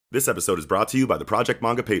This episode is brought to you by the Project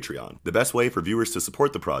Manga Patreon, the best way for viewers to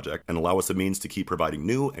support the project and allow us a means to keep providing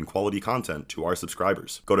new and quality content to our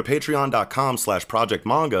subscribers. Go to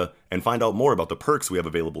patreon.com/projectmanga and find out more about the perks we have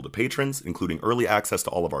available to patrons, including early access to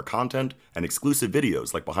all of our content and exclusive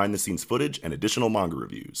videos like behind-the-scenes footage and additional manga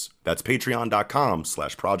reviews. That's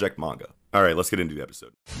patreon.com/projectmanga. All right, let's get into the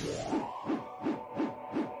episode.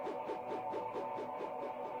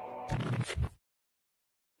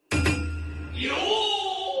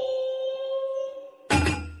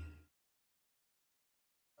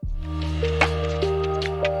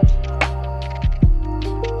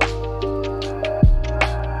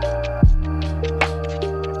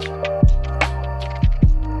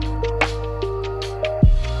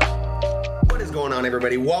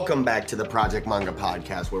 Everybody, welcome back to the Project Manga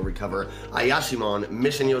Podcast, where we cover Ayashimon,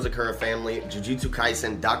 Mission Yozakura Family, Jujutsu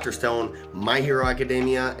Kaisen, Dr. Stone, My Hero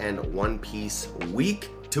Academia, and One Piece week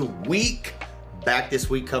to week. Back this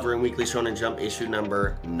week covering Weekly Shonen Jump issue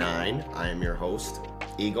number 9. I am your host,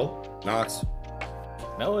 Eagle. Nox.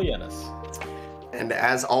 Melianis. And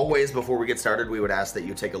as always, before we get started, we would ask that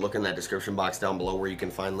you take a look in that description box down below where you can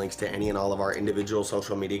find links to any and all of our individual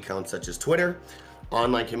social media accounts such as Twitter,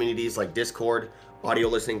 online communities like Discord, audio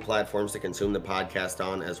listening platforms to consume the podcast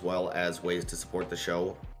on, as well as ways to support the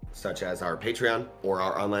show, such as our Patreon or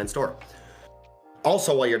our online store.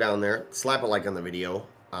 Also, while you're down there, slap a like on the video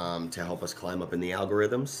to help us climb up in the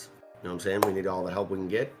algorithms. You know what I'm saying? We need all the help we can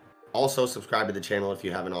get. Also, subscribe to the channel if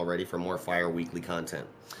you haven't already for more fire weekly content.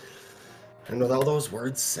 And with all those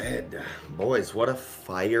words said, boys, what a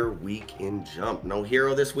fire week in Jump. No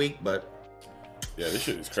hero this week, but yeah, this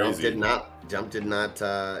shit is crazy. Jump did not,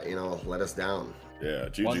 let us down. Yeah,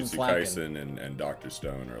 Jujutsu Kaisen and Dr.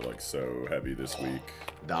 Stone are like so heavy this week.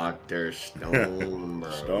 Dr. Stone,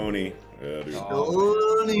 bro. Stony. Yeah, dude.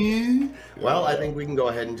 Stony. Well, I think we can go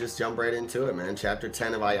ahead and just jump right into it, man. Chapter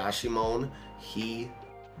 10 of Ayashimon. He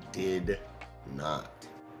did not.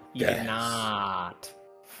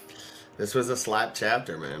 This was a slap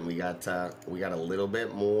chapter, man. We got a little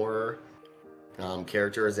bit more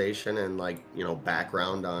characterization and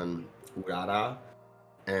background on Urara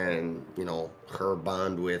and her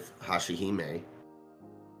bond with Hashihime,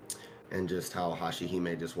 and just how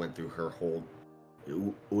Hashihime just went through her whole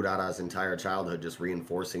Urara's entire childhood, just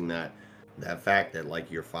reinforcing that fact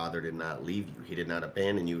that your father did not leave you, he did not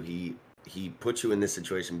abandon you, he put you in this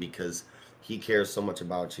situation because he cares so much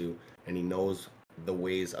about you, and he knows the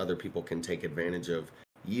ways other people can take advantage of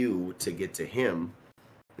you to get to him,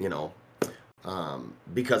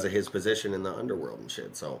 because of his position in the underworld and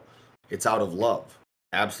shit. So it's out of love,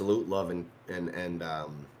 absolute love and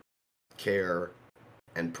care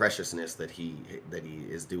and preciousness that he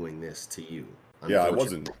is doing this to you. Yeah,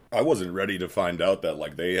 I wasn't ready to find out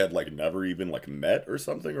that they had never even met or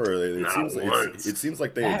something, or it seems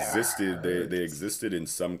like they existed in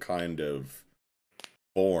some kind of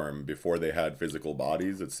form before they had physical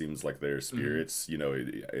bodies. It seems like their spirits,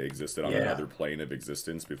 existed on another plane of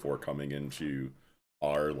existence before coming into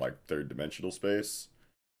our third dimensional space.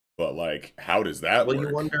 But how does that work? You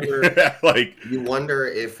wonder you wonder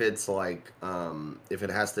if it's if it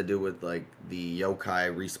has to do with the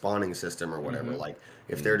yokai respawning system or whatever.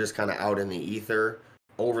 If they're just kind of out in the ether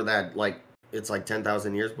over that, it's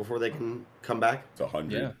 10,000 years before they can come back. It's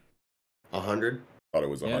 100. Yeah. 100. Thought it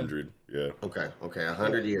was 100. Yeah. Okay,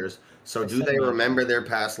 100 years. So do they remember their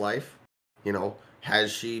past life?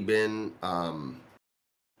 Has she been,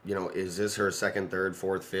 is this her second, third,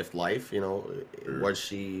 fourth, fifth life? Was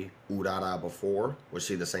she Urara before? Was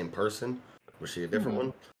she the same person? Was she a different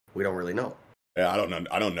one? We don't really know. Yeah, I don't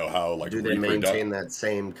know how do they maintain that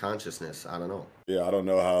same consciousness? I don't know. Yeah, I don't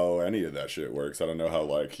know how any of that shit works. I don't know how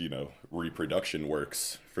reproduction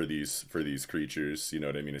works for these creatures. You know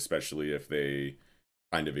what I mean? Especially if they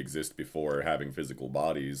kind of exist before having physical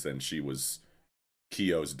bodies, and she was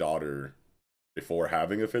Kyo's daughter before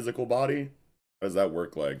having a physical body. How does that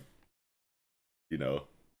work?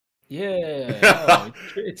 Yeah,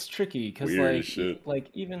 it's tricky because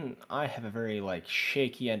even I have a very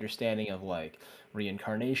shaky understanding of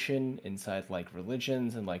reincarnation inside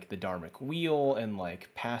religions and the Dharmic wheel and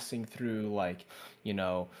passing through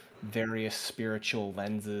various spiritual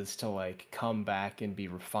lenses to come back and be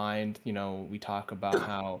refined. We talk about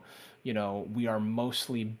how we are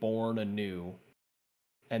mostly born anew,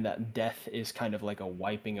 and that death is kind of a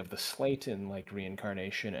wiping of the slate in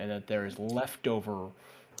reincarnation, and that there is leftover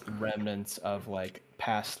remnants of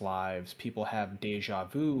past lives. People have deja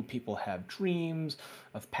vu, people have dreams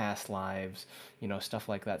of past lives, stuff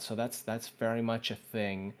like that. So that's very much a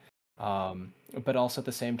thing. But also at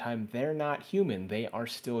the same time, they're not human. They are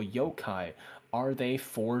still yokai. Are they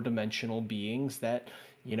four-dimensional beings that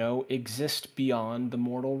you know, exist beyond the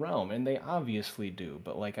mortal realm, and they obviously do.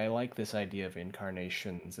 But like, I like this idea of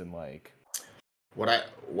incarnations and like. What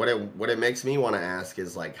it makes me want to ask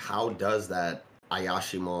is like, how does that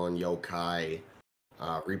Ayashimon yokai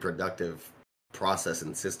reproductive process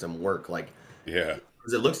and system work? Like, Yeah.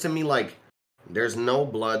 because it looks to me like there's no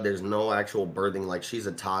blood, there's no actual birthing. Like she's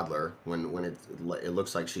a toddler when it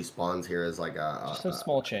looks like she spawns here as like Just a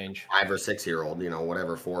small change. 5 or 6 year old, you know,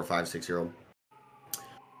 whatever, 4 or 5, 6 year old.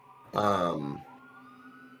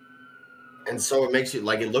 And so it makes you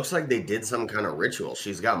like, it looks like they did some kind of ritual.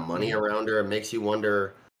 She's got money around her. It makes you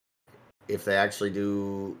wonder if they actually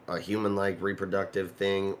do a human-like reproductive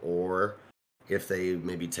thing, or if they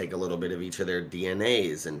maybe take a little bit of each of their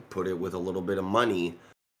DNAs and put it with a little bit of money,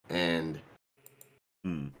 and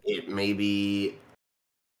it maybe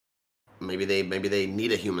they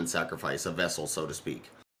need a human sacrifice, a vessel, so to speak.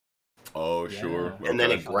 Oh, sure. And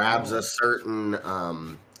then it grabs a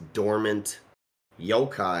certain dormant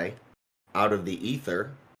yokai out of the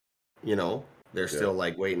ether. You know, they're still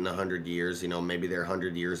like waiting 100 years. You know, maybe their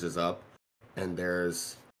 100 years is up, and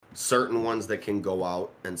there's certain ones that can go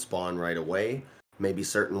out and spawn right away. Maybe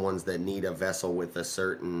certain ones that need a vessel with a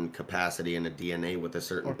certain capacity and a DNA with a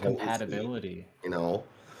certain compatibility. You know,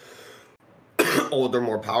 older,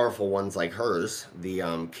 more powerful ones like hers, the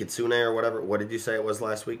Kitsune or whatever. What did you say it was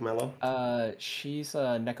last week, Mello? She's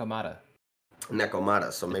Nekomata.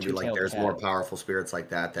 Nekomata. So maybe like there's more powerful spirits like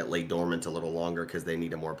that lay dormant a little longer because they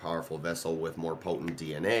need a more powerful vessel with more potent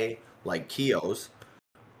DNA, like Kyo's,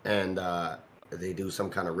 and they do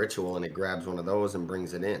some kind of ritual and it grabs one of those and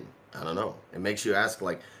brings it in. I don't know. It makes you ask,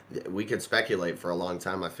 like, we could speculate for a long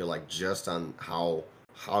time, I feel like, just on how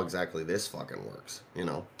exactly this fucking works, you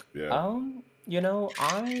know? Yeah. You know,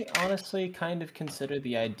 I honestly kind of consider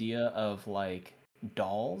the idea of like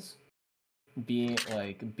dolls being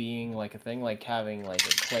like a thing, like having like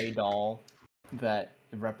a clay doll that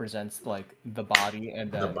represents like the body,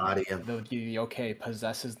 and the body, the yokai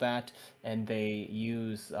possesses that, and they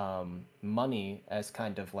use money as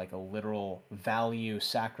kind of like a literal value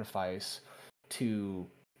sacrifice to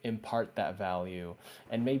impart that value.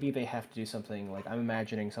 And maybe they have to do something like, I'm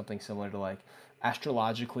imagining something similar to like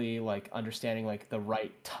astrologically, like understanding like the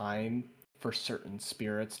right time for certain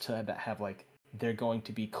spirits to that have like they're going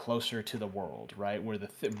to be closer to the world, right? Where the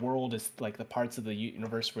world is like the parts of the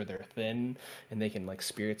universe where they're thin and they can like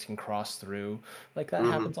spirits can cross through. Like that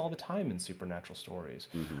happens all the time in supernatural stories.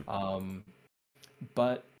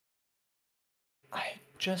 But I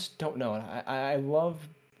just don't know. And I love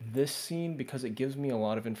this scene because it gives me a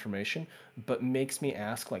lot of information, but makes me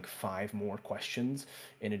ask like 5 more questions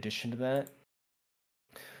in addition to that.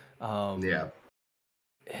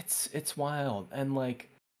 It's wild, and like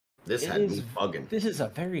this had me bugging. This is a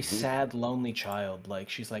very sad, lonely child. Like,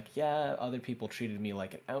 she's like, yeah, other people treated me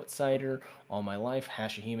like an outsider all my life.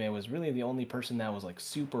 Hashihime was really the only person that was like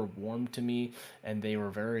super warm to me, and they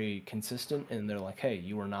were very consistent, and they're like, hey,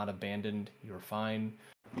 you were not abandoned, you're fine,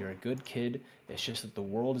 you're a good kid. It's just that the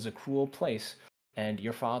world is a cruel place, and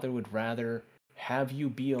your father would rather have you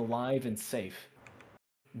be alive and safe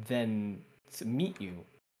than to meet you.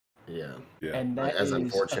 Yeah. And that as is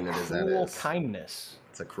unfortunate as that is, kindness.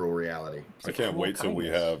 It's a cruel reality. I can't wait till we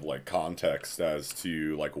have like context as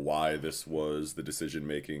to like why this was the decision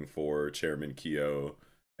making for Chairman Kyo,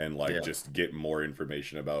 and like just get more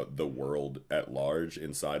information about the world at large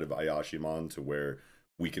inside of Ayashimon, to where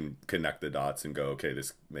we can connect the dots and go, okay,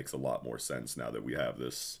 this makes a lot more sense now that we have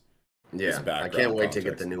this. Yeah, I can't wait to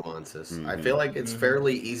get the nuances. I feel like it's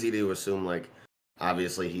fairly easy to assume, like,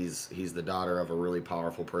 obviously he's the daughter of a really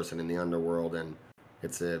powerful person in the underworld, and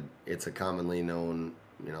it's a commonly known,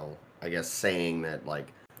 you know, I guess, saying that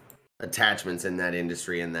like attachments in that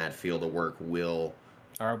industry and that field of work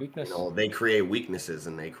are a weakness. You know, they create weaknesses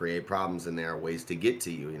and they create problems, and there are ways to get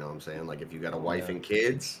to you. You know what I'm saying? Like if you got a wife and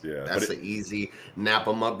kids, that's the easy nap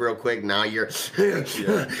them up real quick. Now you're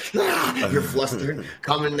you're flustered.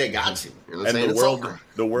 Coming, they got you. You know what I'm saying?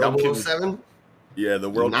 The world 007? Yeah, the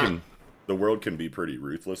world can be pretty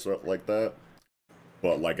ruthless like that.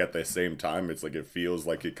 But like at the same time, it's like it feels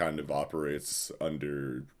like it kind of operates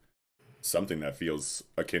under something that feels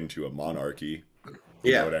akin to a monarchy.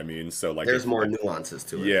 You know what I mean? So like there's more nuances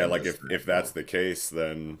to it. Yeah, like if that's the case,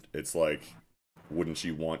 then it's like, wouldn't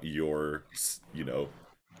you want your, you know,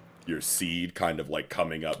 your seed kind of like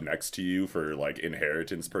coming up next to you for like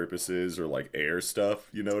inheritance purposes or like heir stuff?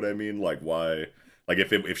 You know what I mean? Like why? Like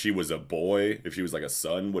if she was a boy, if she was like a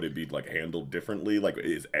son, would it be like handled differently? Like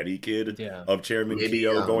is any kid of Chairman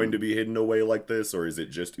Kyo going to be hidden away like this, or is it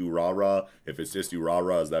just Urara? If it's just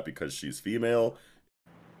Urara, is that because she's female?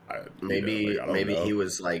 Maybe he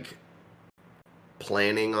was like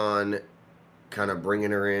planning on kind of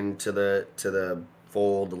bringing her into the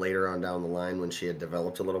fold later on down the line when she had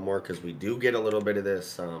developed a little more, because we do get a little bit of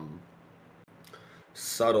this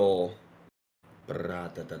subtle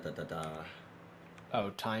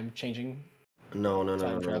time changing. No.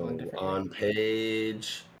 Traveling On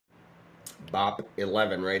page Bop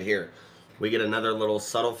 11 right here, we get another little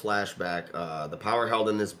subtle flashback. The power held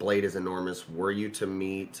in this blade is enormous. Were you to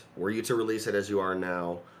release it as you are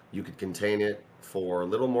now, you could contain it for a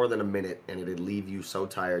little more than a minute, and it'd leave you so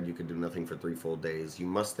tired you could do nothing for 3 full days. You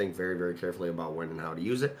must think very, very carefully about when and how to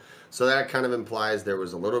use it. So that kind of implies there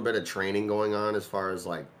was a little bit of training going on as far as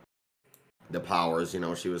like the powers. You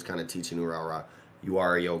know, she was kind of teaching Urara, you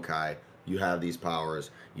are a yokai, you have these powers,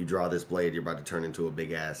 you draw this blade, you're about to turn into a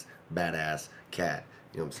big ass badass cat.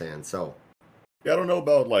 You know what I'm saying? So yeah, I don't know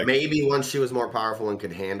about like maybe once she was more powerful and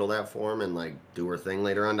could handle that form and like do her thing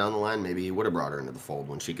later on down the line, maybe he would have brought her into the fold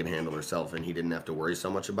when she could handle herself and he didn't have to worry so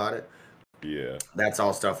much about it. Yeah, that's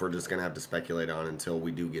all stuff we're just gonna have to speculate on until we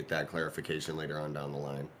do get that clarification later on down the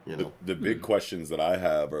line. You know, the big questions that I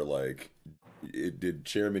have are like, did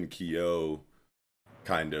Chairman Kyo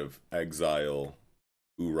kind of exile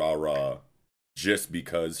Urara just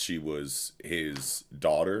because she was his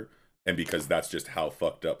daughter and because that's just how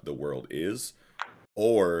fucked up the world is?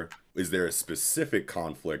 Or is there a specific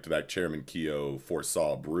conflict that Chairman Kyo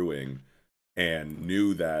foresaw brewing and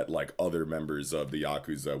knew that like other members of the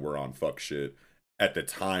Yakuza were on fuck shit at the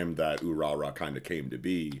time that Urara kind of came to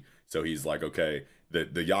be? So he's like, okay, the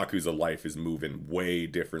Yakuza life is moving way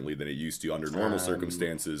differently than it used to. Under normal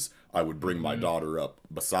circumstances, I would bring my daughter up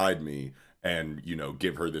beside me and, you know,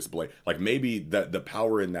 give her this blade. Like maybe the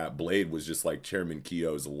power in that blade was just like Chairman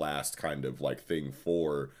Kyo's last kind of like thing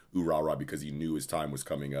for Urara, because he knew his time was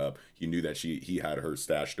coming up. He knew that he had her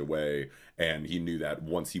stashed away, and he knew that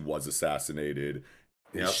once he was assassinated,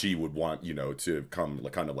 she would want, you know, to come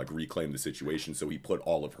like kind of like reclaim the situation. So he put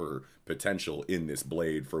all of her potential in this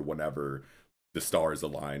blade for whenever the stars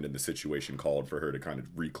aligned and the situation called for her to kind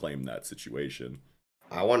of reclaim that situation.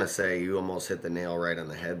 I want to say you almost hit the nail right on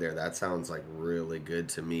the head there. That sounds like really good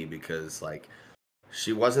to me, because like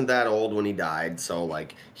she wasn't that old when he died, so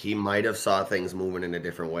like he might have saw things moving in a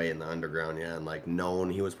different way in the underground, and like known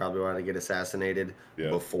he was probably about to get assassinated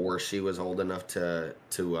before she was old enough to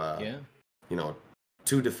you know,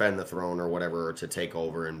 to defend the throne or whatever, or to take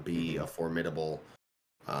over and be a formidable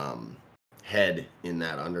head in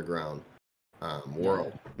that underground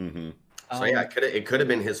world. So yeah, it could have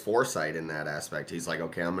been his foresight in that aspect. He's like,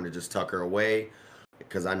 okay, I'm gonna just tuck her away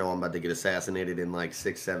because I know I'm about to get assassinated in like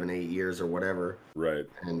 6, 7, 8 years or whatever. Right.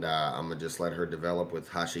 And I'm gonna just let her develop with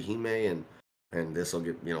Hashihime, and this will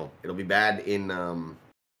get, you know, it'll be bad in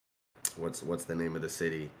what's the name of the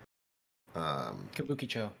city?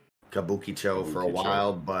 Kabukicho. Kabukicho for a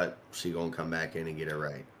while, but she gonna come back in and get it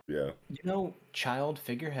right. Yeah. You know, child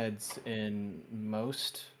figureheads in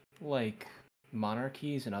most like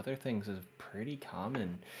monarchies and other things is pretty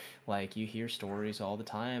common. Like you hear stories all the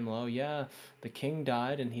time. Oh yeah, the king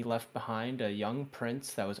died and he left behind a young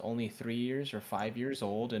prince that was only 3 years or 5 years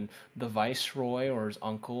old, and the viceroy or his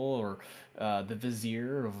uncle or the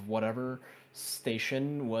vizier of whatever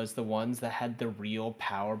station was the ones that had the real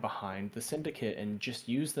power behind the syndicate and just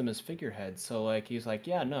used them as figureheads. So like he's like,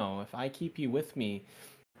 yeah, no, if I keep you with me,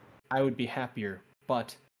 I would be happier,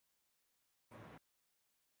 but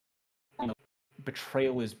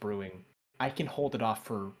betrayal is brewing. I can hold it off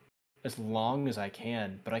for as long as I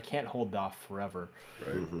can, but I can't hold it off forever.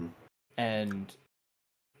 Right. And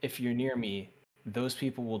if you're near me, those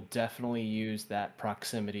people will definitely use that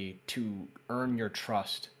proximity to earn your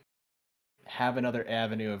trust, have another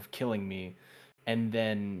avenue of killing me, and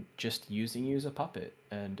then just using you as a puppet.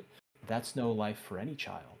 And that's no life for any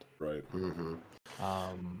child. Right.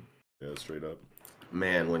 Yeah, straight up.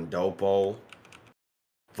 Man, when Dopo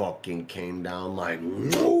fucking came down like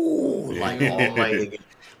woo,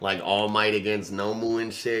 like All Might against Nomu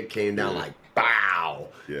and shit, came down like bow,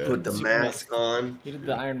 put the mask on. He did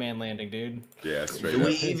the Iron Man landing, dude. Yeah, straight up. Do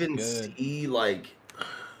we up. even see like?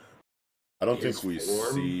 I don't think we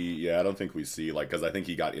see. Yeah, I don't think we see like, because I think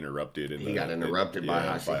he got interrupted. He got interrupted by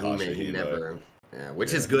Hashihime. He never. Yeah,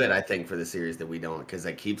 which is good, I think, for the series that we don't, because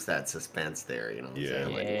that keeps that suspense there, you know what I'm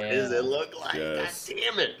saying? Like, what does it look like? Yes. God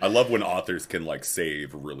damn it. I love when authors can, like,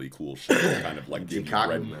 save really cool shit, kind of, like,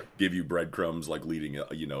 give you breadcrumbs, like, leading,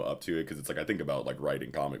 you know, up to it, because it's, like, I think about, like,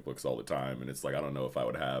 writing comic books all the time, and it's, like, I don't know if I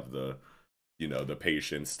would have the, you know, the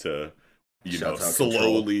patience to, you know,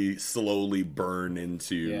 slowly burn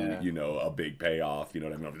into, you know, a big payoff, you know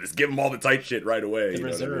what I mean? Just give them all the tight shit right away. The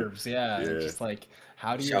reserves, I mean? Just, like,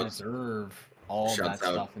 how do you reserve all Shuts that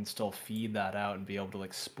out. stuff and still feed that out and be able to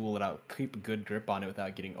like spool it out, keep a good grip on it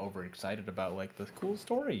without getting overexcited about like the cool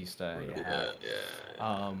stories that you have.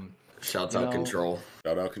 Shouts you out know, Control.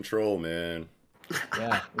 Shout out Control, man.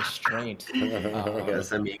 Yeah, restraint. You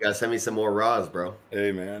gotta send me some more raws, bro.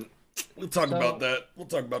 Hey, man. We'll talk So- about that. We'll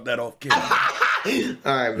talk about that off camera.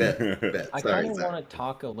 All right, bet. I Sorry, kind of want to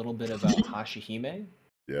talk a little bit about Hashihime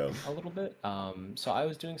Yeah. a little bit. So I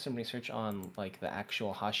was doing some research on like the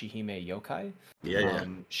actual Hashihime yokai. Yeah.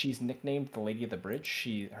 She's nicknamed the Lady of the Bridge.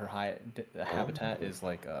 Her habitat is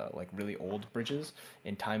like really old bridges.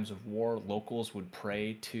 In times of war, locals would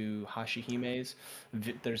pray to Hashihimes.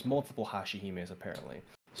 There's multiple Hashihimes apparently.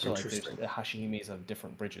 So like there's Interesting. the Hashihimes of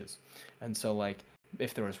different bridges, and so like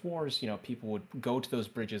if there was wars, people would go to those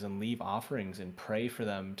bridges and leave offerings and pray for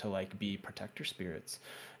them to like be protector spirits.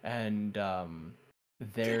 And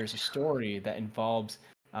there's a story that involves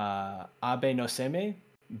Abe no Seme,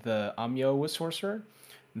 the Amyo sorcerer,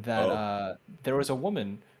 that there was a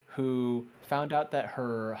woman who found out that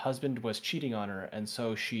her husband was cheating on her, and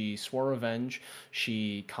so she swore revenge.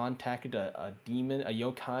 She contacted a demon, a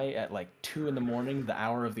yokai, at like 2 a.m, the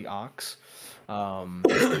hour of the ox,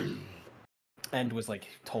 and was like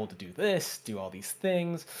told to do this, do all these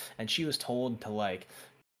things, and she was told to like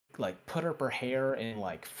put up her hair in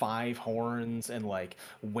like 5 horns and like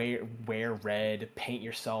wear red, paint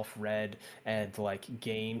yourself red, and like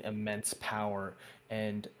gain immense power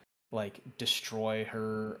and like destroy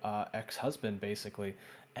her ex-husband basically.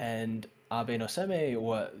 And Abe no Seme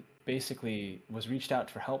was reached out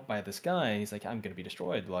for help by this guy, and he's like, I'm gonna be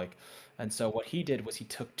destroyed, like. And so what he did was he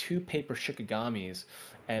took 2 paper shikagamis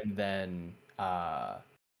and then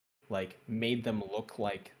like made them look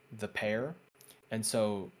like the pair. And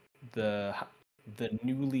so the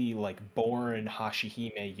newly like born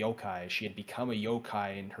Hashihime yokai, she had become a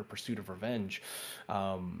yokai in her pursuit of revenge,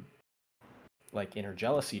 like in her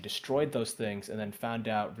jealousy, destroyed those things, and then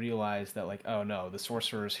realized that like, oh no, the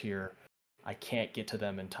sorcerer's here, I can't get to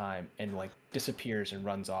them in time, and like disappears and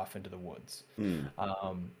runs off into the woods. And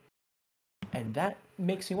that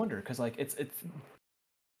makes me wonder, because like it's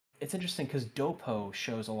interesting because Dopo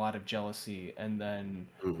shows a lot of jealousy, and then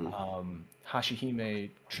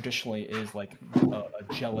Hashihime traditionally is like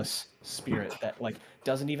a jealous spirit that like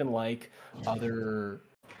doesn't even like other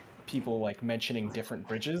people like mentioning different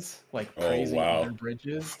bridges, like praising other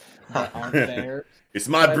bridges that aren't there. It's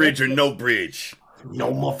my bridge or no bridge.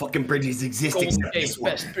 No motherfucking bridges exist except this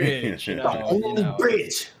one. Best bridge, The only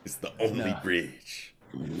bridge. It's the only bridge.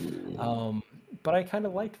 But I kind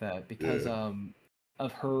of like that because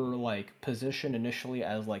of her like position initially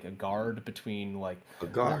as like a guard between like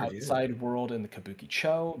the outside world and the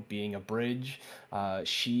Kabukicho, being a bridge.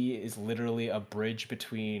 She is literally a bridge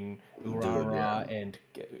between Urara and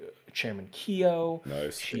Chairman Kyo.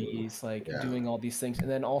 Nice. She's like doing all these things, and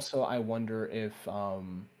then also I wonder if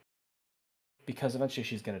because eventually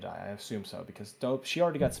she's gonna die. I assume so, because she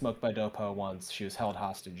already got smoked by Dopo once. She was held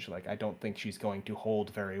hostage. Like, I don't think she's going to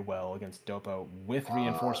hold very well against Dopo with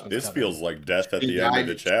reinforcements. This feels like death at the end of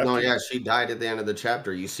the chapter. No, yeah, she died at the end of the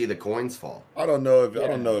chapter. You see the coins fall. I don't know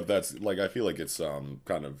if that's like, I feel like it's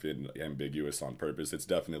kind of ambiguous on purpose. It's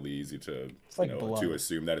definitely easy to to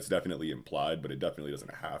assume that it's definitely implied, but it definitely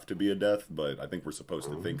doesn't have to be a death. But I think we're supposed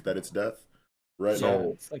to think that it's death, right?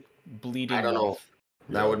 So it's like bleeding. I don't know.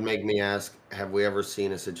 That would make me ask: have we ever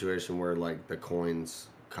seen a situation where like the coins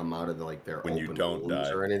come out of their when open you don't wounds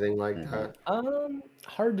die or anything like that?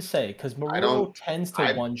 Hard to say, because Maruo tends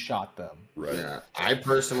to one-shot them. Right. Yeah, I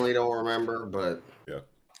personally don't remember, but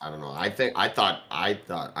I don't know. I thought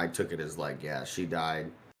I took it as like, yeah, she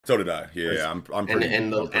died. So did I. Yeah, I'm pretty.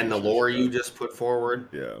 And the lore you just put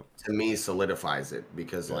forward, to me solidifies it,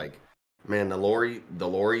 because like, man, the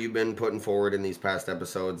lore you've been putting forward in these past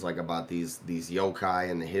episodes, like about these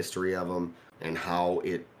yokai and the history of them and how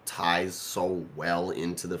it ties so well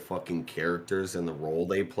into the fucking characters and the role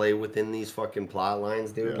they play within these fucking plot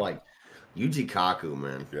lines, dude. Like Yuji Kaku,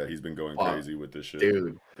 man. Yeah, he's been going crazy with this shit,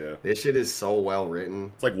 dude. Yeah, this shit is so well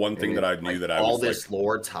written. It's like one thing that I knew that I was all this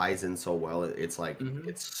lore ties in so well. It's like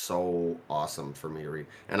it's so awesome for me to read,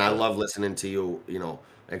 and I love listening to you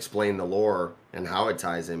explain the lore and how it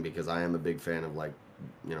ties in, because I am a big fan of like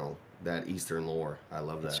that Eastern lore. I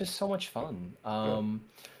love that. It's just so much fun.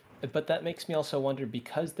 But that makes me also wonder,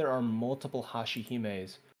 because there are multiple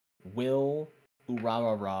Hashihimes, will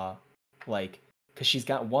Urarara, like, because she's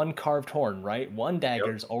got one carved horn, right? One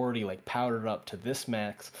dagger's already like powdered up to this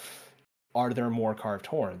max. Are there more carved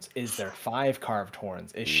horns? Is there 5 carved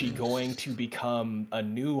horns? Is she going to become a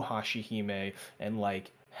new Hashihime and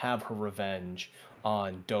like have her revenge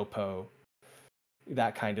on Dopo?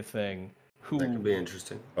 That kind of thing. That could be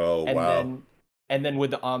interesting. Oh, and wow. Then, and then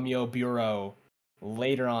with the Amio Bureau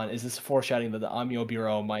later on, is this foreshadowing that the Amio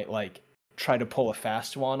Bureau might like try to pull a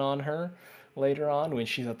fast one on her later on when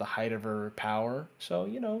she's at the height of her power? So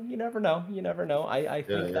you know, you never know. You never know. I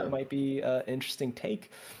think that might be an interesting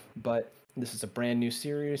take, but this is a brand new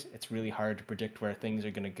series. It's really hard to predict where things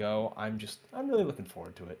are gonna go. I'm really looking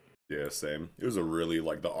forward to it. Yeah, same. It was a really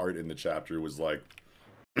like the art in the chapter was like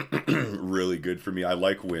really good for me. I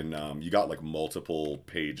like when you got like multiple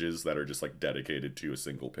pages that are just like dedicated to a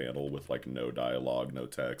single panel with like no dialogue, no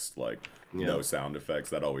text, like no sound effects.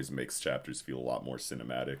 That always makes chapters feel a lot more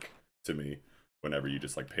cinematic to me. Whenever you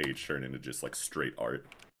just like page turn into just like straight art,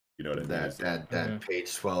 you know what I mean? That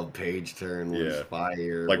page 12 page turn was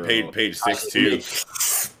fire. Like bro. page 6 too.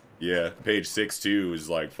 Yeah, page 6 too is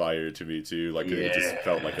like fire to me too. Like it just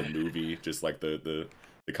felt like a movie, just like the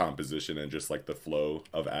composition and just like the flow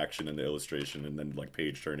of action and the illustration, and then like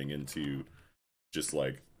page turning into just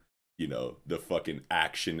like, you know, the fucking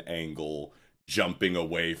action angle jumping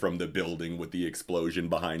away from the building with the explosion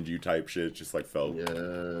behind you type shit. Just like felt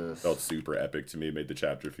super epic to me. Made the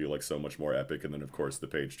chapter feel like so much more epic. And then of course the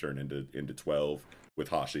page turn into 12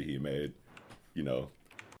 with Hashihime, you know,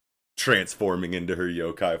 transforming into her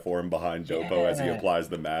yokai form behind Doppo as he applies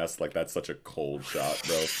the mask. Like that's such a cold shot,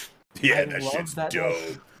 bro. Yeah, that shit's dope.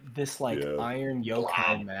 This like iron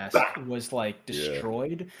yokai mask was like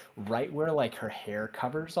destroyed right where like her hair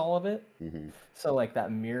covers all of it. So like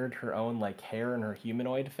that mirrored her own like hair and her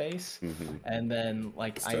humanoid face. And then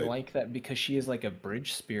like I like that because she is like a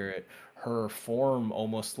bridge spirit. Her form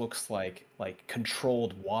almost looks like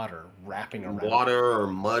controlled water wrapping around water or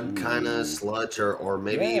mud kind of sludge or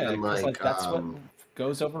maybe even like that's what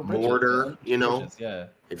goes over bridges, mortar, you know. Bridges,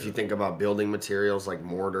 if you think about building materials like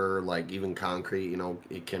mortar, like even concrete, you know,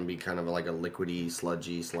 it can be kind of like a liquidy,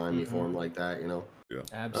 sludgy, slimy form like that, you know.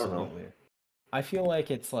 Absolutely. I feel like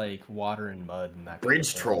it's like water and mud and that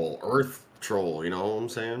bridge troll, earth troll, you know what I'm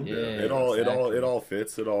saying? It all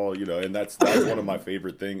fits. It all, you know, and that's one of my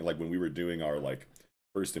favorite things. Like when we were doing our like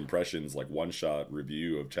first impressions, like one shot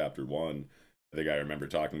review of chapter 1, I think I remember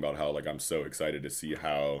talking about how like I'm so excited to see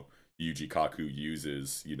how Yuji Kaku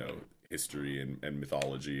uses, you know, history and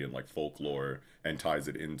mythology and like folklore and ties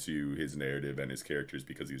it into his narrative and his characters,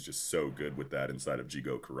 because he's just so good with that inside of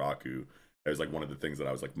Jigo Karaku. That was like one of the things that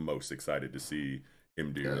I was like most excited to see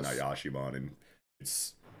him do in Ayashimon, and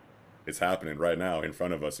it's happening right now in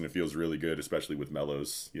front of us, and it feels really good, especially with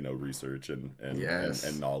Mello's, you know, research and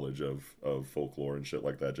knowledge of folklore and shit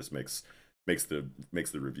like that. Just makes the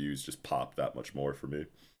reviews just pop that much more for me.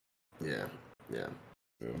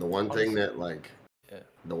 The one thing that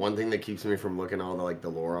the one thing that keeps me from looking all the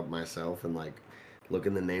lore up myself and like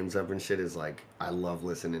looking the names up and shit is like I love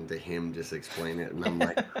listening to him just explain it, and I'm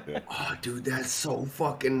like, oh dude, that's so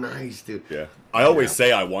fucking nice, dude. I always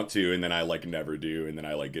say I want to, and then I like never do, and then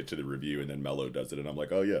I like get to the review and then Mello does it, and I'm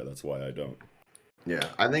like, oh yeah, that's why I don't.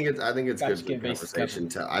 I think it's good for the conversation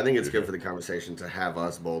good for the conversation to have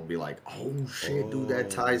us both be like, oh shit, dude,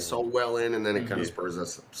 that ties so well in, and then it kind of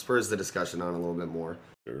spurs the discussion on a little bit more.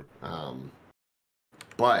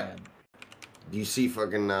 But do you see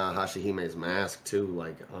fucking Hashihime's mask too,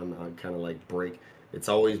 like on kind of like break? It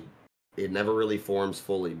never really forms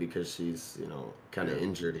fully because she's, you know, kind of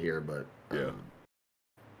injured here, but her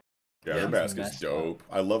mask is dope.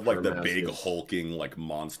 I love like the big hulking like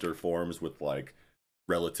monster forms with like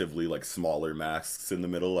relatively like smaller masks in the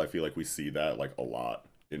middle. I feel like we see that like a lot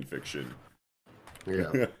in fiction.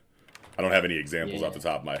 I don't have any examples off the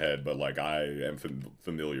top of my head, but like I am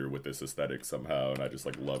familiar with this aesthetic somehow, and I just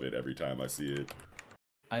like love it every time I see it.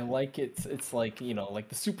 I like it. It's like, you know, like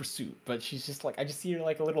the super suit, but she's just like, I just see her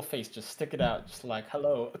like a little face just stick it out, just like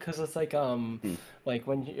hello, because it's like like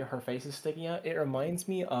when her face is sticking out, it reminds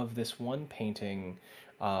me of this one painting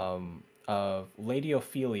of Lady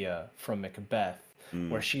Ophelia from Macbeth,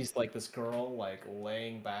 where she's like this girl like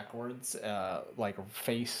laying backwards, like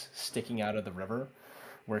face sticking out of the river,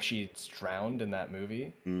 where she's drowned in that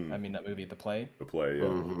movie. I mean, that movie, the play. The play,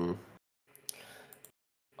 yeah.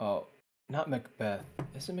 Oh, not Macbeth.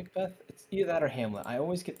 Is it Macbeth? It's either that or Hamlet. I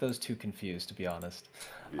always get those two confused, to be honest.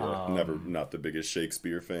 Yeah, not the biggest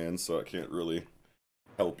Shakespeare fan, so I can't really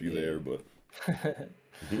help you there, but...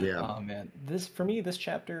 Oh man, for me this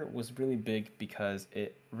chapter was really big because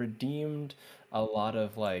it redeemed a lot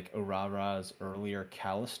of like Urara's earlier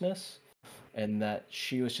callousness, and that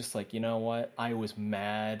she was just like, you know what, I was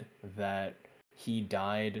mad that he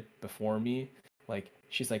died before me. Like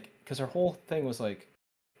she's like, because her whole thing was like,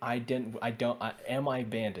 am I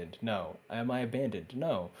abandoned? No. Am I abandoned?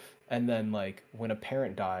 No. And then like when a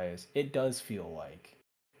parent dies, it does feel like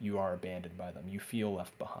you are abandoned by them. You feel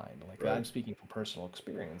left behind. Like Right. I'm speaking from personal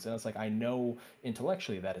experience, and it's like I know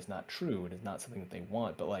intellectually that is not true. It is not something that they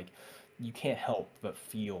want, but like you can't help but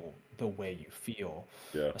feel the way you feel,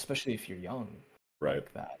 Yeah. especially if you're young Right.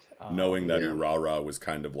 like that. Knowing that Yeah. Urara was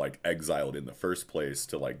kind of like exiled in the first place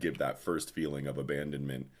to like give that first feeling of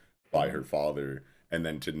abandonment by her father, and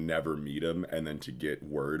then to never meet him, and then to get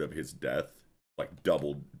word of his death, like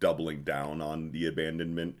doubling down on the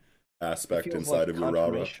abandonment It aspect feels inside like of Urara.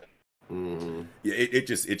 confirmation. Mm-hmm. Yeah, it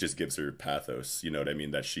just gives her pathos, you know what I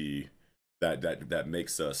mean? That she that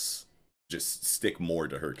makes us just stick more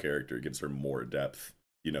to her character. It gives her more depth,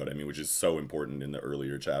 you know what I mean? Which is so important in the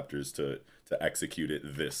earlier chapters to execute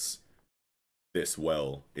it this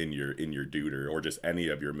well in your duder, or just any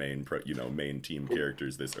of your main team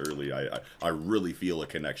characters this early. I really feel a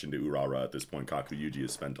connection to Urara at this point. Kakuyuji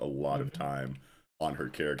has spent a lot of time on her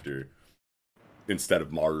character instead of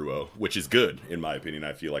Maruo, which is good in my opinion.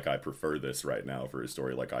 I feel like I prefer this right now for a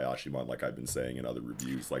story like Ayashimon, like I've been saying in other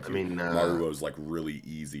reviews. Like, I mean, Maruo's like really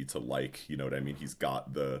easy to like, you know what I mean? He's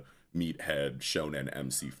got the meathead shonen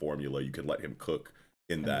MC formula. You can let him cook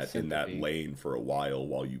in that lane for a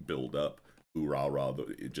while you build up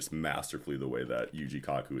Urara, just masterfully the way that Yuji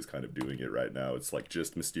Kaku is kind of doing it right now. It's like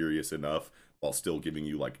just mysterious enough while still giving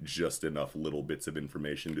you like just enough little bits of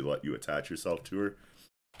information to let you attach yourself to her.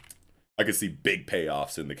 I could see big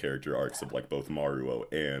payoffs in the character arcs of like both Maruo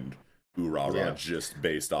and Urara, just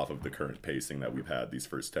based off of the current pacing that we've had these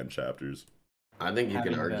first 10 chapters. I think you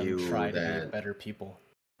Having can them argue try to that be better people.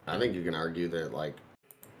 I think you can argue that like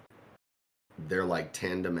they're like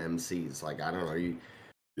tandem MCs. Like I don't know, you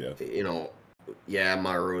know, yeah,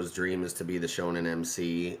 Maruo's dream is to be the shonen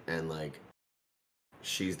MC, and like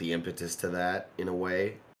she's the impetus to that in a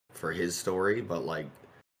way for his story. But like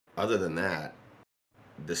other than that,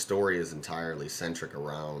 the story is entirely centric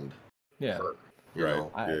around her. You Right.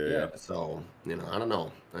 know? Yeah. So, you know, I don't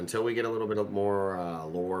know. Until we get a little bit of more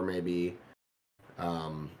lore, maybe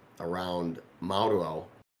around Maruo,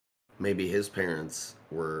 maybe his parents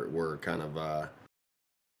were kind of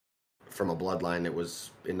from a bloodline that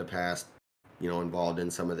was in the past, you know, involved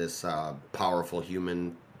in some of this powerful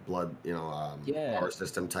human blood, you know, power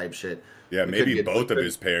system type shit. Yeah, maybe both of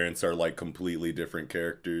his parents are like completely different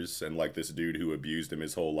characters, and like this dude who abused him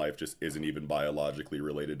his whole life just isn't even biologically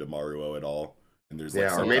related to Maruo at all. And there's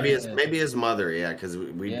like or maybe his mother, because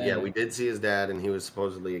we did see his dad, and he was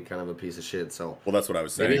supposedly kind of a piece of shit. So well, that's what I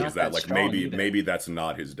was saying, is that like maybe that's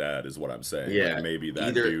not his dad, is what I'm saying. Yeah, like maybe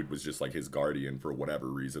that dude was just like his guardian for whatever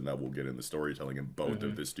reason that we'll get in the storytelling, and both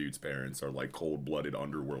of this dude's parents are like cold-blooded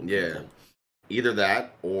underworld people. Either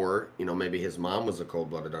that, or you know, maybe his mom was a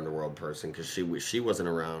cold-blooded underworld person because she wasn't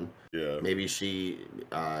around. Yeah, maybe she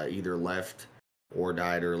either left or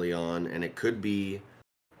died early on, and it could be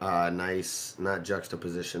nice, not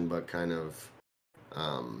juxtaposition, but kind of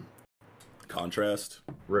contrast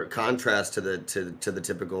to the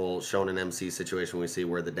typical shonen MC situation we see,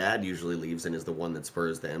 where the dad usually leaves and is the one that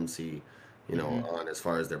spurs the MC, you know, on as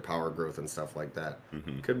far as their power growth and stuff like that.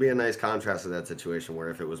 Could be a nice contrast to that situation, where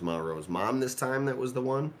if it was Maruo's mom this time that was the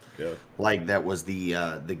one, like that was the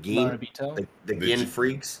Gin, the Gin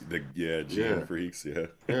freaks, Gin freaks,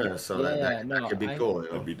 so that could be cool.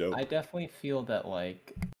 That'd be dope. I definitely feel that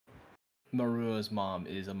like Maruo's mom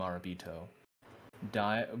is a Marabito.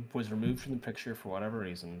 Was removed from the picture for whatever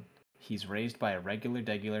reason. He's raised by a regular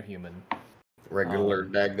human. Regular.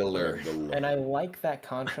 And I like that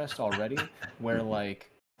contrast already, where like,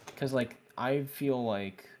 because like I feel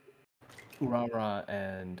like Urara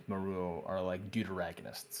and Maruo are like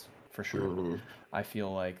deuteragonists for sure. I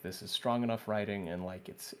feel like this is strong enough writing, and like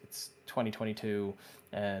it's 2022,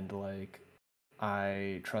 and like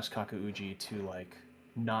I trust Kakauji to like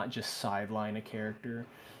not just sideline a character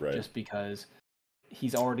just because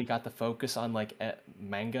he's already got the focus on like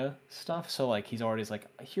manga stuff. So like he's already like,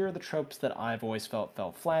 here are the tropes that I've always felt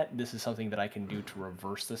flat. This is something that I can do to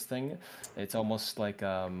reverse this thing. It's almost like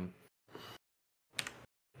I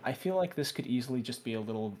feel like this could easily just be a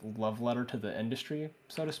little love letter to the industry,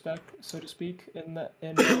 so to speak, in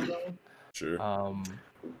Sure.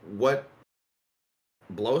 What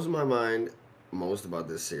blows my mind most about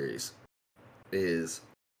this series is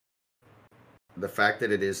the fact that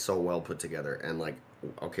it is so well put together. And like,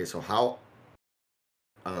 okay, so how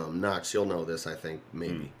Nox, you'll know this, I think,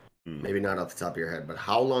 maybe not off the top of your head, but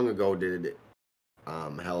how long ago did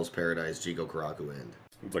Hell's Paradise Jigo Karaku end?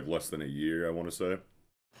 It's like less than a year, I want to say.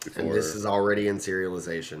 Before... And this is already in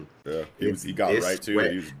serialization. Yeah, he got right to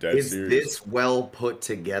it. He was dead serious. This well put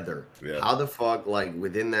together. Yeah. How the fuck, like,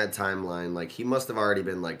 within that timeline, like, he must have already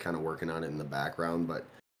been, like, kind of working on it in the background, but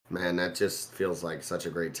Man, that just feels like such a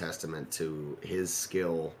great testament to his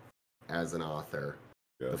skill as an author.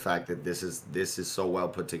 Yeah. The fact that this is so well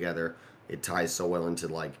put together, it ties so well into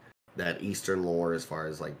like that Eastern lore as far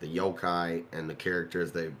as like the yokai and the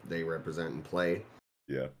characters they represent and play.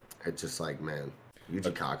 Yeah. It's just like, man,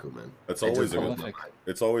 Yuji Kaku, man. That's It always just blows my mind.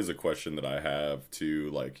 it's always a question that I have too,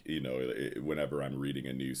 like, you know, whenever I'm reading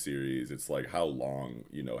a new series, it's like, how long,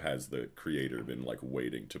 you know, has the creator been like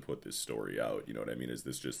waiting to put this story out? You know what I mean? Is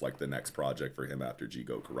this just like the next project for him after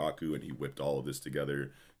Jigo Karaku, and he whipped all of this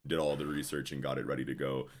together, did all the research and got it ready to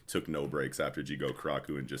go, took no breaks after Jigo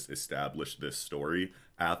Karaku and just established this story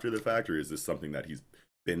after the fact? Or is this something that he's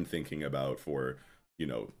been thinking about for, you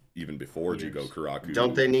know, even before Jigo Karaku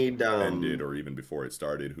Don't they need ended, or even before it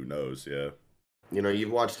started? Who knows? Yeah. You know,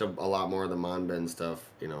 you've watched a lot more of the Manben stuff,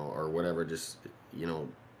 you know, or whatever, just, you know,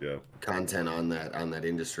 Yeah. content on that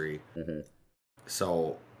industry. Mm-hmm.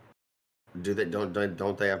 So don't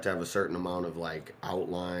they have to have a certain amount of like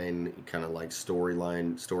outline, kind of like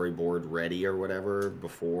storyboard ready or whatever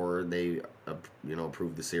before they you know,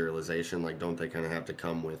 approve the serialization? Like, don't they kind of have to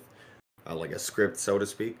come with like a script, so to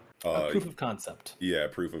speak? Proof of concept. Yeah,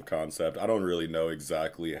 proof of concept. I don't really know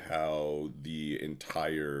exactly how the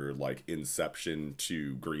entire like inception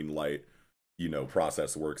to green light, you know,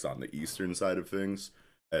 process works on the Eastern side of things.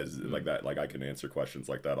 As like that, like I can answer questions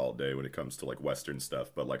like that all day when it comes to like Western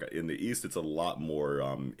stuff. But like in the East, it's a lot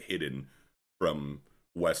more hidden from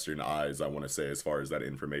Western eyes, I want to say, as far as that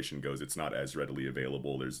information goes. It's not as readily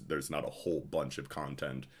available. There's not a whole bunch of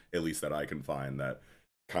content, at least that I can find, that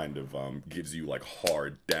kind of gives you like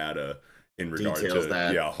hard data in regard Details to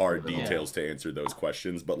that, hard details to answer those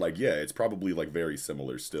questions. But like, yeah, it's probably like very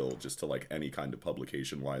similar still, just to like any kind of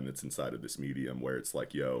publication line that's inside of this medium, where it's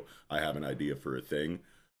like, yo, I have an idea for a thing.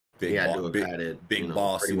 Big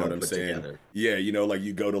boss, you know what I'm saying? Together. Yeah, you know, like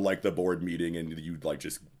you go to like the board meeting and you like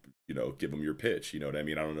just, you know, give them your pitch. You know what I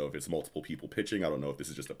mean? I don't know if it's multiple people pitching. I don't know if this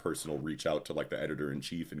is just a personal reach out to like the editor in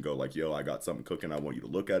chief and go like, yo, I got something cooking, I want you to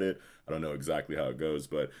look at it. I don't know exactly how it goes,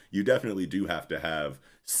 but you definitely do have to have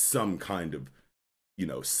some kind of, you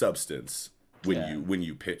know, substance when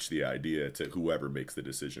you pitch the idea to whoever makes the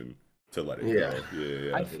decision to let it go.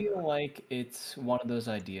 Yeah. I feel like it's one of those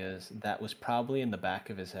ideas that was probably in the back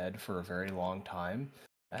of his head for a very long time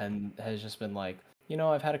and has just been like, you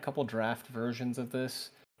know, I've had a couple draft versions of this,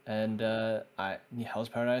 and Hell's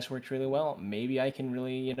Paradise worked really well. Maybe I can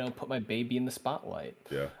really, you know, put my baby in the spotlight.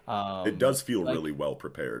 Yeah. It does feel like, really well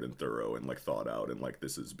prepared and thorough and like thought out, and like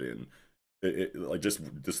this has been like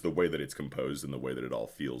just the way that it's composed and the way that it all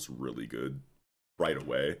feels really good right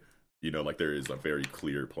away. You know, like there is a very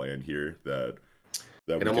clear plan here that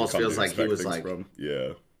it almost feels like he was like, from.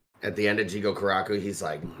 Yeah. At the end of Jigo Karaku, he's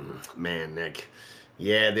like, man, Nick,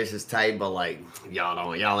 yeah, this is tight, but like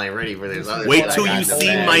y'all ain't ready for this. Wait till you see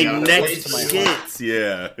my next shit.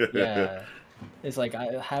 Yeah. Yeah. It's like,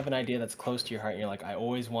 I have an idea that's close to your heart, and you're like, I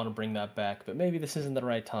always want to bring that back, but maybe this isn't the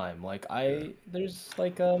right time. Like there's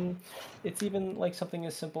like it's even like something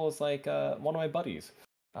as simple as like one of my buddies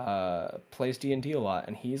plays D&D a lot,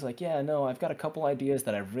 and he's like, yeah, no, I've got a couple ideas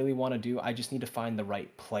that I really want to do. I just need to find the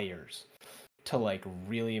right players to like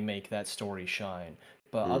really make that story shine.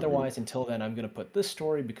 But otherwise, until then, I'm going to put this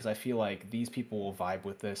story because I feel like these people will vibe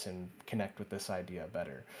with this and connect with this idea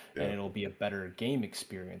better. Yeah. And it'll be a better game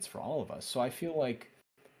experience for all of us. So I feel like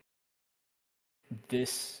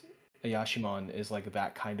this Ayashimon is like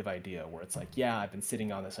that kind of idea where it's like, yeah, I've been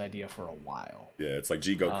sitting on this idea for a while. Yeah, it's like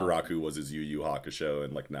Jigo Karaku was his Yu Yu Hakusho,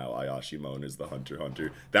 and like now Ayashimon is the Hunter x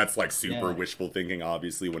Hunter. That's like super wishful thinking,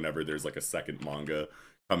 obviously, whenever there's like a second manga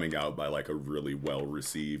coming out by like a really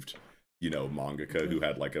well-received, you know, mangaka who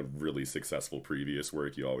had like a really successful previous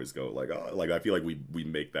work. You always go like, oh, like I feel like we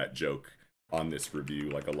make that joke on this review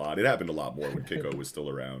like a lot. It happened a lot more when Kiko was still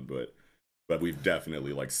around, but we've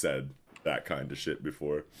definitely like said that kind of shit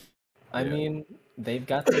before. I mean, they've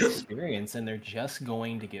got the experience and they're just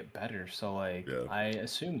going to get better. So like I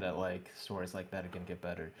assume that like stories like that are gonna get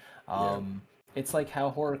better. It's like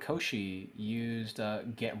how Horikoshi used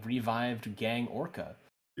revived Gang Orca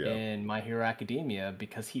in My Hero Academia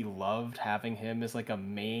because he loved having him as like a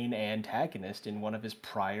main antagonist in one of his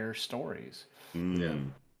prior stories. Yeah.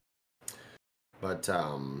 But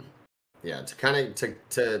to kind of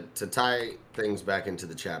to tie things back into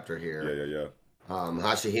the chapter here. Yeah.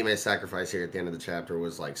 Hashihime's sacrifice here at the end of the chapter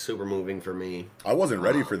was like super moving for me. I wasn't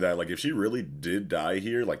ready for that. Like if she really did die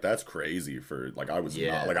here, like that's crazy for like I was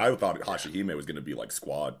not like I thought Hashihime was gonna be like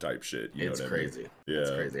squad type shit. You know what crazy. I mean? Yeah, it's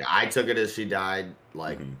crazy. I took it as she died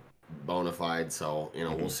like bona fide. So you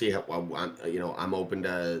know we'll see how I'm open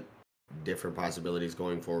to different possibilities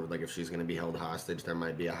going forward. Like if she's going to be held hostage, there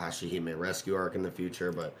might be a Hashihime rescue arc in the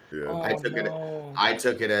future. But Yeah. I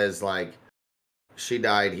took it as like she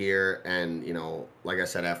died here, and you know, like I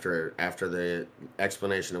said, after the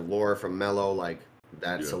explanation of lore from Mello, like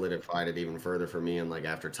that solidified it even further for me. And like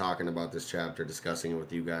after talking about this chapter, discussing it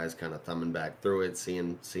with you guys, kind of thumbing back through it,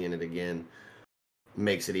 seeing it again,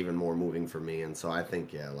 makes it even more moving for me. And so I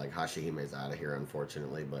think, yeah, like Hashihime's out of here,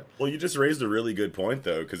 unfortunately. But well, you just raised a really good point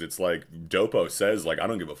though, because it's like Dopo says, like, I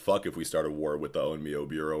don't give a fuck if we start a war with the Onmyo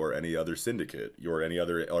Bureau or any other syndicate or any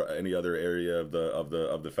other area of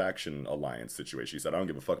the faction alliance situation. He said, I don't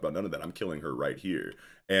give a fuck about none of that. I'm killing her right here.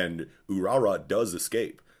 And Urara does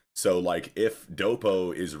escape. So, like, if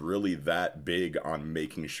Dopo is really that big on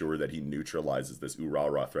making sure that he neutralizes this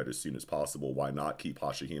Urara threat as soon as possible, why not keep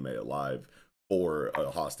Hashihime alive or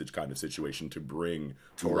a hostage kind of situation to bring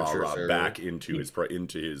Urara back into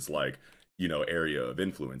his like, you know, area of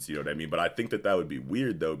influence, you know what I mean? But I think that would be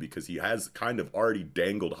weird though, because he has kind of already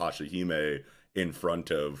dangled Hashihime in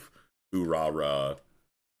front of Urara.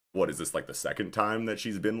 What is this, like the second time that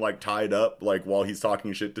she's been like tied up like while he's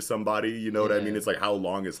talking shit to somebody, you know what I mean? It's like, how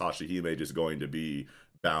long is Hashihime just going to be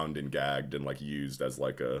bound and gagged and like used as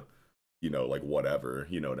like a, you know, like whatever,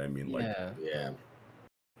 you know what I mean? Like, yeah.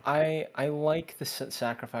 I like the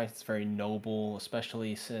sacrifice. It's very noble,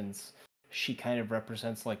 especially since she kind of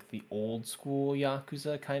represents like the old school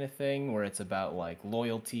Yakuza kind of thing, where it's about like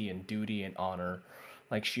loyalty and duty and honor.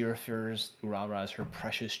 Like she refers Urara as her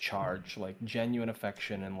precious charge, like genuine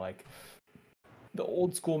affection and like the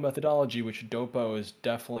old school methodology, which Dopo is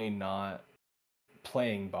definitely not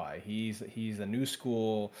playing by. He's a new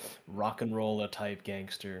school rock and roller type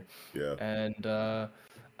gangster. Yeah. And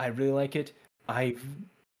I really like it. I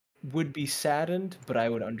would be saddened, but I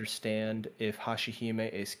would understand if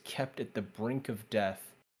Hashihime is kept at the brink of death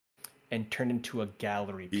and turned into a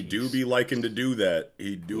gallery piece. He do be liking to do that.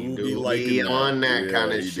 He do be liking on that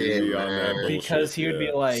kind of shit, man. Because he would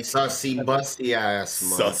be like sussy bussy ass,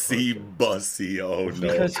 sussy bussy. Oh no!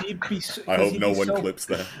 Because he'd be. I hope no one clips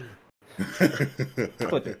that.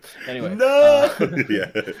 Clip it. Anyway. No.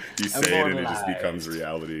 Yeah, you say it and it just becomes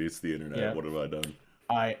reality. It's the internet. Yeah. What have I done?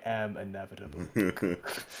 I am inevitable.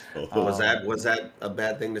 Was that a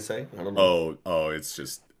bad thing to say? I don't know. Oh, it's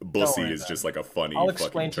just bussy is just like a funny. I'll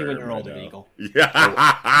explain to you when you're older, Eagle.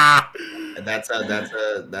 Yeah. That's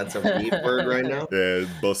a weed word right now. Yeah,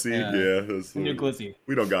 bussy. Yeah, new glizzy.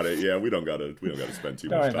 We don't got it. Yeah, we don't got to spend too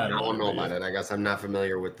much time. I don't know about it. I guess I'm not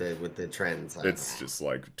familiar with the trends. It's just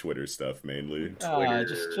like Twitter stuff mainly.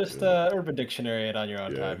 Just Urban Dictionary it on your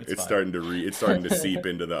own time. It's starting to seep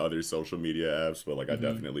into the other social media apps, but like I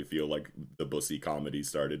definitely feel like the bussy comedy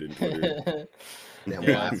started in Twitter.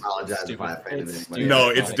 I apologize if I offended anybody. No,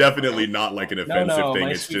 it's definitely not like an offensive thing.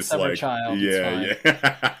 It's just like child.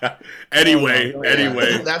 Yeah. Anyway.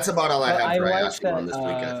 That's about all I have for Ayashimon this week,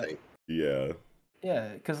 I think. Yeah. Yeah,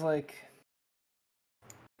 because like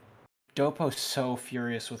Dopo's so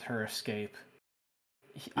furious with her escape.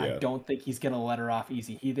 I don't think he's gonna let her off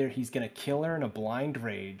easy. Either he's gonna kill her in a blind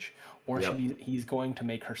rage, or he's going to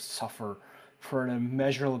make her suffer for an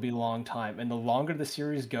immeasurably long time. And the longer the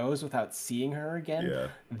series goes without seeing her again,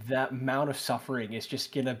 that amount of suffering is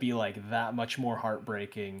just gonna be like that much more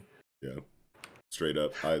heartbreaking. Yeah, straight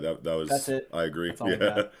up. That's it. I agree.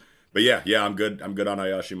 Yeah, but yeah, I'm good on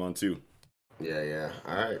Ayashimon too. Yeah.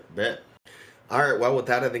 All right, bet. All right, well, with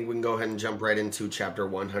that, I think we can go ahead and jump right into chapter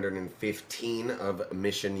 115 of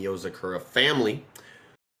Mission Yozakura Family.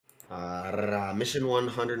 Mission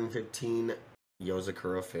 115,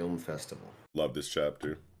 Yozakura Film Festival. Love this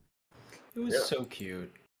chapter. It was so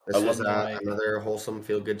cute. This was another wholesome,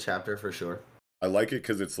 feel-good chapter for sure. I like it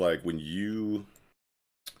because it's like when you...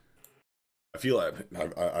 I feel like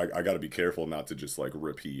I got to be careful not to just like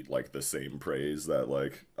repeat like the same praise that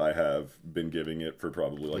like I have been giving it for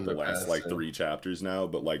probably like the last like 3 chapters now.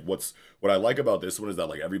 But like what I like about this one is that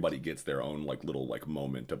like everybody gets their own like little like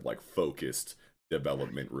moment of like focused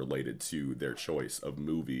development related to their choice of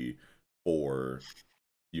movie for,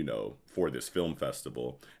 you know, for this film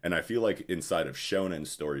festival. And I feel like inside of shonen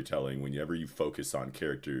storytelling, whenever you focus on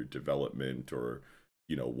character development or,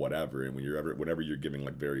 you know, whatever, and whenever you're giving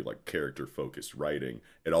like very like character focused writing,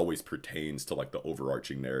 it always pertains to like the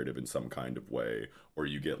overarching narrative in some kind of way, or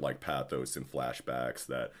you get like pathos and flashbacks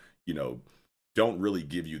that, you know, don't really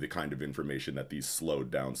give you the kind of information that these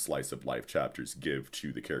slowed down slice of life chapters give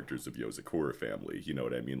to the characters of Yozakura Family. You know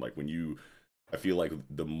what I mean? Like I feel like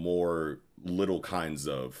the more little kinds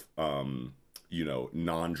of you know,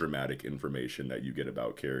 non-dramatic information that you get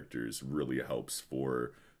about characters really helps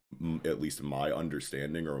for at least my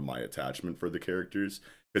understanding or my attachment for the characters.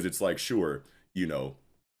 Because it's like, sure, you know,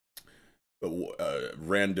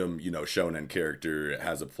 random, you know, shonen character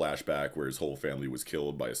has a flashback where his whole family was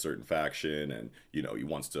killed by a certain faction, and you know he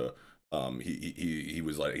wants to. He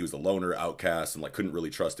was like, he was a loner outcast and like couldn't really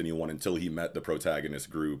trust anyone until he met the protagonist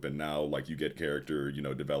group, and now like you get character, you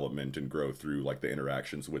know, development and growth through like the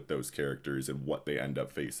interactions with those characters and what they end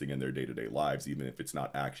up facing in their day-to-day lives. Even if it's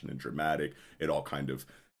not action and dramatic, it all kind of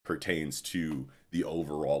pertains to the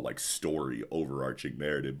overall like story, overarching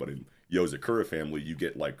narrative. But in Yozakura Family, you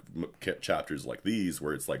get like chapters like these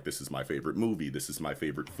where it's like, this is my favorite movie, this is my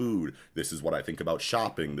favorite food, this is what I think about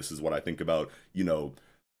shopping, this is what I think about, you know,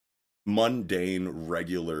 mundane,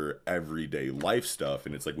 regular, everyday life stuff.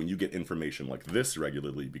 And it's like when you get information like this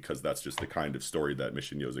regularly, because that's just the kind of story that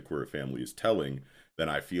Mission Yozakura Family is telling, then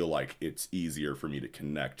I feel like it's easier for me to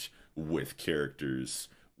connect with characters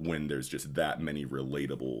when there's just that many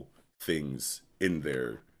relatable things in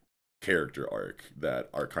their character arc that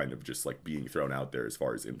are kind of just like being thrown out there as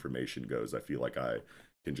far as information goes. I feel like I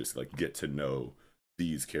can just like get to know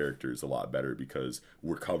these characters a lot better because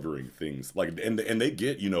we're covering things like, and they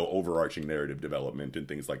get, you know, overarching narrative development and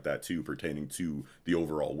things like that too, pertaining to the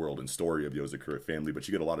overall world and story of Yozakura Family. But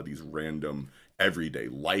you get a lot of these random everyday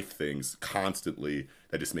life things constantly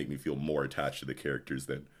that just make me feel more attached to the characters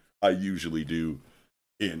than I usually do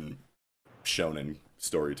in shonen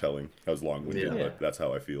storytelling. That was long-winded, but that's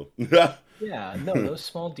how I feel. Yeah, no, those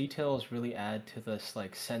small details really add to this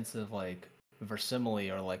like sense of like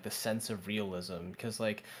versimile, or like the sense of realism, because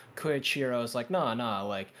like Koichiro is like, nah,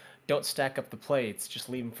 like don't stack up the plates, just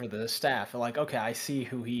leave them for the staff. And like, okay, I see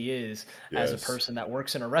who he is as a person that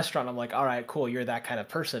works in a restaurant. I'm like, all right, cool, you're that kind of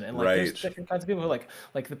person. And like there's different kinds of people who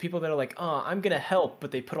like the people that are like, oh, I'm gonna help,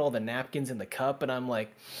 but they put all the napkins in the cup, and I'm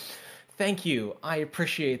like, thank you, I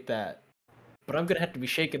appreciate that, but I'm gonna have to be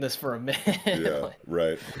shaking this for a minute. Yeah, like,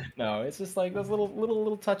 right. No, it's just like those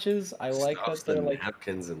little touches. I like that they're like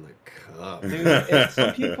napkins in the cup.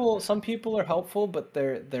 Dude, some people are helpful, but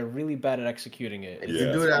they're really bad at executing it. If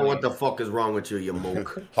you do that, what the fuck is wrong with you, you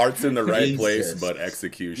mook? Heart's in the right place, but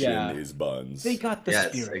execution is buns. They got the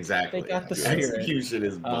spirit. Exactly. They got the spirit. Execution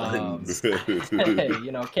is buns. Hey,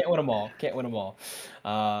 you know, can't win them all. Can't win them all.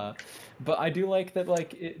 But I do like that.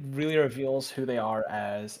 Like it really reveals who they are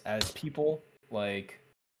as people. Like,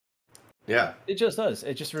 yeah, it just does.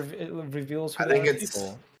 It just it reveals who I think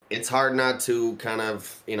people. It's hard not to kind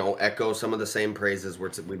of, you know, echo some of the same praises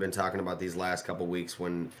we've been talking about these last couple weeks,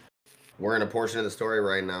 when we're in a portion of the story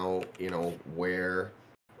right now, you know, where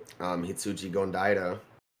Hitsuchi Gondaira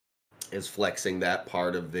is flexing that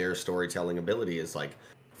part of their storytelling ability, is like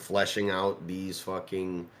fleshing out these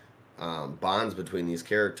fucking bonds between these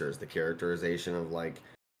characters, the characterization of like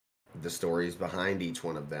the stories behind each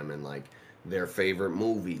one of them, and like their favorite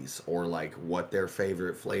movies, or like what their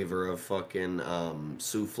favorite flavor of fucking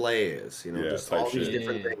souffle is, you know, just all these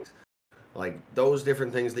different things, like those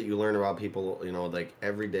different things that you learn about people, you know, like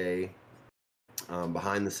every day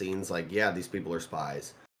behind the scenes. Like, yeah, these people are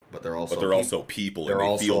spies, but they're also people. They're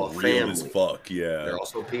and they feel also real as fuck. Yeah, they're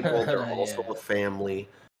also people. They're also a family,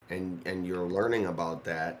 and you're learning about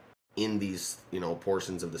that in these, you know,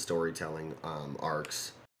 portions of the storytelling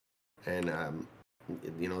arcs. And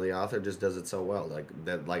you know, the author just does it so well. Like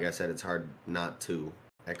that, like I said, it's hard not to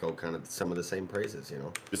echo kind of some of the same praises, you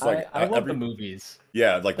know. Just like I love the movies.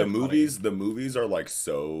 Yeah, like They're the movies are like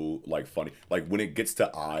so like funny. Like when it gets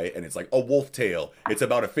to and it's like a wolf tale. It's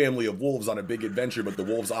about a family of wolves on a big adventure, but the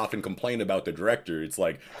wolves often complain about the director. It's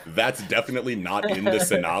like, that's definitely not in the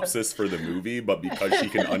synopsis for the movie, but because she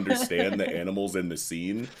can understand the animals in the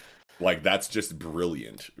scene, like that's just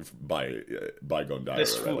brilliant by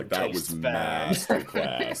Gondaira. Right? Like that was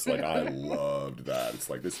masterclass. Like I loved that. It's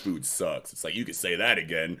like, this food sucks. It's like, you could say that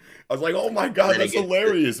again. I was like, oh my god, that's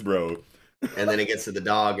hilarious, bro. And then it gets to the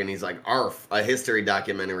dog, and he's like, "Arf!" A history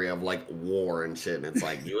documentary of like war and shit. And it's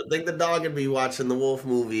like, you would think the dog would be watching the wolf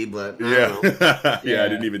movie, but yeah, I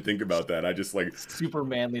didn't even think about that. I just like super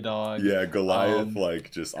manly dog. Yeah, Goliath, like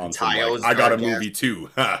just on some, like, I got a movie too.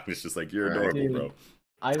 It's just like, you're adorable, dude, bro.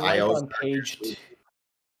 I like on page 2,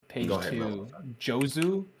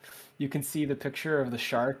 Jozu. You can see the picture of the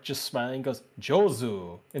shark just smiling, goes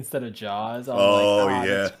Jozu instead of Jaws. I'm like,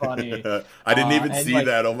 yeah, that's funny. I didn't even see like,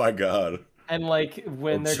 that. Oh my god. And like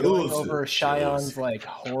when they're going over Cheyenne's like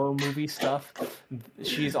horror movie stuff,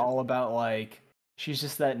 she's all about like, she's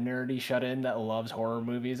just that nerdy shut-in that loves horror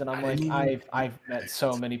movies, and I'm like, I've met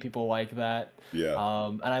so many people like that. Yeah.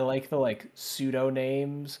 And I like the like pseudo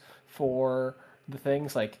names for the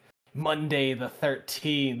things, like Monday the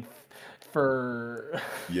 13th for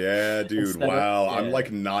yeah, dude. Wow. I'm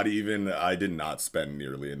like not even, I did not spend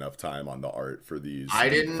nearly enough time on the art for these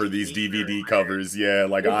DVD covers. Yeah,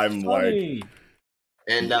 like I'm funny. Like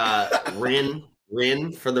And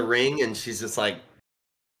Rin for the ring, and she's just like,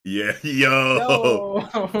 yeah, yo.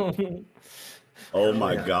 No. Oh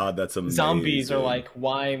my god, that's amazing. Zombies are like,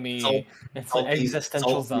 why me? It's like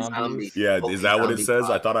existential zombies. Yeah, is that what it says?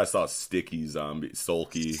 I thought I saw sticky zombie,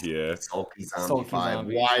 sulky. Yeah, sulky zombie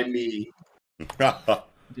vibe. Why me?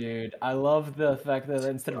 Dude, I love the fact that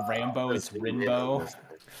instead of Rambo, it's Rinbo.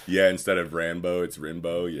 Yeah, instead of Rambo, it's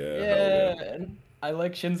Rinbo. Yeah. And I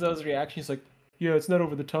like Shinzo's reaction. He's like, yeah, it's not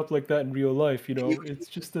over the top like that in real life, you know. It's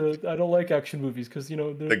just I don't like action movies because, you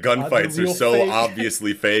know, the gunfights are so fake.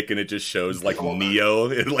 Obviously fake, and it just shows like Neo.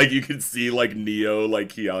 Like you can see like Neo, like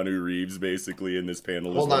Keanu Reeves, basically in this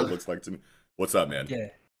panel. Is what it looks like to me. What's up, man? Yeah.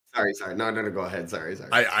 Sorry. No, go ahead. Sorry.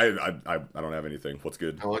 I don't have anything. What's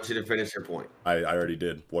good? I want you to finish your point. I already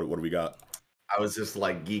did. What do we got? I was just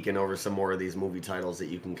like geeking over some more of these movie titles that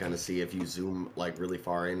you can kind of see if you zoom like really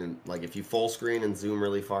far in, and like if you full screen and zoom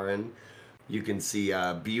really far in. You can see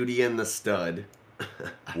Beauty and the Stud.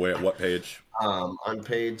 Wait, what page? On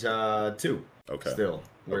page 2. Okay. Still,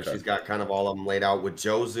 where she's got kind of all of them laid out with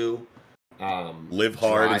Jozu. Live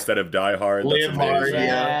hard instead of die hard. Live hard,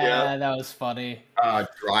 yeah. That was funny.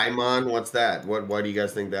 Draimon, what's that? Why do you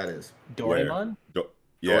guys think that is? Doraemon?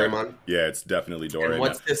 Doraemon? Yeah, it's definitely Doraemon. And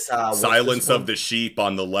what's this? Silence of the sheep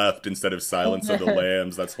on the left instead of Silence of the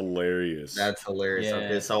lambs. That's hilarious. That's hilarious. Yeah.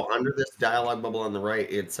 Okay, so under this dialogue bubble on the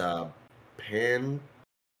right, it's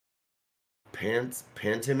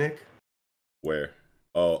Pantemic? Where?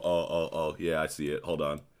 Oh, yeah, I see it. Hold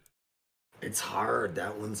on. It's hard.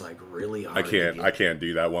 That one's like really hard. I can't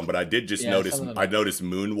do that one, but I did just notice. I noticed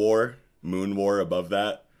Moon War above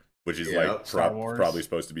that, which is like probably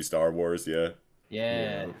supposed to be Star Wars. Yeah.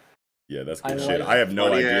 Yeah, that's good shit. I have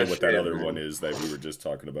no idea what that other one is that we were just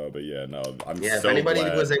talking about, but yeah, no, if anybody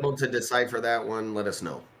was able to decipher that one, let us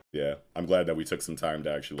know. Yeah, I'm glad that we took some time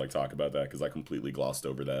to actually like talk about that because I completely glossed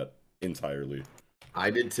over that entirely.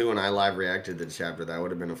 I did too, and I live reacted to the chapter. That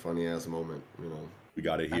would have been a funny ass moment, you know. We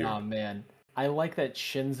got it here. Oh man, I like that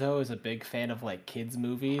Shinzo is a big fan of like kids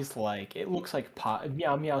movies. Like it looks like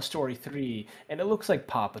Meow Meow Story 3, and it looks like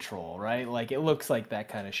Paw Patrol, right? Like it looks like that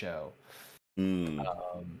kind of show. Because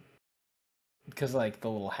like the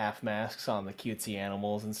little half masks on the cutesy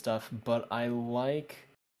animals and stuff. But I like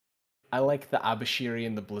the Abashiri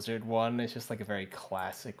and the Blizzard one. It's just like a very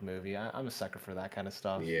classic movie. I'm a sucker for that kind of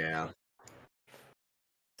stuff. Yeah.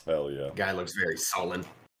 Hell yeah. Guy looks very sullen.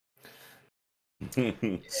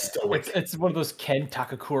 Stoic. It's one of those Ken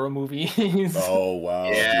Takakura movies. Oh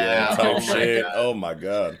wow. Yeah. Oh my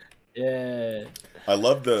god. Yeah. I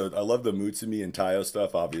love the Mutsumi and Tayo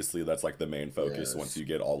stuff. Obviously, that's like the main focus. Yes. Once you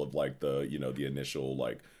get all of like the the initial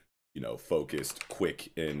like focused,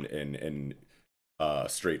 quick and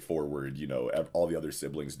straightforward. All the other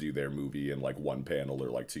siblings do their movie in like one panel or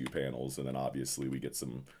like two panels, and then obviously we get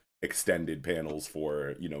some extended panels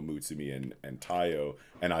for Mutsumi and Tayo.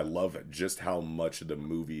 And I love just how much the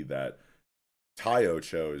movie that Tayo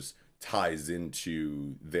chose ties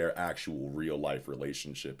into their actual real life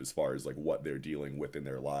relationship as far as like what they're dealing with in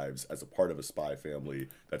their lives as a part of a spy family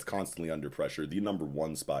that's constantly under pressure, the number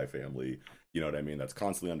one spy family, you know what I mean, that's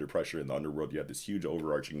constantly under pressure in the underworld. You have this huge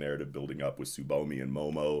overarching narrative building up with Tsubomi and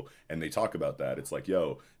Momo, and they talk about that. It's like,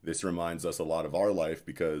 yo, this reminds us a lot of our life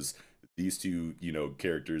because these two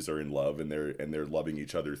characters are in love and they're loving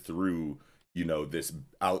each other through this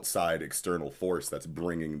outside external force that's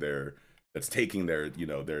taking their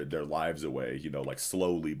their lives away, like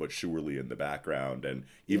slowly but surely in the background. And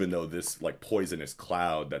even though this like poisonous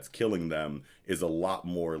cloud that's killing them is a lot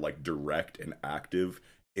more like direct and active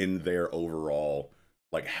in their overall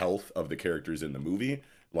like health of the characters in the movie,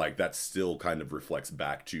 like that still kind of reflects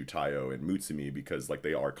back to Tayo and Mutsumi because like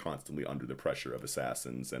they are constantly under the pressure of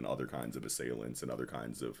assassins and other kinds of assailants and other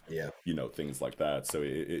kinds of things like that. So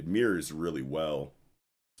it mirrors really well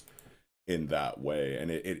in that way, and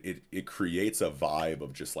it creates a vibe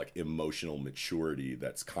of just like emotional maturity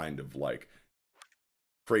that's kind of like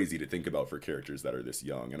crazy to think about for characters that are this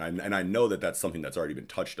young. And I know that that's something that's already been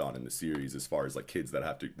touched on in the series as far as like kids that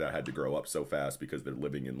had to grow up so fast because they're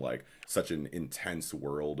living in like such an intense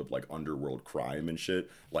world of like underworld crime and shit.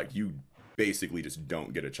 Like you basically just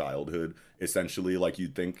don't get a childhood essentially like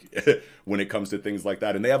you'd think when it comes to things like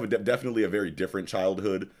that. And they have definitely a very different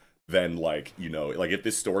childhood than like like if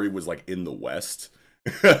this story was like in the West,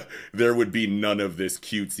 there would be none of this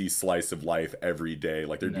cutesy slice of life every day.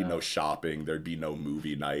 Like there'd be no shopping, there'd be no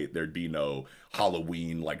movie night, there'd be no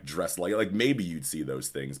Halloween like dress like maybe you'd see those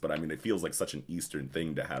things, but I mean it feels like such an Eastern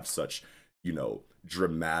thing to have such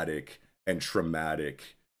dramatic and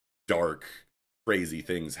traumatic, dark, crazy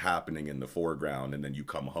things happening in the foreground, and then you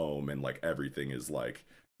come home and like everything is like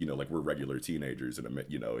you know, like we're regular teenagers in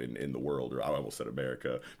the world, or I almost said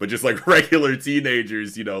America, but just like regular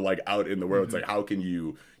teenagers, you know, like out in the world. It's like, how can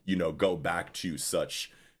you, you know, go back to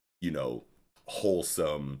such, you know,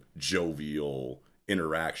 wholesome, jovial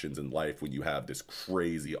interactions in life when you have this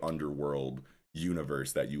crazy underworld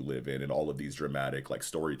universe that you live in, and all of these dramatic like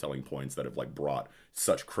storytelling points that have like brought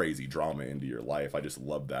such crazy drama into your life. I just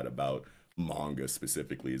love that about manga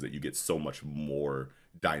specifically, is that you get so much more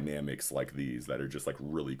dynamics like these that are just like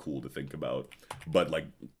really cool to think about. But like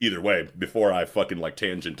either way, before I fucking like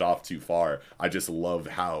tangent off too far, I just love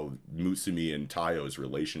how Mutsumi and Tayo's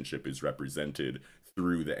relationship is represented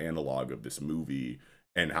through the analog of this movie,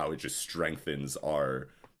 and how it just strengthens our,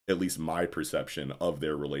 at least my perception of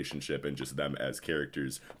their relationship and just them as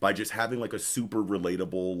characters, by just having like a super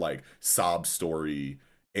relatable like sob story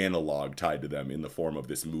analog tied to them in the form of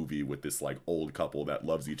this movie with this like old couple that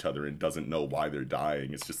loves each other and doesn't know why they're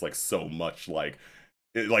dying. It's just like so much like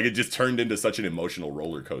it just turned into such an emotional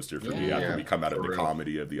roller coaster for me after we come out of the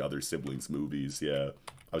comedy of the other siblings movies. I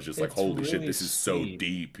was just like, holy shit, this is so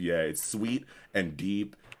deep. It's sweet and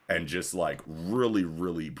deep and just like really,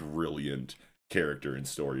 really brilliant character and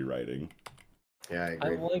story writing. I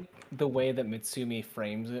agree. I like the way that Mitsumi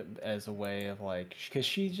frames it as a way of like, because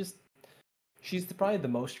she's probably the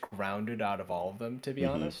most grounded out of all of them, to be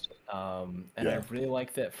honest. And I really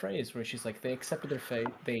like that phrase where she's like, they accepted their fate,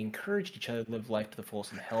 they encouraged each other to live life to the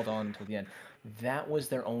fullest and held on until the end. That was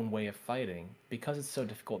their own way of fighting. Because it's so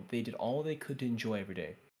difficult, they did all they could to enjoy every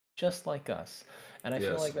day, just like us. And I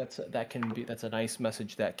feel like that's a nice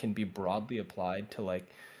message that can be broadly applied to like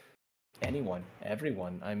anyone,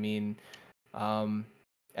 everyone. I mean,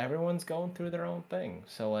 everyone's going through their own thing,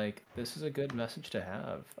 so like this is a good message to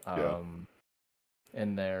have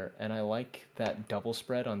in there. And I like that double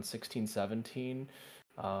spread on 1617,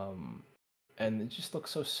 and it just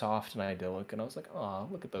looks so soft and idyllic, and I was like, oh,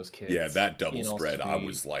 look at those kids. That double spread, I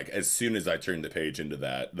was like, as soon as I turned the page into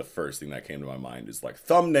that, the first thing that came to my mind is like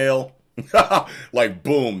thumbnail. Like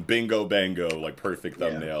boom, bingo bango, like perfect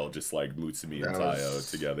thumbnail, just like Mutsumi and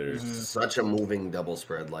Tayo together. Such a moving double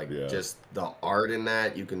spread, like just the art in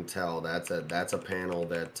that, you can tell that's a panel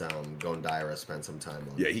that Gondaira spent some time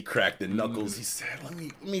on. He cracked the knuckles. He said, let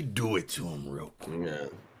me do it to him real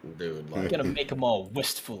quick. Dude, like, I'm gonna make them all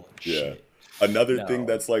wistful and shit. Another thing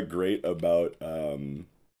that's like great about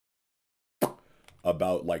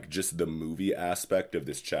like just the movie aspect of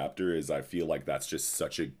this chapter is I feel like that's just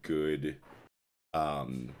such a good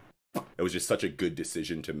it was just such a good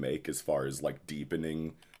decision to make as far as like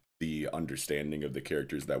deepening the understanding of the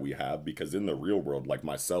characters that we have, because in the real world, like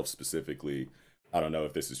myself specifically, I don't know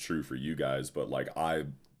if this is true for you guys, but like I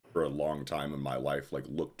for a long time in my life like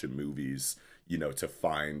looked to movies, you know, to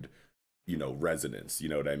find, you know, resonance, you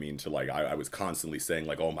know what I mean? To like, I was constantly saying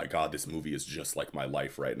like, oh my God, this movie is just like my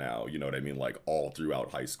life right now. You know what I mean? Like all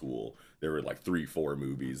throughout high school, there were like 3-4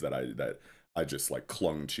 movies that I just like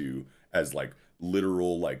clung to as like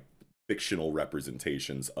literal, like fictional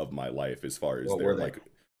representations of my life, as far as they're like,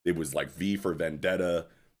 it was like V for Vendetta,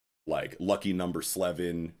 like Lucky Number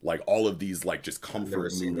 11, like all of these like just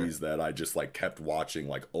comfort movies that I just like kept watching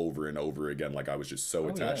like over and over again. Like I was just so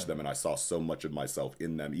attached to them, and I saw so much of myself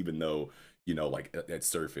in them, even though, you know, like at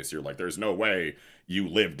surface you're like, there's no way you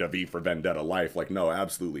lived a V for Vendetta life. Like no,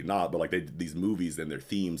 absolutely not. But like these movies and their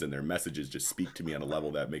themes and their messages just speak to me on a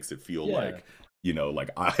level that makes it feel like, you know, like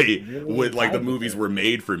I really would like the movies were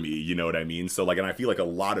made for me, you know what I mean? So like, and I feel like a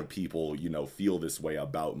lot of people, you know, feel this way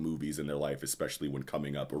about movies in their life, especially when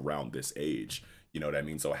coming up around this age, you know what I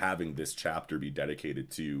mean? So having this chapter be dedicated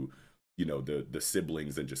to, you know, the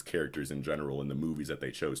siblings and just characters in general and the movies that they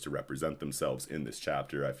chose to represent themselves in this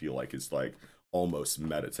chapter, I feel like is like almost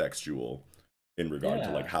metatextual in regard to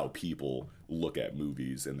like how people look at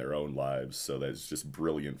movies in their own lives. So that's just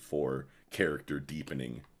brilliant for character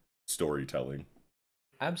deepening storytelling.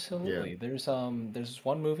 Absolutely. There's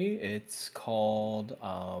one movie, it's called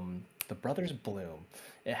The Brothers Bloom.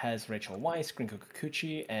 It has Rachel Weisz, Gringo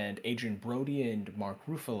Kikuchi, and Adrian Brody and Mark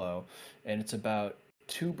Ruffalo, and it's about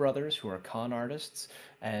two brothers who are con artists,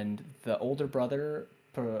 and the older brother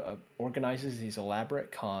organizes these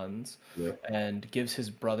elaborate cons and gives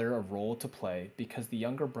his brother a role to play, because the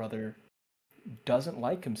younger brother doesn't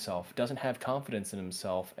like himself, doesn't have confidence in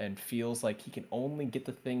himself, and feels like he can only get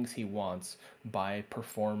the things he wants by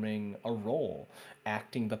performing a role,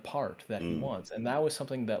 acting the part that he wants. And that was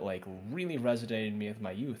something that like really resonated in me with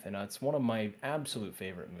my youth, and it's one of my absolute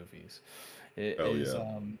favorite movies. It is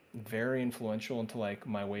very influential into like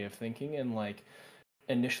my way of thinking. And like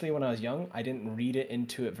initially when I was young, I didn't read it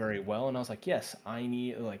into it very well, and I was like, yes, I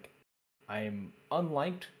need, like, I'm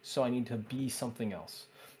unliked, so I need to be something else.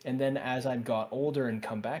 And then as I got older and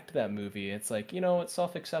come back to that movie, it's like, you know what,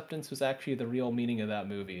 self-acceptance was actually the real meaning of that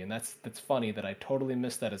movie. And that's funny that I totally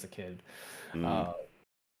missed that as a kid.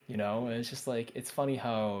 You know, and it's just like, it's funny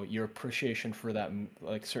how your appreciation for that,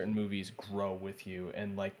 like certain movies grow with you.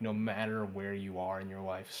 And like, no matter where you are in your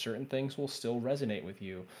life, certain things will still resonate with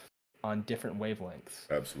you on different wavelengths.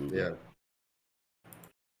 Absolutely. Yeah.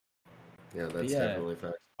 Yeah, that's definitely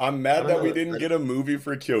fact. I'm mad that we didn't get a movie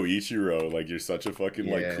for Kyoichiro. Like, you're such a fucking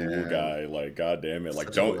like cool guy. Like, god damn it.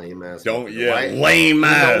 Like, lame ass. Lame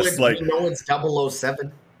ass. Like, we know it's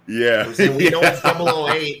 007. Yeah. I'm saying we know it's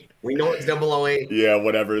 008. We know it's 008. Yeah,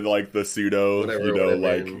 whatever, like the pseudo,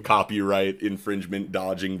 like copyright infringement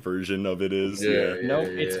dodging version of it is. Nope,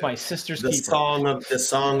 it's my sister's keeper. The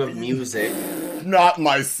song of music. Not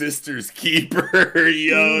my sister's keeper.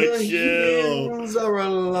 Yo, chill. Hills are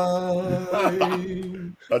alive.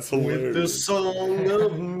 That's hilarious. With the song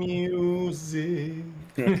of music.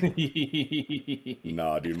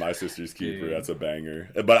 Nah, dude, my sister's keeper. That's a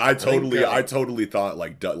banger. But I totally thought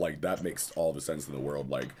like that makes all the sense in the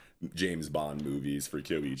world. Like James Bond movies for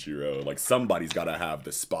Kyoichiro. Like somebody's got to have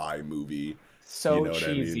the spy movie. So you know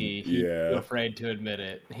cheesy. He's afraid to admit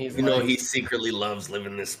it. He's you know, he secretly loves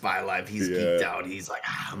living this spy life. He's geeked out. He's like,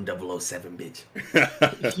 I'm 007,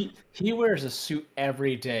 bitch. he wears a suit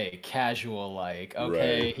every day, casual like.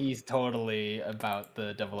 Okay, right. He's totally about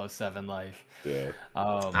the 007 life. Yeah.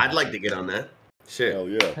 I'd like to get on that. Shit. Hell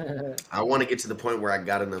yeah. I want to get to the point where I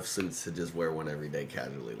got enough suits to just wear one every day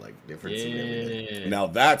casually, like different suit every day. Now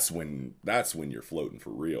that's when you're floating for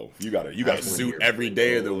real. You got a suit every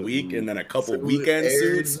day of the week and then a couple weekend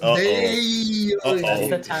suits.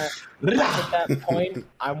 That's at that point,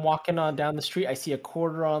 I'm walking on down the street. I see a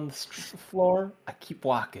quarter on the floor. I keep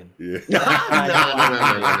walking. Yeah.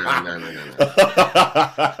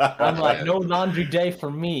 I'm like, no laundry day for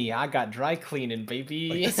me. I got dry cleaning,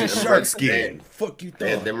 baby. It's a shark skin. Fuck you,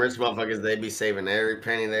 thought. Them rich motherfuckers, they be saving every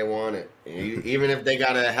penny they want it. Even if they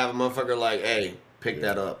gotta have a motherfucker like, hey, pick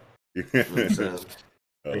that up. You know what I'm saying?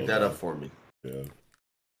 Pick that up for me. Yeah.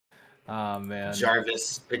 Oh man,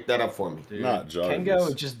 Jarvis, pick that up for me. Dude. Not Jarvis.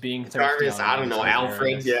 Kengo just being Jarvis. I don't know.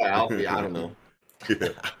 Alfred. Yeah, Alfred. I don't know. Yeah,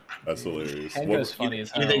 that's hilarious. Kengo's funny as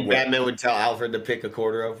hell. You think Batman would tell Alfred to pick a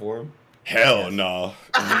quarter up for him? Hell no.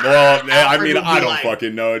 Well, man, I mean, I don't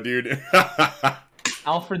fucking know, dude.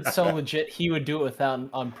 Alfred's so legit, he would do it without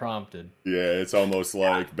unprompted. Yeah, it's almost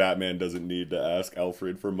like Batman doesn't need to ask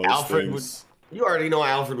Alfred for most things. You already know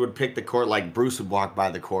Alfred would pick the quarter. Like Bruce would walk by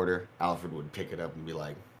the quarter, Alfred would pick it up and be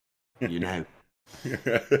like, you know,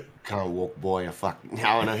 can't walk, boy. I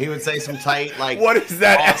don't know. He would say some tight, like, what is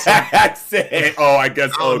that accent? Oh, I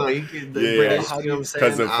guess.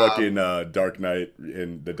 Because of fucking Dark Knight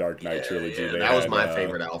in the Dark Knight trilogy. Yeah, that was my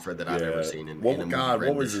favorite Alfred that I've ever seen. What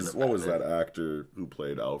was that actor who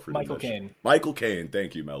played Alfred? Michael Caine. Michael Caine.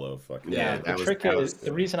 Thank you, Mello. Fucking yeah. The trick is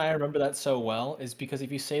the reason I remember that so well is because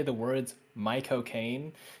if you say the words Michael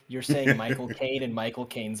Caine, you're saying Michael Caine in Michael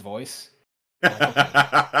Caine's voice.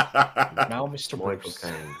 Now, Mr. Bruce.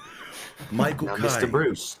 Michael Caine. Mr.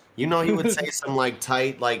 Bruce. You know, he would say some like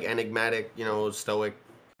tight, like enigmatic, you know, stoic,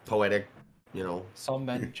 poetic, you know. Some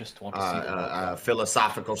men just want to see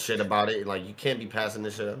philosophical shit about it. Like, you can't be passing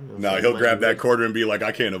this shit up. No, he'll grab that quarter and be like,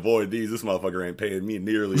 I can't avoid these. This motherfucker ain't paying me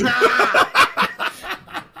nearly.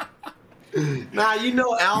 Nah, you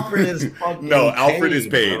know Alfred is fucking Alfred is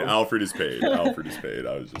paid. Bro. Alfred is paid. Alfred is paid.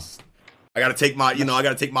 I gotta take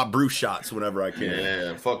my Bruce shots whenever I can.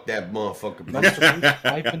 Yeah, fuck that motherfucker.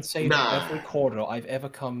 I've been saving every quarter I've ever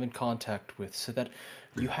come in contact with so that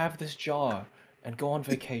you have this jar and go on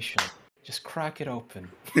vacation. Just crack it open.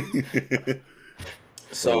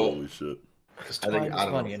 So, holy shit. Because time is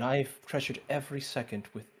money, and I've treasured every second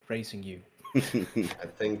with raising you. I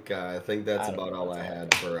think that's about all I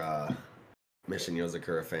had for Mission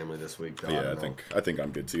Yozakura family this week. Though. Yeah, I think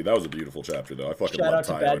I'm good too. That was a beautiful chapter though. I fucking shout love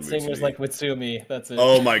out to bad singers like Mitsumi. That's it.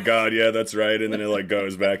 Oh my god, yeah, that's right. And then it like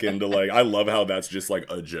goes back into like I love how that's just like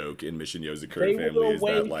a joke in Mission Yozakura family. Is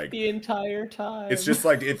that like the entire time? It's just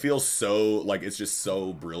like it feels so like it's just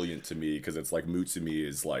so brilliant to me because it's like Mutsumi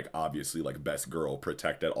is like obviously like best girl,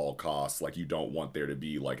 protect at all costs. Like you don't want there to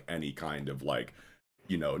be like any kind of like,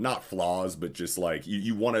 you know, not flaws, but just like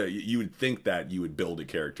you would think that you would build a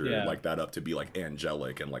character like that up to be like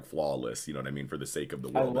angelic and like flawless, you know what I mean, for the sake of the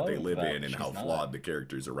world that they live in and how flawed the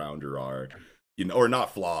characters around her are, you know, or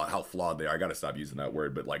not flawed, how flawed they are. I gotta stop using that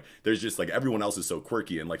word, but like there's just like everyone else is so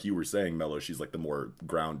quirky, and like you were saying, Mello, she's like the more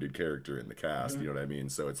grounded character in the cast, you know what I mean?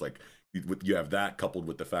 So it's like you have that coupled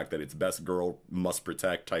with the fact that it's best girl must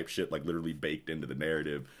protect type shit, like literally baked into the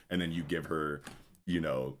narrative, and then you give her,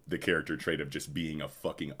 the character trait of just being a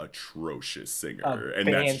fucking atrocious singer, A and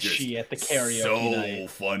that's just banshee at the karaoke so night.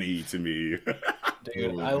 funny to me.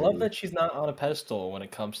 Dude, I love that she's not on a pedestal when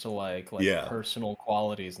it comes to like Yeah. personal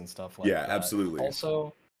qualities and stuff like Yeah, that. absolutely.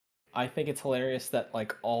 Also, I think it's hilarious that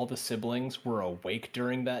like all the siblings were awake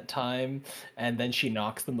during that time, and then she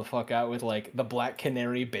knocks them the fuck out with like the Black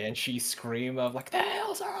Canary banshee scream of like, "The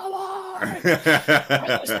hills are alive!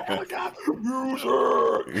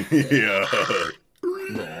 Yeah.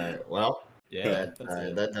 Alright, well, Yeah,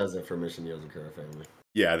 that does it for Mission Yozakura family.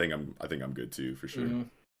 Yeah, I think I'm good too, for sure. Mhm.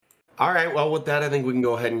 All right, well, with that, I think we can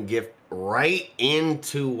go ahead and get right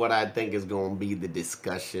into what I think is going to be the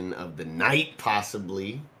discussion of the night,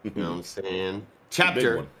 possibly. You know what I'm saying? Big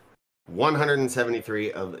Chapter one.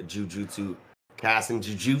 173 of Jujutsu Kaisen,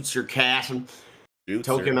 Jujutsu Kaisen, Jutsu.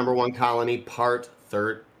 Tokyo Number 1 Colony, Part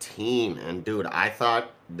 13. And dude, I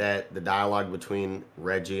thought that the dialogue between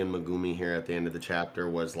Reggie and Megumi here at the end of the chapter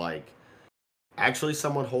was like actually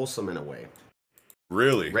somewhat wholesome in a way.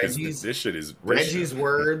 Really? 'Cause Reggie's- this shit is Reggie's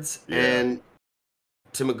words Yeah. and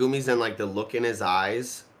to Megumi's and like the look in his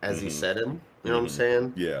eyes as he Mhm. said him. You know what I'm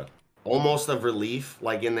saying? Yeah. Almost of relief,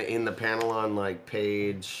 like in the panel on like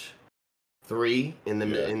page 3 in the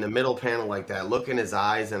Yeah. in the middle panel, like that look in his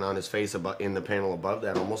eyes and on his face in the panel above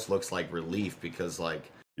that almost looks like relief because like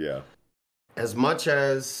Yeah. as much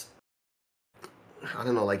as I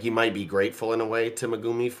don't know, like you might be grateful in a way to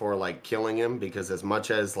Megumi for like killing him because as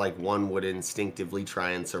much as like one would instinctively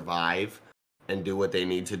try and survive and do what they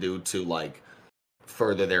need to do to like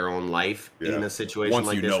further their own life Yeah. in a situation Once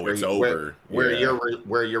like you this know where it's you- over. where Yeah.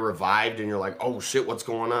 where you're revived and you're like, oh shit, what's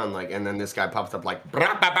going on? Like, and then this guy pops up like,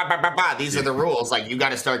 "Bra, ba, ba, ba, ba, ba. These are the rules. Like, you got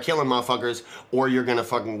to start killing motherfuckers, or you're gonna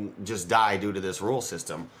fucking just die due to this rule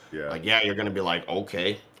system." Yeah. Like, yeah, you're gonna be like,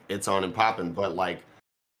 okay, it's on and popping, but like,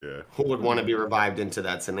 Yeah. who would want to be revived into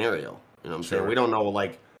that scenario? You know what I'm saying? Sure. We don't know,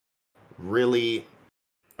 like, really.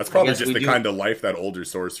 That's probably guess just we the do- kind of life that older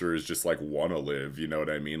sorcerers just like want to live. You know what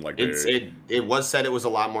I mean? Like It was said it was a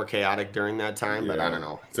lot more chaotic during that time, but I Yeah. don't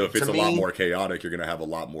know. So if it's To a lot me, more chaotic, you're gonna have a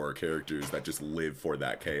lot more characters that just live for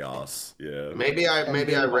that chaos. Yeah. maybe I read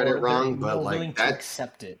it wrong, but willing like to that.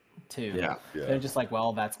 accept it too. Yeah. Yeah. They're just like,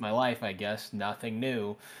 well, that's my life, I guess. Nothing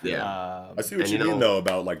new. Yeah. I see what And you you mean know- though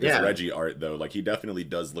about like this Yeah. Reggie art though. Like he definitely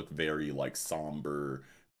does look very like somber,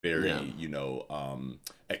 very Yeah.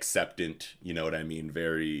 acceptant. You know what I mean?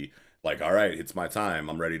 Very like, all right, it's my time.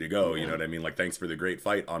 I'm ready to go. You know what I mean? Like, thanks for the great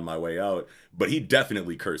fight on my way out. But he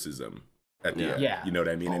definitely curses him at the end. Yeah. You know what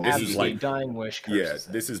I mean? And Oh, this is Absolutely, like dying wish. yeah, curses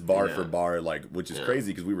him. this is bar Yeah. for bar, like, which is Yeah.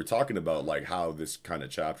 crazy because we were talking about like how this kind of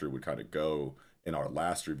chapter would kind of go in our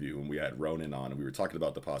last review when we had Ronan on, and we were talking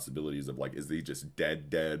about the possibilities of like, is he just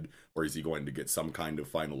dead, or is he going to get some kind of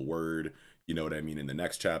final word? You know what I mean? In the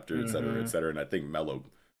next chapter, et cetera, et cetera. And I think Mello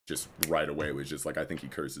just right away was just like, I think he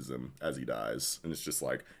curses him as he dies, and it's just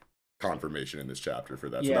like confirmation in this chapter for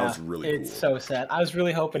that. So that was really it's cool. so sad. I was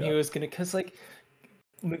really hoping he Yeah. was gonna, cause like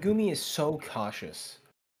Megumi is so cautious.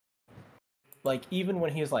 Like even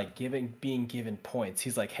when he was like being given points,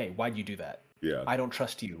 he's like, "Hey, why'd you do that? Yeah, I don't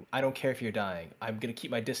trust you. I don't care if you're dying. I'm gonna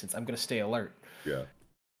keep my distance. I'm gonna stay alert." yeah,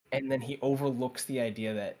 And then he overlooks the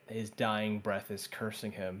idea that his dying breath is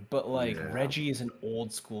cursing him. But like Yeah. Reggie is an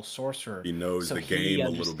old school sorcerer. he knows so the he game a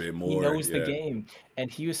little bit more. He knows yeah. the game,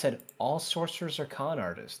 and he said all sorcerers are con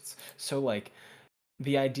artists. So like,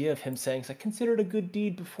 the idea of him saying, "It's like consider it a good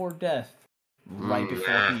deed before death," right before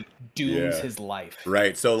yeah. he dooms Yeah. his life.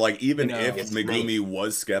 Right. So like even You know, if it's Megumi me.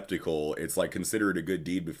 was skeptical, it's like consider it a good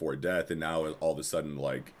deed before death, and now all of a sudden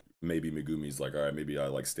like maybe Megumi's like, all right, maybe I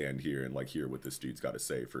like stand here and like hear what this dude's got to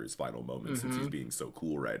say for his final moments since he's being so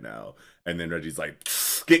cool right now. And then Reggie's like,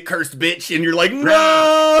 get cursed, bitch, and you're like,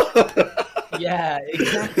 no. Yeah,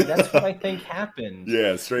 exactly. That's what I think happened.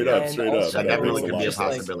 Yeah, straight And up, straight up. also That That definitely makes could be a lot of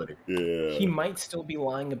sense. possibility. Yeah. He might still be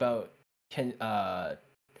lying about Tengen.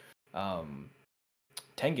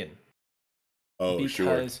 Oh, sure.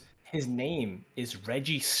 Because his name is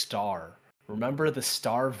Reggie Star. Remember the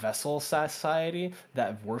Star Vessel Society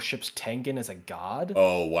that worships Tengen as a god?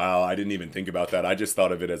 Oh wow, I didn't even think about that. I just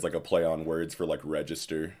thought of it as like a play on words for like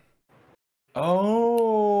register.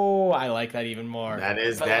 Oh, I like that even more. That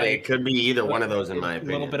is But, that. like, It could be either one of those, in my a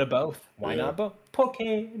opinion. little bit of both. Why Yeah. not both? Poke.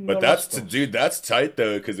 But that's dude, that's tight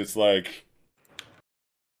though, because it's like,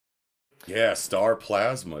 yeah, star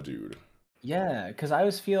plasma, dude. Yeah, because I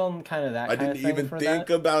was feeling kind of that. I kind of didn't thing even for think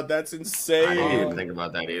that. about that's I didn't insane. even think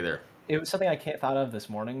about that either. It was something I can't thought of this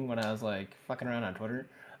morning when I was like fucking around on Twitter.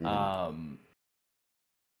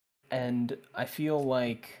 And I feel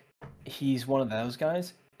like he's one of those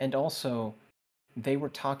guys. And also, they were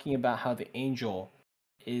talking about how the angel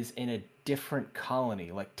is in a different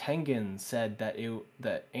colony. Like Tengen said that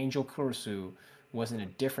that Angel Kurisu was in a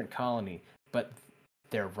different colony, but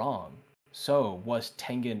they're wrong. So was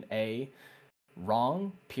Tengen A,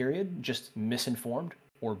 wrong, period, just misinformed,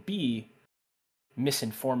 or B,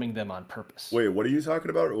 misinforming them on purpose? Wait, what are you talking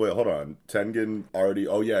about? Wait, hold on. Tengen already...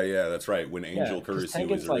 Oh, yeah, that's right. When Angel Kurisu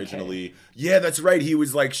was originally... Like, hey. Yeah, that's right. He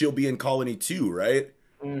was like, she'll be in Colony 2, right?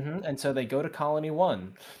 Mm-hmm. And so they go to Colony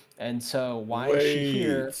 1. And so why is she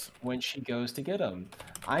here when she goes to get him?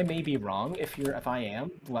 I may be wrong. If I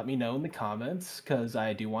am, let me know in the comments, because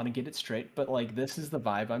I do want to get it straight. But like, this is the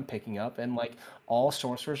vibe I'm picking up, and like, all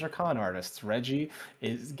sorcerers are con artists. Reggie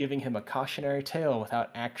is giving him a cautionary tale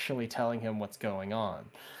without actually telling him what's going on.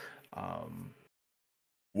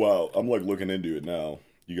 Well, I'm like looking into it now.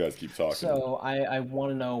 You guys keep talking. So I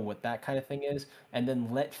want to know what that kind of thing is, and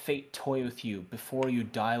then let fate toy with you before you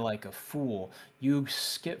die like a fool. You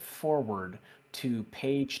skip forward to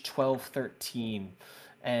page 1213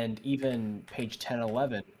 and even page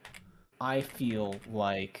 1011. I feel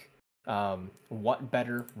like what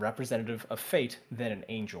better representative of fate than an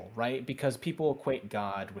angel, right? Because people equate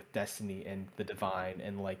God with destiny and the divine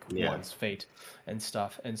and like one's fate and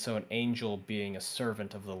stuff. And so an angel being a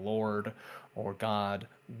servant of the Lord or God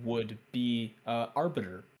would be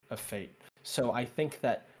arbiter of fate. So I think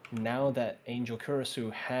that now that Angel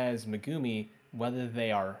Kurisu has Megumi, whether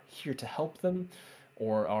they are here to help them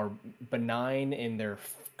or are benign in their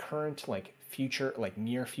current like future, like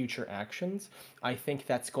near future actions, I think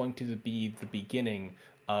that's going to be the beginning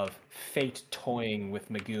of fate toying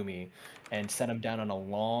with Megumi and set him down on a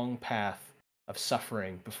long path of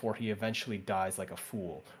suffering before he eventually dies like a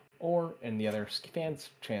fool. Or in the other fan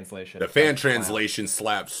translation, the fan translation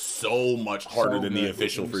slaps so much harder than the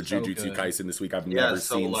official for Jujutsu Kaisen this week. I've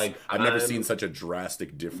never seen such a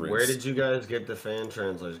drastic difference. Where did you guys get the fan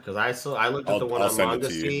translation? Because I looked at the one on Manga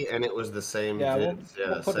and it was the same. Yeah,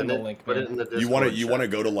 we'll put it in the link. Put it in the Discord. You want to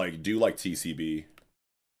go to like do like TCB.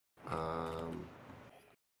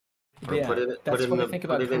 Yeah, put it in the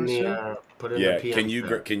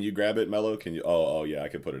PM can you grab it, Mello? Can you? Oh yeah, I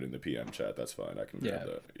can put it in the PM chat. That's fine. I can grab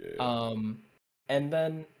that. Yeah. And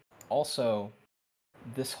then also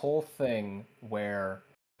this whole thing where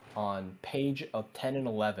on page of 10 and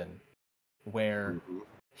 11, where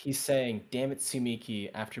he's saying, "Damn it, Tsumiki,"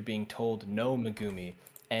 after being told no, Megumi,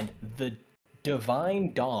 and the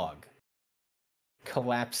divine dog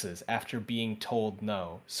collapses after being told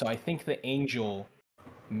no. So I think the angel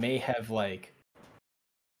may have like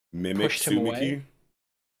mimicked Tsumiki.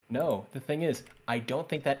 No, the thing is, I don't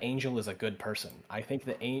think that angel is a good person. I think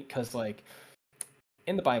that because like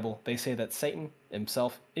in the Bible they say that Satan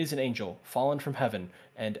himself is an angel fallen from heaven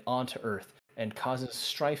and onto earth and causes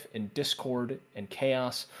strife and discord and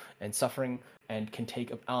chaos and suffering and can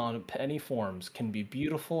take on any forms, can be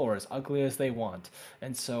beautiful or as ugly as they want.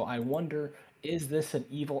 And so I wonder, is this an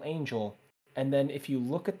evil angel? And then if you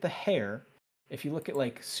look at the hair, if you look at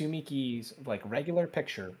like Tsumiki's like regular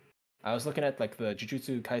picture, I was looking at like the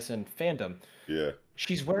Jujutsu Kaisen fandom. Yeah.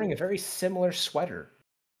 She's wearing a very similar sweater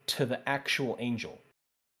to the actual angel.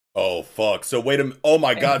 Oh fuck. So wait a minute. Oh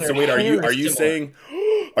my god. So wait, are you saying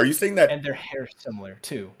that and their hair similar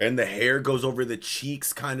too. And the hair goes over the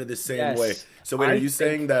cheeks kind of the same way. So wait, are you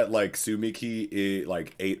saying that like Tsumiki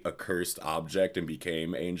like ate a cursed object and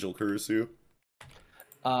became Angel Kurisu?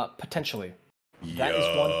 Potentially. That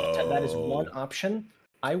is one option.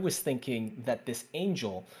 I was thinking that this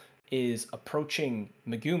angel is approaching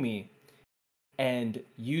Megumi and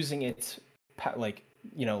using its like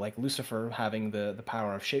Lucifer having the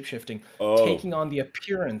power of shapeshifting, taking on the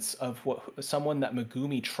appearance of someone that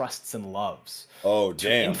Megumi trusts and loves. Oh, to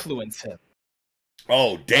damn. Influence him.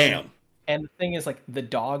 Oh, damn. And the thing is, like, the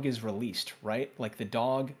dog is released, right? Like, the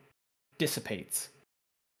dog dissipates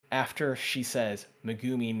after she says,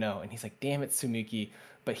 Megumi, no. And he's like, damn it, Tsumiki.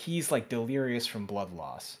 But he's, like, delirious from blood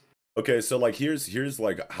loss. Okay, so, like, here's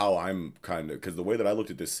like, how I'm kind of... Because the way that I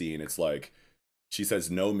looked at this scene, it's like, she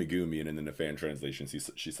says, no, Megumi, and then in the fan translation,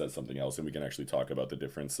 she says something else, and we can actually talk about the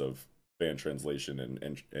difference of fan translation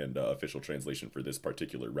and official translation for this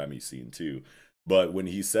particular Remy scene, too. But when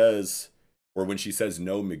he says... Or when she says,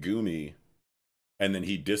 no, Megumi, and then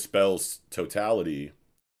he dispels totality,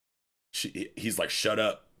 he's like, shut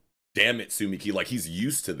up. Damn it, Tsumiki. Like, he's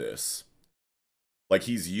used to this. Like,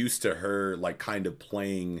 he's used to her, like, kind of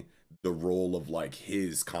playing the role of, like,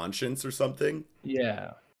 his conscience or something.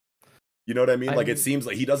 Yeah. You know what I mean? Like, it seems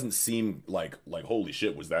like he doesn't seem like holy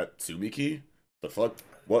shit, was that Tsumiki? The fuck?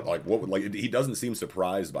 What? Like, he doesn't seem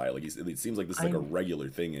surprised by it. Like, it seems like this is, like, a regular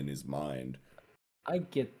thing in his mind. I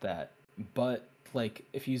get that. But like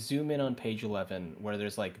if you zoom in on page 11 where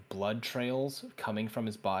there's like blood trails coming from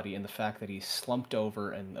his body and the fact that he's slumped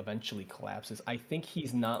over and eventually collapses, I think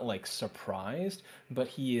he's not like surprised, but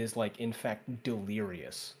he is like in fact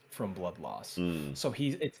delirious from blood loss. So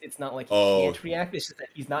it's not like he can't react, it's just that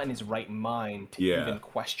he's not in his right mind to even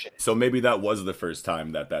question it. So maybe that was the first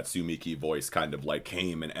time that Tsumiki voice kind of like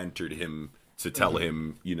came and entered him to tell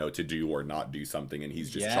him, you know, to do or not do something, and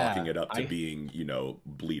he's just chalking it up to being, you know,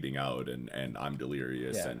 bleeding out and I'm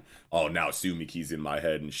delirious and oh, now Tsumiki's in my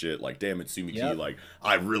head and shit, like damn it, Tsumiki, like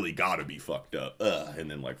I really gotta be fucked up,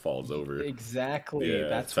 and then like falls over. Exactly.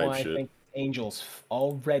 That's why I think Angel's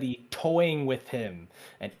already toying with him,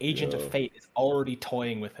 and Agent of Fate is already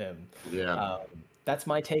toying with him. That's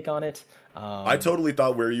my take on it. I totally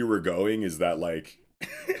thought where you were going is that like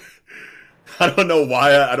I don't know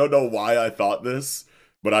why I thought this,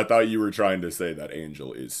 but I thought you were trying to say that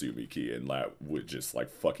Angel is Tsumiki, and that would just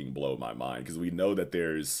like fucking blow my mind, because we know that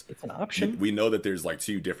there's it's an option. We know that there's like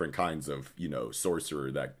two different kinds of, you know,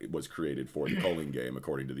 sorcerer that was created for the Culling game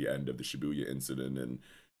according to the end of the Shibuya incident,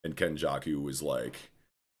 and Kenjaku was like,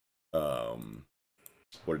 what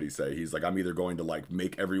did he say? He's like, I'm either going to like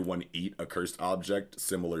make everyone eat a cursed object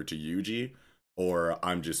similar to Yuji, or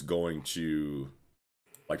I'm just going to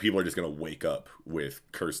like, people are just going to wake up with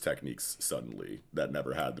curse techniques suddenly that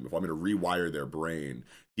never had them. If I'm going to rewire their brain,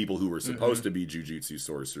 people who were supposed to be Jujutsu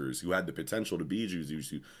sorcerers, who had the potential to be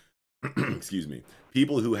Jujutsu, excuse me,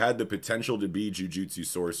 people who had the potential to be Jujutsu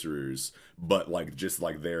sorcerers, but like just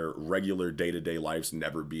like their regular day-to-day lives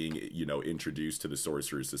never being, you know, introduced to the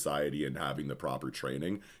sorcerer society and having the proper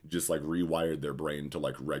training, just like rewired their brain to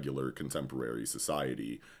like regular contemporary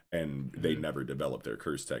society, and they never developed their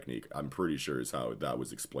curse technique. I'm pretty sure is how that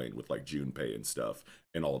was explained with like Junpei and stuff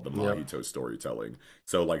and all of the Mahito storytelling.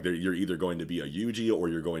 So like you're either going to be a Yuji or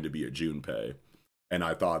you're going to be a Junpei. And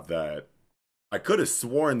I thought that I could have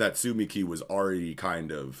sworn that Tsumiki was already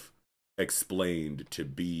kind of explained to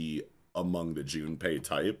be among the Junpei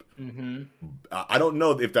type. I don't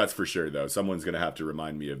know if that's for sure, though. Someone's going to have to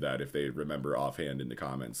remind me of that if they remember offhand in the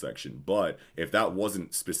comments section. But if that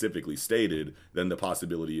wasn't specifically stated, then the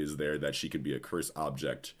possibility is there that she could be a curse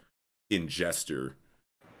object ingester,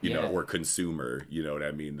 you know, or consumer, you know what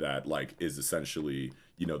I mean? That, like, is essentially,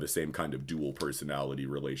 you know, the same kind of dual personality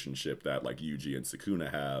relationship that, like, Yuji and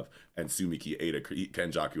Sukuna have, and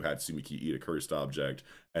Kenjaku had Tsumiki eat a cursed object,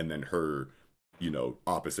 and then her, you know,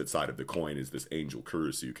 opposite side of the coin is this Angel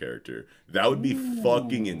Kurisu character. That would be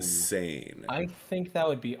fucking insane. I think that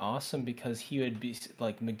would be awesome, because he would be,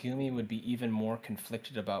 like, Megumi would be even more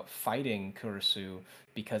conflicted about fighting Kurisu,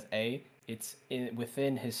 because A, it's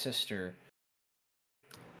within his sister,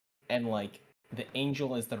 and like the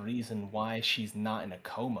angel is the reason why she's not in a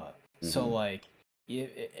coma. So like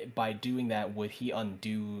by doing that, would he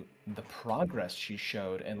undo the progress she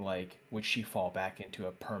showed, and like would she fall back into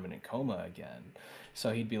a permanent coma again?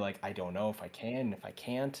 So he'd be like, I don't know if I can, if I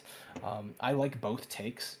can't. I like both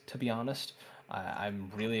takes, to be honest. I'm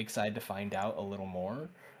really excited to find out a little more.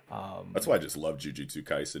 That's why I just love Jujutsu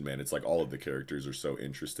Kaisen, man. It's like all of the characters are so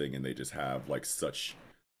interesting, and they just have like such,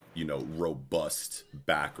 you know, robust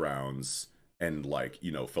backgrounds and like,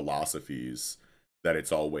 you know, philosophies, that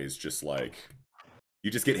it's always just like you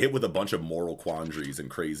just get hit with a bunch of moral quandaries and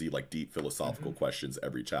crazy like deep philosophical questions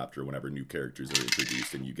every chapter whenever new characters are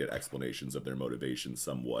introduced, and you get explanations of their motivations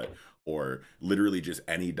somewhat, or literally just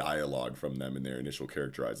any dialogue from them in their initial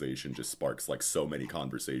characterization just sparks like so many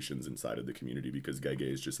conversations inside of the community, because Gege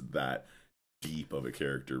is just that deep of a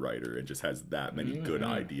character writer and just has that many good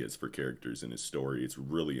ideas for characters in his story. It's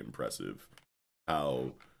really impressive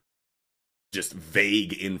how just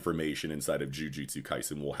vague information inside of Jujutsu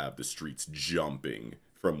Kaisen will have the streets jumping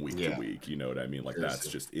from week to week. You know what I mean? Like, that's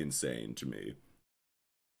just insane to me.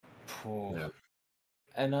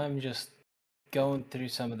 And I'm just going through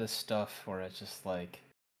some of this stuff where it's just like,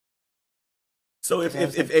 so if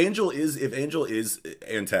Angel is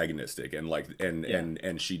antagonistic and like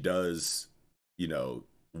and she does, you know,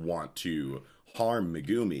 want to harm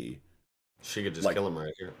Megumi, she could just like, kill him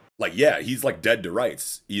right here. Like, yeah, he's like dead to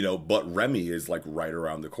rights, you know, but Remy is like right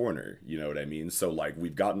around the corner, you know what I mean? So like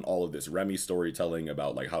we've gotten all of this Remy storytelling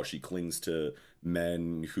about like how she clings to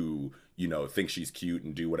men who, you know, think she's cute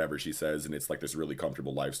and do whatever she says, and it's like this really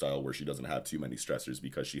comfortable lifestyle where she doesn't have too many stressors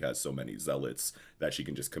because she has so many zealots that she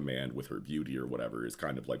can just command with her beauty or whatever, is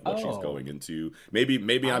kind of like what she's going into.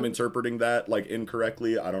 Maybe I'm interpreting that like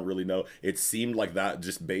incorrectly, I don't really know. It seemed like that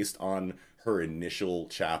just based on her initial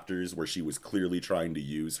chapters where she was clearly trying to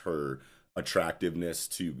use her attractiveness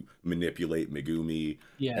to manipulate Megumi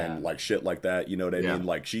and like shit like that, you know what I mean?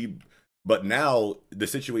 Like But now the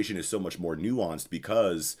situation is so much more nuanced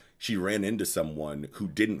because she ran into someone who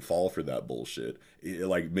didn't fall for that bullshit.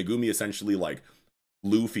 Like Megumi essentially like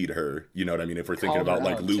Luffy'd her, you know what I mean? If we're thinking about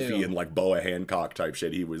like Luffy too. And like Boa Hancock type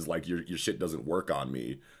shit, he was like, your shit doesn't work on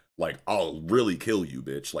me. Like, I'll really kill you,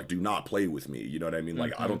 bitch. Like, do not play with me. You know what I mean?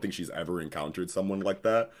 Like, I don't think she's ever encountered someone like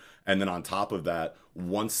that. And then on top of that,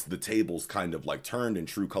 once the tables kind of like turned and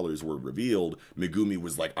true colors were revealed, Megumi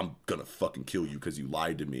was like, I'm gonna fucking kill you because you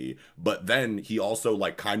lied to me. But then he also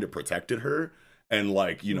like kind of protected her and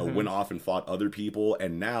like, you know, went off and fought other people.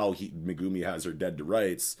 And now Megumi has her dead to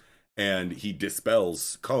rights and he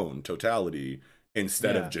dispels Cone totality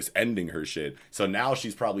instead of just ending her shit. So now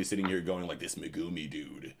she's probably sitting here going like, this Megumi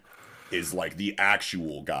dude is like the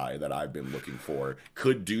actual guy that I've been looking for.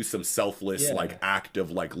 Could do some selfless like act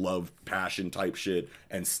of like love, passion type shit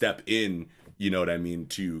and step in, you know what I mean,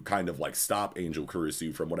 to kind of like stop Angel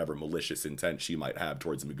Kurisu from whatever malicious intent she might have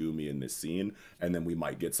towards Megumi in this scene. And then we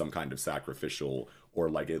might get some kind of sacrificial or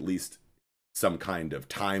like at least some kind of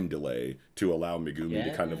time delay to allow Megumi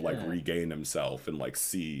to kind of like regain himself and like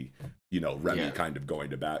see, you know, Remy kind of going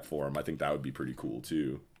to bat for him. I think that would be pretty cool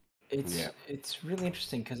too. It's really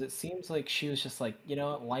interesting because it seems like she was just like, you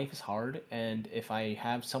know, life is hard, and if I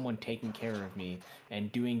have someone taking care of me and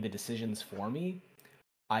doing the decisions for me,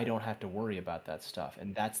 I don't have to worry about that stuff,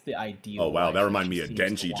 and that's the ideal. Oh wow, that reminded me of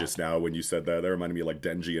Denji just now when you said that. That reminded me of like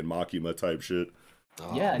Denji and Makima type shit.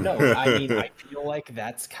 Yeah, no, I mean, I feel like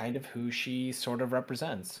that's kind of who she sort of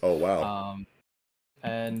represents. Oh wow.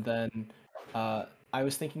 And then I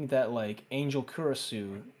was thinking that like Angel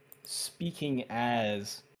Kurisu speaking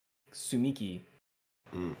as Sumiki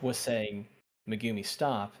was saying, Megumi,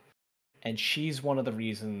 stop, and she's a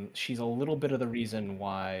little bit of the reason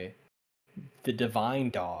why the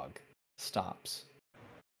divine dog stops,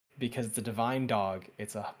 because the divine dog,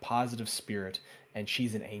 it's a positive spirit and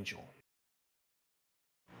she's an angel,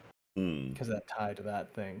 because that tied to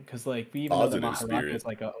that thing, because like we even know that Maharaga is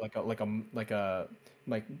like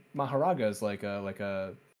Maharaga is like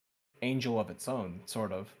a angel of its own,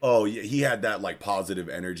 sort of. Oh yeah, he had that like positive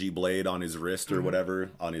energy blade on his wrist or whatever,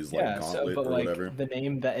 on his like gauntlet or like, whatever. The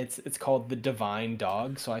name that it's called the Divine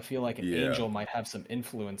Dog, so I feel like an angel might have some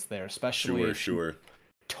influence there, especially if she's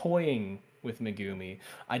toying with Megumi.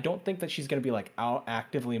 I don't think that she's going to be like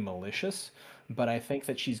actively malicious, but I think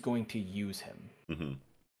that she's going to use him.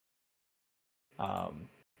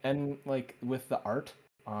 And like with the art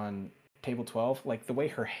on table 12, like the way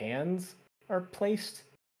her hands are placed,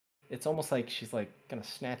 it's almost like she's like gonna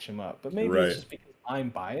snatch him up, but maybe it's just because I'm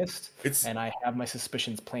biased and I have my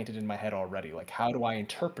suspicions planted in my head already. Like, how do I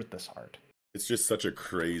interpret this art? It's just such a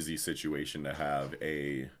crazy situation to have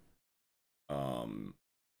a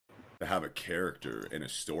character in a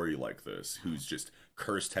story like this who's just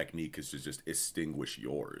curse technique is to just extinguish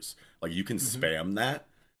yours. Like you can spam that.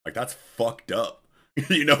 Like that's fucked up.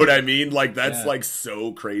 You know what I mean? Like that's like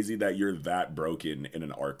so crazy that you're that broken in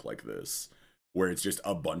an arc like this, where it's just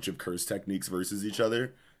a bunch of curse techniques versus each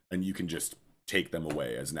other, and you can just take them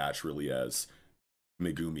away as naturally as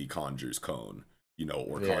Megumi conjures Cone, you know,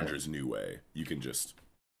 or conjures New Way. You can just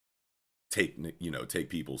take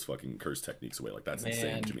people's fucking curse techniques away. Like that's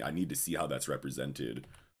insane to me. I need to see how that's represented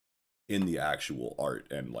in the actual art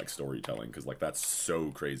and like storytelling, because like that's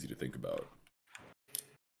so crazy to think about.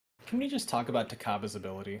 Can we just talk about Takaba's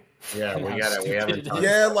ability? Yeah, we haven't talked.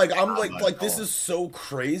 Yeah, like I'm like this is so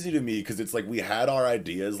crazy to me, because it's like we had our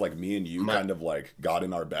ideas, like me and you kind of like got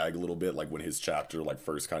in our bag a little bit, like when his chapter like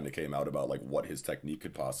first kind of came out about like what his technique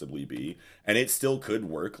could possibly be, and it still could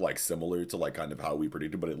work like similar to like kind of how we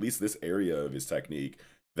predicted, but at least this area of his technique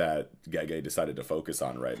that Gege decided to focus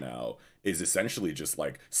on right now is essentially just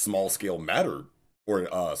like small scale matter or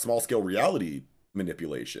small scale reality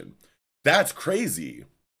manipulation. That's crazy.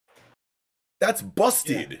 That's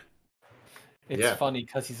busted. It's funny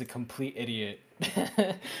because he's a complete idiot.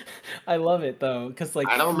 I love it though, because like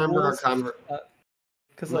I don't remember our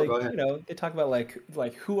because like you know they talk about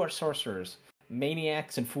like who are sorcerers,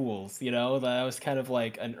 maniacs and fools. You know, that was kind of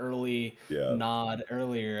like an early nod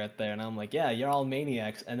earlier at there, and I'm like, yeah, you're all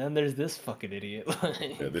maniacs, and then there's this fucking idiot.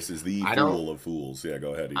 Yeah, this is the fool of fools. Yeah,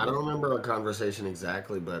 go ahead. I don't remember our conversation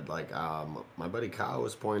exactly, but like my buddy Kyle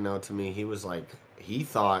was pointing out to me, he was like he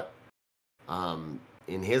thought.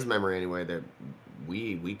 In his memory anyway, that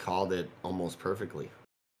we called it almost perfectly.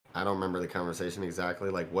 I don't remember the conversation exactly.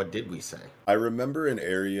 Like, what did we say? I remember an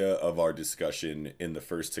area of our discussion in the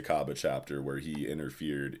first Takaba chapter where he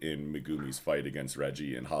interfered in Megumi's fight against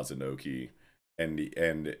Reggie and Hazanoki.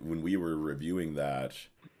 And when we were reviewing that,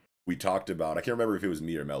 we talked about, I can't remember if it was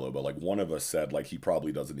me or Mello, but like one of us said like he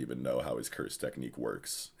probably doesn't even know how his curse technique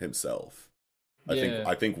works himself.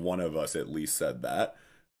 I think one of us at least said that.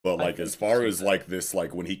 But I like think as you far said as that. like this,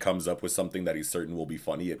 like when he comes up with something that he's certain will be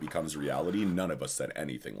funny, it becomes reality. None of us said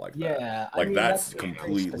anything like that. Yeah, I Like mean that's that's very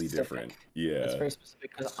completely different. specific. That's Yeah. very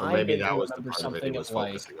specific because So I maybe vaguely that was the remember part of it he something was of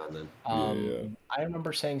like, focusing on then. Yeah. I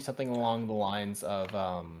remember saying something along the lines of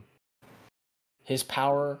his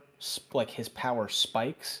power, like his power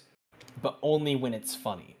spikes, but only when it's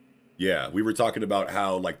funny. Yeah, we were talking about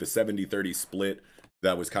how like the 70-30 split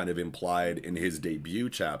that was kind of implied in his debut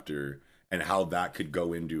chapter and how that could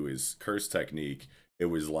go into his curse technique. It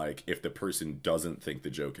was like if the person doesn't think the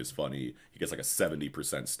joke is funny, he gets like a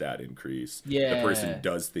 70% stat increase. If the person Yeah,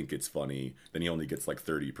 does think it's funny, then he only gets like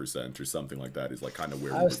 30% or something like that is like kind of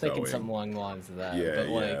where I we was were thinking going. something along the lines of that, Yeah, but yeah.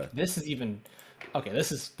 like this is even okay.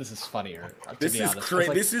 This is funnier to This be is honest. 'Cause,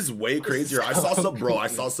 like, this is way this is crazier. I saw some bro. I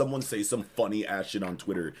saw crazy. someone say some funny ass shit on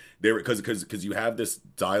Twitter. They were because you have this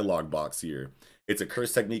dialogue box here. It's a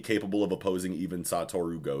curse technique capable of opposing even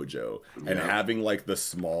Satoru Gojo, and Yeah. having like the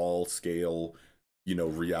small scale, you know,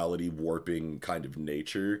 reality warping kind of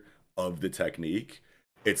nature of the technique.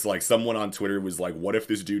 It's like someone on Twitter was like, "What if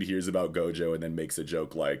this dude hears about Gojo and then makes a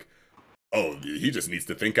joke like, oh, he just needs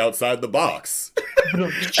to think outside the box,"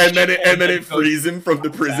 and then it frees him from the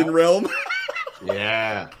prison realm.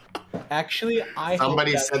 Yeah. Actually, I hope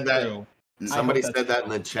Somebody that's said that. true. I Somebody hope that's said that in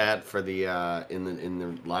true. the chat for the in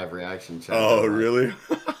the live reaction chat. Oh, Like, really?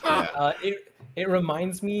 yeah. It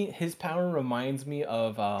reminds me. His power reminds me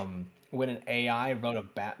of when an AI wrote a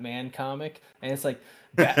Batman comic, and it's like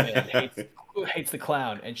Batman hates the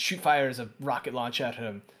clown and fires a rocket launch at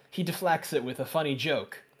him. He deflects it with a funny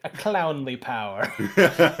joke, a clownly power.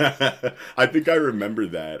 I think I remember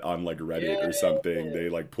that on like Reddit Yeah, or something. They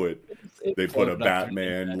like put it they put a floated up through the Batman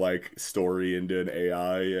internet. like story into an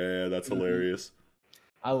AI. Yeah, that's Mhm. hilarious.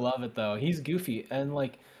 I love it though. He's goofy and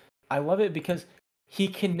like I love it because he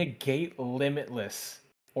can negate limitless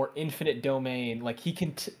or infinite domain. Like he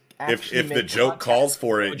can actually If the make joke contact calls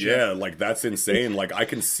for with it, Gojo. yeah, like that's insane. Like I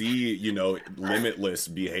can see, you know, Limitless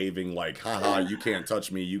behaving like, haha, you can't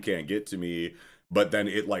touch me, you can't get to me. But then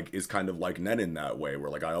it like is kind of like Nen in that way,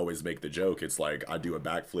 where like I always make the joke. It's like I do a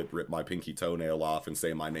backflip, rip my pinky toenail off, and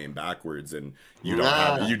say my name backwards, and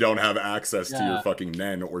Nah. you don't have access to your Yeah, fucking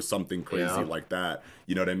Nen or something crazy Yeah. like that.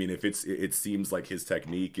 You know what I mean? If it seems like his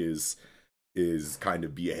technique is kind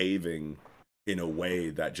of behaving in a way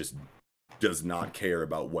that just does not care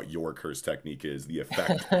about what your curse technique is. The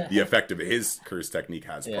effect of his curse technique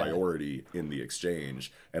has yeah. priority in the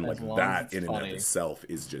exchange, and As like long as that it's in and of funny. itself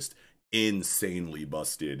is just insanely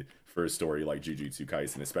busted for a story like Jujutsu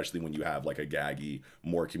Kaisen, especially when you have like a gaggy,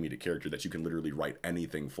 more comedic character that you can literally write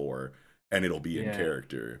anything for and it'll be in Yeah.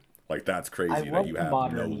 character. Like that's I crazy that love you the have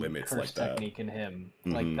no modern limits curse like that. technique in him.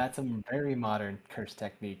 Like Hmm. that's a very modern curse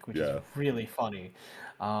technique, which is Yeah. really funny.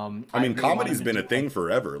 I I mean, really want him comedy's to been do a thing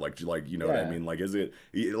forever. Like you know what I yeah. mean? Like, is it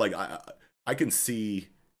like I can see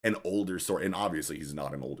an older sorcerer, and obviously he's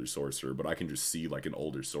not an older sorcerer, but I can just see like an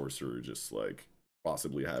older sorcerer just like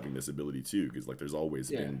possibly having this ability too, because like there's always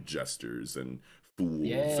Yeah. been jesters and fools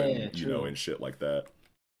Yeah, and you know true. and shit like that.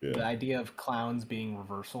 The Yeah. idea of clowns being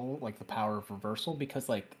reversal, like the power of reversal, because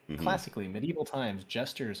like Hmm. classically, medieval times,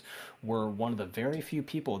 jesters were one of the very few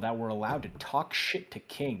people that were allowed to talk shit to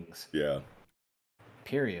kings. Yeah.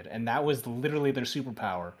 Period. And that was literally their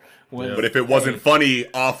superpower. Was But if it wasn't hey, funny,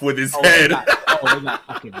 off with his oh head. they got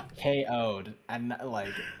fucking KO'd and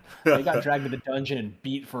like they got dragged to the dungeon and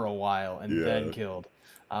beat for a while and then Yeah. killed.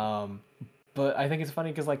 But I think it's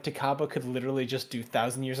funny because like Takaba could literally just do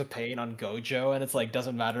Thousand Years of Pain on Gojo, and it's like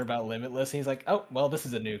doesn't matter about Limitless. And he's like, oh well, this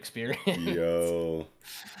is a new experience. Yo.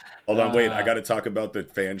 Hold on, wait. I uh, got to talk about the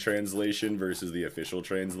fan translation versus the official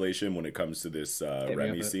translation when it comes to this Hit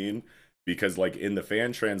me Remy with it. scene. Because, like, in the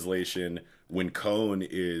fan translation, when Cone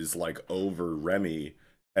is, like, over Remy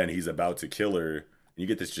and he's about to kill her, and you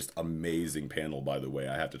get this just amazing panel, by the way.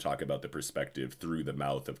 I have to talk about the perspective through the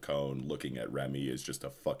mouth of Cone looking at Remy is just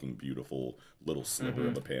a fucking beautiful little sliver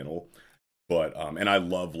of a panel. But, and I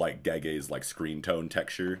love, like, Gege's, like, screen tone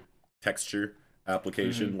texture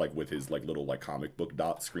application, like with his like little like comic book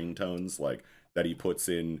dot screen tones, like that he puts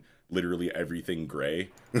in literally everything gray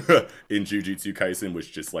in Jujutsu Kaisen,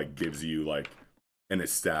 which just like gives you like an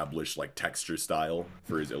established like texture style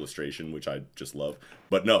for his illustration, which I just love.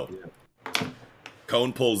 But no,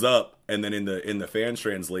 Cone pulls up, and then in the fan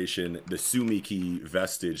translation, the Sumiki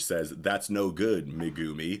vestige says, "That's no good,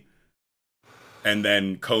 Megumi." And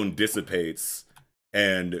then Cone dissipates,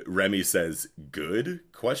 and Remy says, "Good?"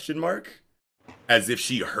 question mark, as if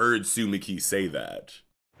she heard Sumiki say that.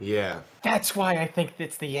 Yeah. That's why I think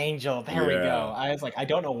it's the angel. There we Yeah. go. I was like, I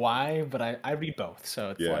don't know why, but I read both, so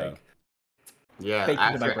it's Yeah. like Yeah, baked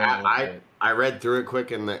into my actually, brain a little bit. I read through it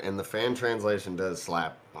quick, and the fan translation does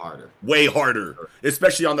slap harder. Way harder,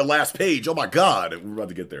 especially on the last page. Oh my god, we're about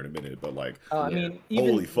to get there in a minute, but like, I mean, even,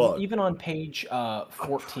 holy fuck. Even on page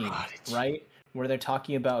 14, right? Where they're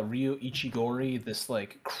talking about Ryu Ichigori, this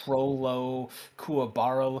like Crollo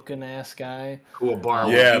Kuwabara looking ass guy.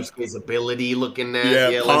 Kuwabara with his ability looking ass.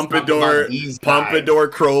 Yeah, Pompadour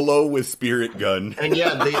Crollo with spirit gun. And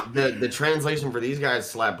yeah, the translation for these guys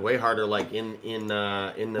slapped way harder. Like in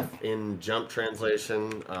jump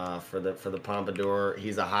translation for the Pompadour,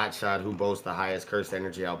 he's a hotshot who boasts the highest cursed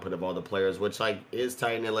energy output of all the players, which like is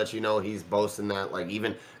tight, and it lets you know he's boasting that, like,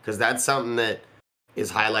 even because that's something that is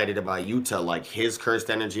highlighted about Yuta. Like his cursed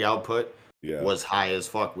energy output was high as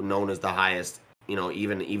fuck, known as the highest, you know,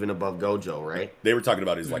 even above Gojo, right? They were talking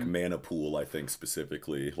about his like mana pool, I think,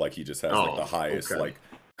 specifically. Like he just has like the highest like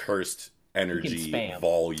cursed energy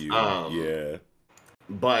volume.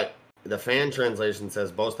 But the fan translation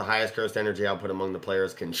says boasts the highest cursed energy output among the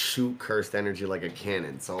players, can shoot cursed energy like a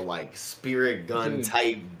cannon. So like spirit gun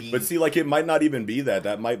type beat. But see, like it might not even be that.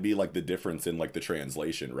 That might be like the difference in like the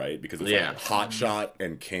translation, right? Because it's like hot shot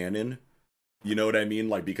and cannon. You know what I mean?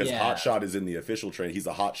 Like, because Hotshot is in the official train. He's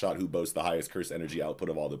a Hotshot who boasts the highest cursed energy output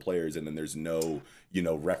of all the players, and then there's no, you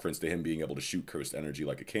know, reference to him being able to shoot cursed energy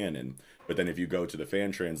like a cannon. But then if you go to the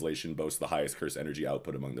fan translation, boasts the highest cursed energy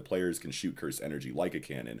output among the players, can shoot cursed energy like a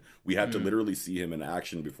cannon. We have to literally see him in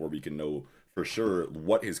action before we can know for sure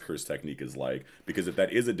what his curse technique is like. Because if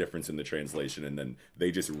that is a difference in the translation, and then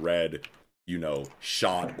they just read, you know,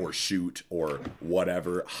 shot or shoot or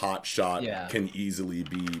whatever, hot shot can easily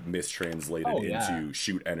be mistranslated into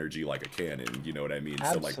shoot energy like a cannon. You know what I mean?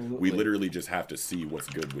 Absolutely. So like we literally just have to see what's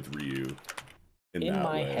good with Ryu. In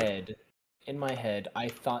my head, I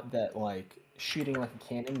thought that like shooting like a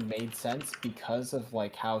cannon made sense because of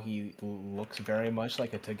like how he looks very much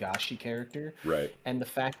like a Togashi character. Right. And the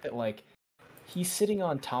fact that like he's sitting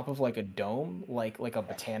on top of like a dome, like a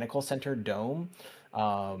botanical center dome.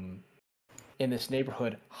 In this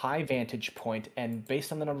neighborhood, high vantage point, and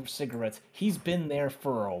based on the number of cigarettes, he's been there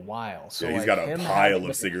for a while. So yeah, he's got a pile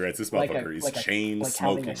of cigarettes. This motherfucker is chain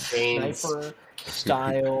smoking. Like having a sniper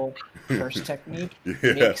style curse technique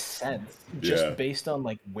makes sense just based on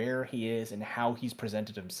like where he is and how he's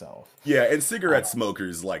presented himself. Yeah, and cigarette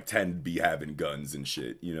smokers like tend to be having guns and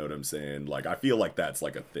shit. You know what I'm saying? Like I feel like that's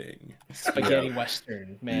like a thing. Spaghetti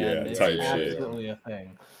Western, man. It's absolutely a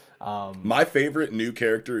thing. My favorite new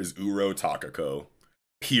character is Uro Takako.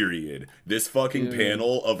 Period. This fucking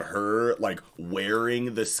panel of her like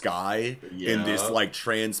wearing the sky in this like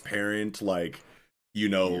transparent, like, you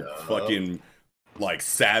know, fucking like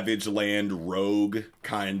Savage Land rogue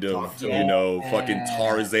kind of, you know, fucking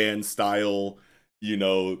Tarzan style, you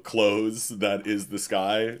know, clothes that is the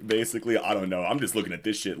sky, basically. I don't know. I'm just looking at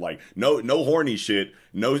this shit like no horny shit,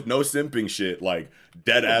 no simping shit, like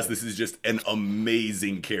dead ass. This is just an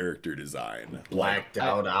amazing character design. Blacked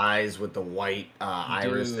out eyes with the white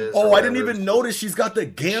irises. Oh, I didn't even notice she's got the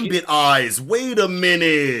Gambit eyes. Wait a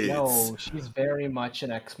minute. No, she's very much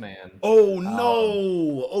an X-Man. Oh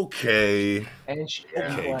no. Okay. And she,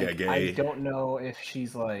 like, I don't know if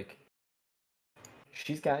she's like.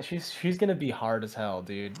 She's gonna be hard as hell,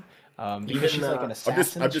 dude. Because she's like an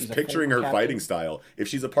assassin. I'm just picturing her fighting style. If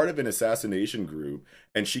she's a part of an assassination group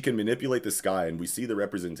and she can manipulate the sky, and we see the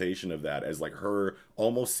representation of that as like her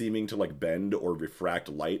almost seeming to like bend or refract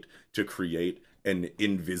light to create an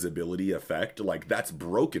invisibility effect, like that's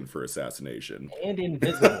broken for assassination. And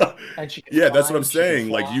invisible. And she can yeah, that's what I'm saying.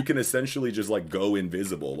 Like you can essentially just like go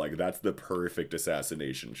invisible. Like that's the perfect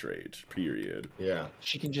assassination trait. Period. Yeah.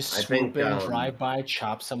 She can just swoop in, drive by,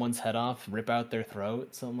 chop someone's head off, rip out their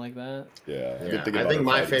throat, something like that. Yeah. I think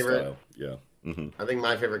my favorite style. Yeah. Mm-hmm. I think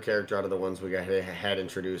my favorite character out of the ones we had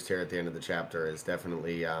introduced here at the end of the chapter is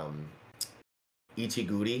definitely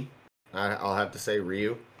Ichiguri. I'll have to say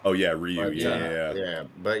Ryu. Oh yeah, Ryu. But, yeah.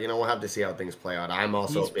 But you know, we'll have to see how things play out. I'm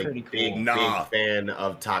also a big fan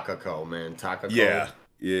of Takako, man. Takako. Yeah.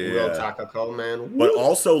 Uro Takako, man. But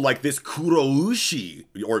also like this Kuroushi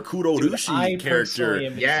or Kuroushi character.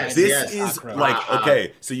 Yes. This is like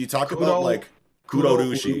okay. So you talk about like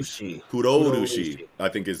Kuroushi, I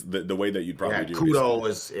think is the way that you'd probably do it.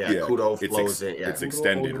 Kudo flows in. It's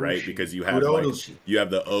extended, right? Because you have you have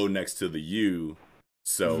the O next to the U.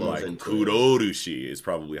 So like Kuroushi is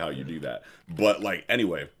probably how you do that. But like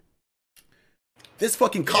anyway, this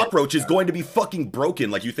fucking cockroach is going to be fucking broken.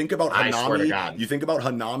 Like you think about Hanami, you think about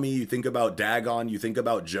Dagon, you think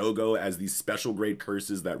about Jogo as these special grade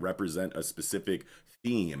curses that represent a specific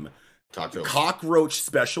theme. Cockroach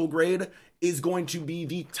special grade is going to be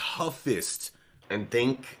the toughest And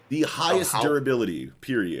think the highest durability,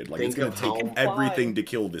 period. Like, it's going to take everything to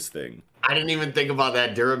kill this thing. I didn't even think about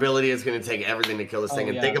that. Durability is going to take everything to kill this thing.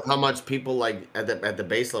 And think of how much people, like, at the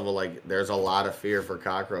base level, like, there's a lot of fear for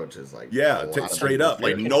cockroaches. Like, straight up.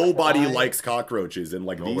 Like, nobody likes cockroaches. And,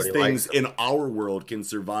 like, these things in our world can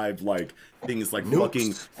survive, like, things like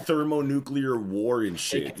fucking thermonuclear war and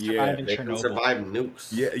shit. They can survive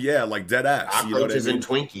nukes. Yeah, like, dead ass. Cockroaches and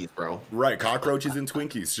Twinkies, bro. Right, cockroaches and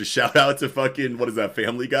Twinkies. Just shout out to fucking, what is that,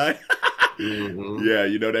 Family Guy? Yeah,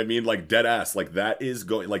 you know what I mean? Like, dead ass. Like, that is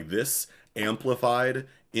going, like, this amplified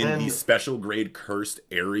in the special grade cursed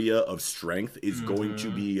area of strength is going to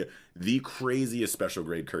be the craziest special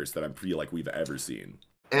grade curse that I feel like we've ever seen.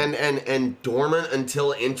 And dormant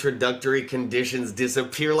until introductory conditions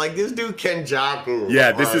disappear. Like, this dude Kenjaku.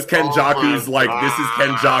 Yeah, this is Kenjaku's this is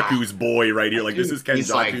Kenjaku's boy right here. Like, this is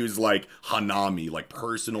Kenjaku's like Hanami, like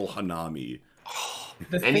personal Hanami.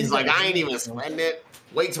 And he's like, I ain't even sweating it.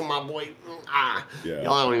 Wait till my boy. Yeah.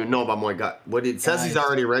 Y'all don't even know about my guy. But it says he's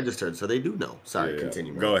already registered, so they do know. Sorry,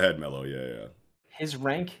 continue. Go ahead, Mello. Yeah. His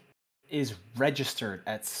rank is registered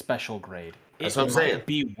at special grade. That's what I'm saying. It might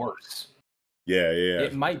be worse. Yeah.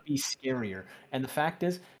 It might be scarier. And the fact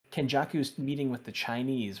is, Kenjaku's meeting with the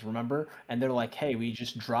Chinese, remember? And they're like, hey, we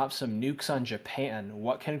just dropped some nukes on Japan.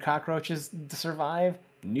 What can cockroaches survive?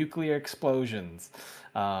 Nuclear explosions.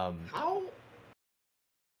 How?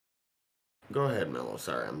 Go ahead, Mello.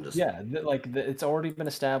 Sorry, I'm just... Yeah, it's already been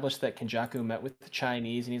established that Kenjaku met with the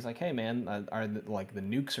Chinese, and he's like, hey, man, the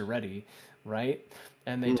nukes are ready, right?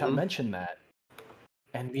 And they mention that.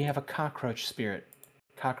 And we have a cockroach spirit.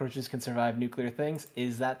 Cockroaches can survive nuclear things.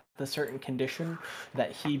 Is that the certain condition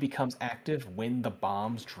that he becomes active when the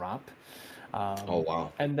bombs drop? Oh,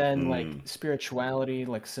 wow. And then, like, spirituality,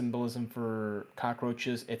 like symbolism for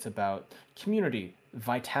cockroaches, it's about community,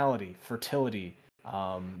 vitality, fertility,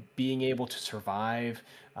 being able to survive,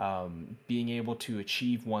 being able to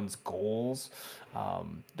achieve one's goals,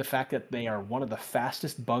 the fact that they are one of the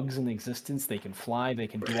fastest bugs in existence. They can fly, they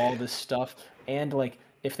can do all this stuff, and like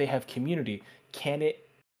if they have community, can it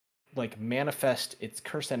like manifest its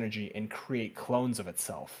curse energy and create clones of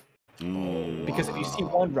itself? Because if you see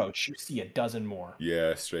one roach, you see a dozen more.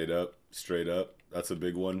 Yeah, straight up. That's a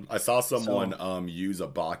big one. I saw someone use a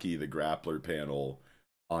Baki the Grappler panel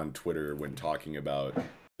on Twitter when talking about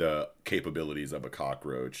the capabilities of a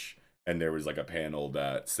cockroach, and there was like a panel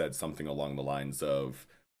that said something along the lines of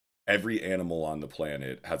every animal on the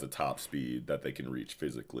planet has a top speed that they can reach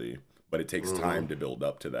physically, but it takes time to build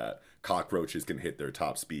up to that. Cockroaches can hit their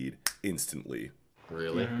top speed instantly.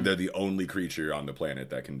 Really? They're the only creature on the planet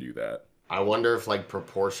that can do that. I wonder if like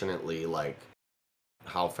proportionately like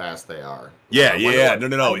how fast they are. No.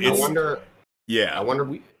 I wonder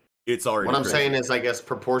it's already what I'm crazy. saying is, I guess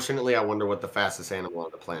proportionately, I wonder what the fastest animal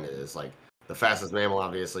on the planet is. Like the fastest mammal,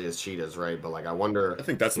 obviously, is cheetahs, right? But like, I wonder. I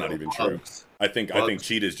think that's not even true. I think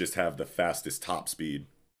cheetahs just have the fastest top speed.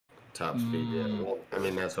 Yeah. Well, I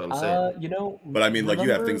mean, that's what I'm saying. But I mean, like, you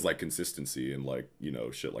have things like consistency and like,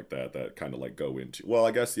 shit like that kind of like go into. Well,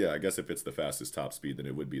 I guess if it's the fastest top speed, then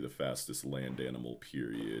it would be the fastest land animal.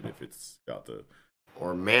 Period. If it's got the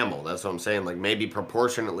or mammal, that's what I'm saying. Like maybe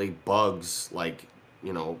proportionately, bugs like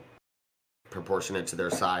proportionate to their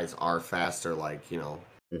size are faster. Like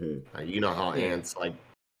how ants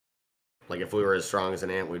like if we were as strong as an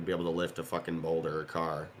ant, we'd be able to lift a fucking boulder or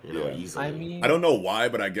car, easily. I mean, I don't know why,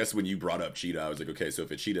 but I guess when you brought up cheetah, I was like, okay, so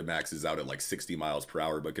if a cheetah maxes out at like 60 miles per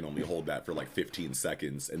hour, but can only hold that for like 15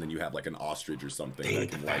 seconds, and then you have like an ostrich or something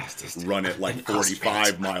that can like run at like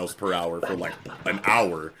 45 miles per hour for like an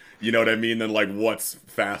hour, you know what I mean? Then like what's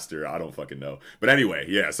faster? I don't fucking know. But anyway,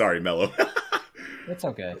 yeah, sorry, Mello. It's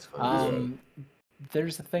okay.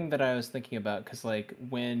 There's the thing that I was thinking about, because like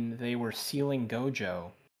when they were sealing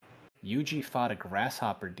Gojo, Yuji fought a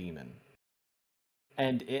grasshopper demon,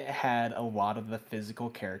 and it had a lot of the physical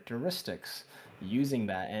characteristics using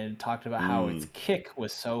that, and it talked about how its kick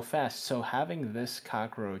was so fast. So having this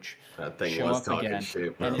cockroach show up again,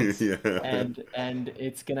 and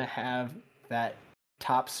it's gonna have that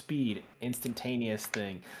top speed instantaneous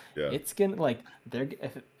thing. It's gonna like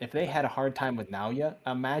if they had a hard time with Naoya,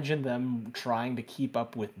 imagine them trying to keep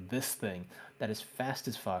up with this thing that is fast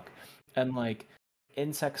as fuck, and like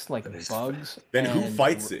insects like bugs. Then who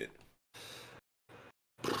fights it?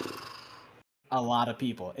 A lot of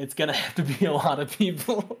people. It's gonna have to be a lot of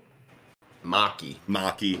people. Maki.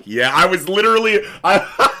 Yeah, I was literally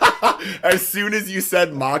as soon as you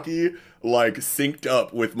said Maki, like synced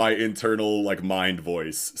up with my internal like mind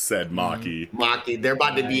voice said Maki. They're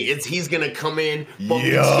about to be he's gonna come in, fucking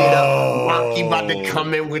shit up. Maki about to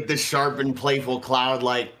come in with the sharp and playful cloud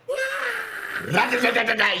like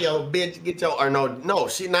Yo, bitch, get your or no,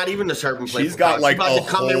 she's not even the serpent. She's got like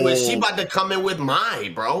she about to come in with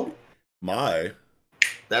Mai, bro. Mai.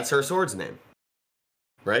 That's her sword's name,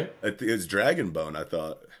 right? It's Dragonbone, I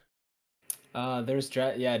thought. There's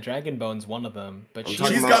Dragonbone's one of them, but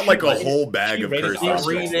she's got like a whole bag of curses. She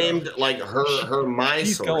renamed like her Mai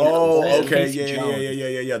sword. Oh, okay,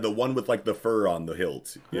 yeah. The one with like the fur on the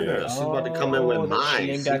hilt. Yeah, she's about to come in with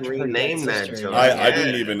Mai. She renamed that. I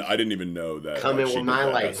didn't even know that. Come in with Mai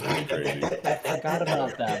like crazy. I forgot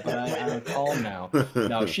about that, but I recall now.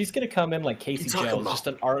 No, she's gonna come in like Casey Jones, just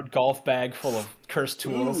an art golf bag full of cursed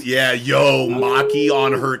tools. Yeah, yo, Maki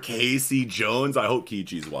on her Casey Jones. I hope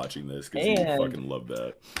Kichi's watching this because he fucking love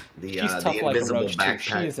that. She's tough like a roach too.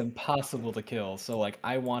 She is impossible to kill. So like,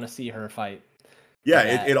 I want to see her fight.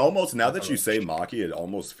 Yeah, it almost, now that you say Maki, it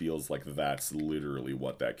almost feels like that's literally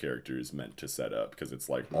what that character is meant to set up, because it's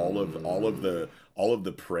like all of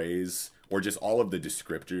the praise or just all of the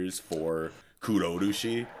descriptors for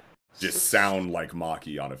Kurourushi just sound like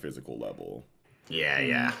Maki on a physical level.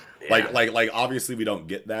 Yeah. Like obviously we don't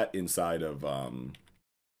get that inside of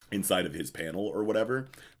his panel or whatever,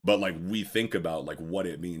 but like we think about like what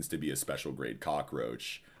it means to be a special grade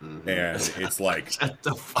cockroach, and it's like shut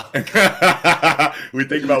the fuck. We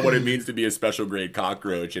think about what it means to be a special grade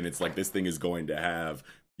cockroach, and it's like this thing is going to have,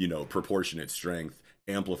 you know, proportionate strength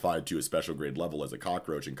amplified to a special grade level as a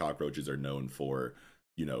cockroach, and cockroaches are known for,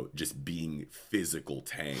 you know, just being physical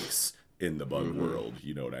tanks in the bug world,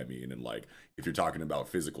 you know what I mean? And like, if you're talking about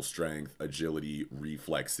physical strength, agility,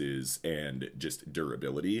 reflexes, and just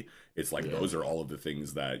durability, it's like those are all of the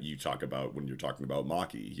things that you talk about when you're talking about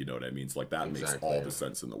Maki, you know what I mean? It's like that makes all the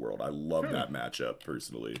sense in the world. I love that matchup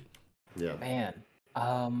personally. Yeah. Man.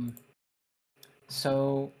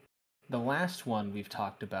 So the last one we've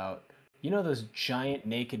talked about, you know those giant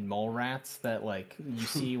naked mole rats that like you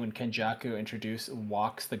see when Kenjaku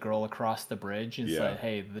walks the girl across the bridge and said,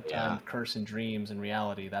 "Hey, the term curse and dreams in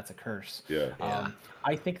reality, that's a curse."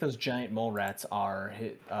 I think those giant mole rats are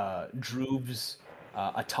Droob's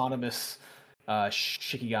autonomous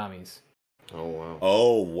Shikigamis.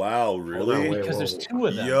 Oh wow, really? Because there's two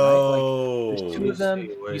of them. Yo, right? Like, there's two of them.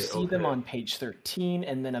 You see them on page 13,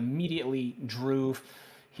 and then immediately Droov,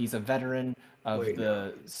 he's a veteran of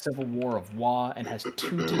the Civil War of Wa and has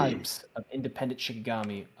two types of independent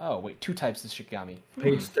Shikigami. Oh, wait, two types of Shikigami.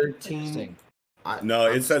 Page 13. No,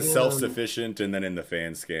 it says self-sufficient, and then in the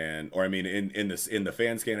fan scan, or I mean, in the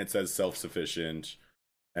fan scan it says self-sufficient,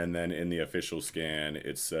 and then in the official scan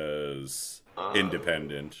it says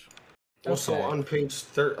independent. Also on page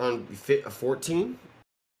 14.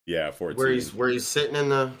 Yeah, 14. Where he's sitting in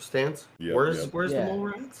the stance. Where's the mole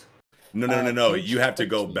rats? No. You have to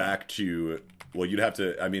go back to, well, you'd have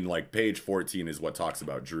to, I mean, like, page 14 is what talks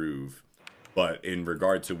about Droov, but in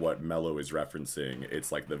regard to what Mello is referencing,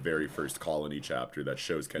 it's like the very first colony chapter that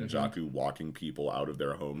shows Kenjaku walking people out of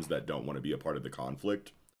their homes that don't want to be a part of the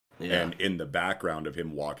conflict. And in the background of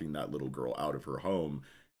him walking that little girl out of her home,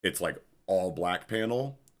 it's like all black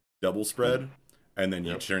panel, double spread, and then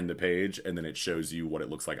you turn the page, and then it shows you what it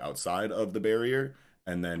looks like outside of the barrier,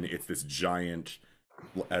 and then it's this giant,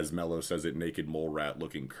 as Mello says it, naked mole rat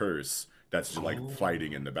looking curse that's just like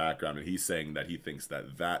fighting in the background, and he's saying that he thinks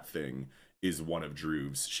that that thing is one of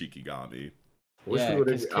Droov's Shikigami. I wish we would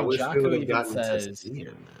have gotten to see it,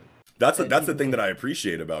 man. That's the thing that I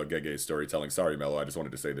appreciate about Gege's storytelling. Sorry, Mello, I just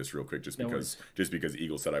wanted to say this real quick, just because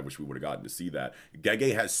Eagle said I wish we would have gotten to see that.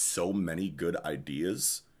 Gege has so many good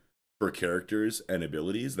ideas for characters and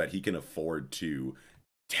abilities that he can afford to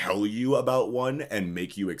tell you about one and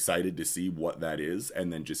make you excited to see what that is,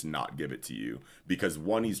 and then just not give it to you, because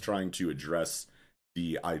one, he's trying to address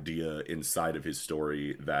the idea inside of his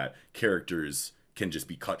story that characters can just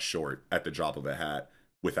be cut short at the drop of a hat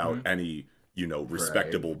without any, you know,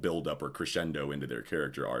 respectable build up or crescendo into their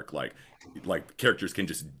character arc. Like characters can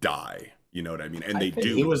just die, you know what I mean? And they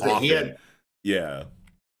do often.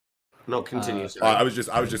 No, continue. I was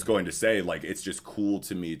just going to say, like, it's just cool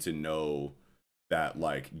to me to know that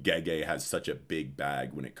like Gege has such a big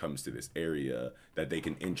bag when it comes to this area that they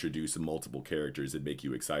can introduce multiple characters and make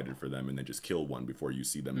you excited for them, and then just kill one before you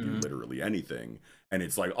see them do literally anything. And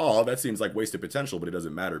it's like, oh, that seems like wasted potential, but it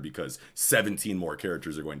doesn't matter, because 17 more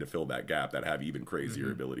characters are going to fill that gap that have even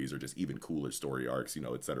crazier abilities or just even cooler story arcs, you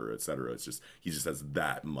know, et cetera, et cetera. It's just, he just has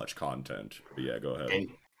that much content. But yeah, go ahead.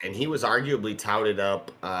 And he was arguably touted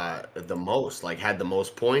up the most, like had the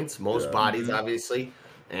most points, most bodies, obviously.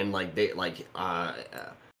 And like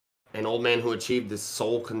an old man who achieved the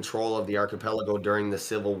sole control of the archipelago during the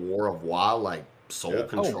Civil War of Wa, like soul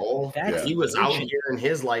control. that's He was out ancient. here in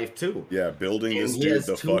his life too. Yeah, building And this he dude has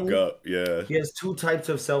the two- fuck up. Yeah. He has 2 types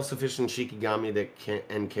of self-sufficient Shikigami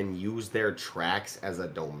that can use their tracks as a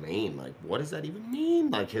domain. Like, what does that even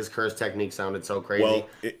mean? Like, his curse technique sounded so crazy. Well,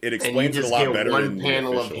 it and you explains it a just lot get better one in the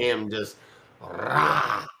panel of official. him just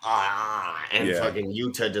and Yeah. fucking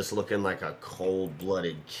Yuta just looking like a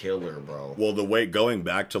cold-blooded killer, bro. Well, the way going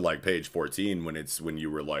back to like page 14 when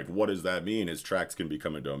you were like, what does that mean? His tracks can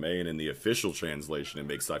become a domain. In the official translation, it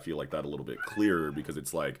makes I feel like that a little bit clearer because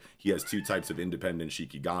it's like he has 2 types of independent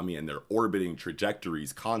Shikigami and their orbiting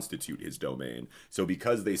trajectories constitute his domain. So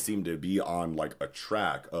because they seem to be on like a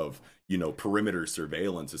track of, you know, perimeter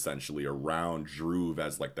surveillance essentially around Druve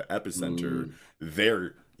as like the epicenter,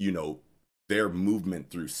 their, you know, their movement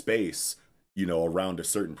through space, you know, around a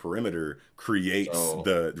certain perimeter creates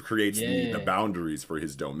the boundaries for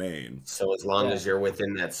his domain. So as long as you're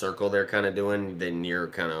within that circle they're kind of doing, then you're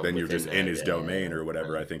kind of Then you're just in his that, domain or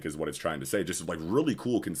whatever, I think is what it's trying to say. Just like really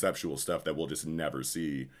cool conceptual stuff that we'll just never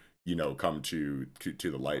see, you know, come to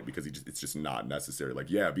the light because it's just not necessary.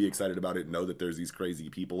 Like, yeah, be excited about it. Know that there's these crazy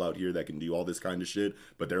people out here that can do all this kind of shit,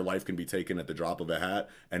 but their life can be taken at the drop of a hat,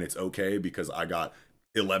 and it's okay because I got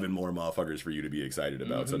 11 more motherfuckers for you to be excited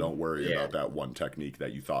about. So don't worry about that one technique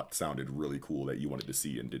that you thought sounded really cool that you wanted to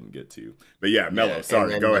see and didn't get to. But yeah, Mello,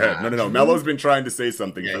 sorry, go ahead. No. Mello's been trying to say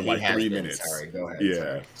something for like 3 minutes. Sorry, go ahead. Yeah.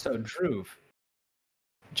 Sorry. So Druve,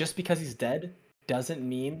 just because he's dead doesn't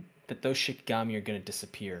mean that those Shikigami are going to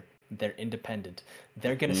disappear. They're independent.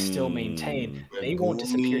 They're going to still maintain. They won't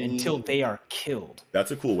disappear until they are killed.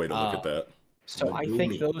 That's a cool way to look at that. So I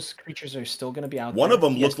think those creatures are still going to be out One there. of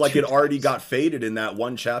them looked like it already types. got faded in that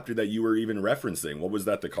one chapter that you were even referencing. What was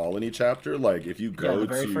that, the colony chapter? Like, if you go the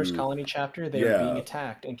very to... first colony chapter, they were being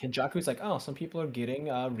attacked. And Kenjaku's like, oh, some people are getting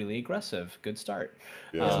really aggressive. Good start.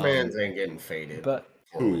 This man's ain't getting faded. But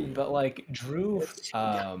like, Druve,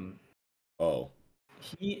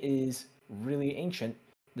 he is really ancient.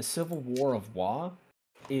 The Civil War of Wa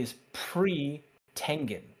is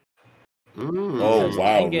pre-Tengen. Oh,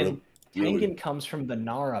 wow. Tengen comes from the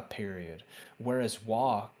Nara period, whereas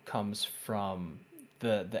Wa comes from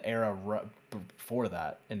the era before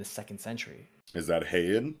that in the 2nd century. Is that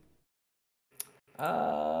Heian?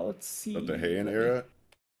 Let's see. Of the Heian era?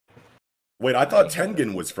 Wait, I thought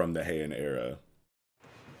Tengen was from the Heian era.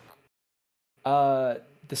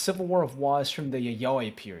 The Civil War of Wa is from the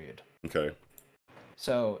Yayoi period. Okay.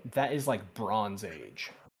 So that is like Bronze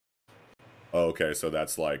Age. Oh, okay, so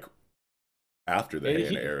that's like after the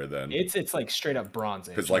Heian era then. It's like straight up Bronze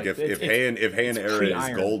Age. Because like if Heian era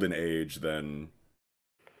is Golden Age, then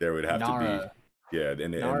there would have Nara. to be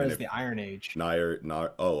Nara is the Iron Age.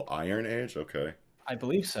 Iron Age? Okay. I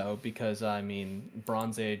believe so, because I mean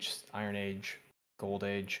Bronze Age, Iron Age, Gold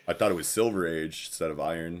Age. I thought it was Silver Age instead of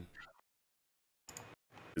Iron.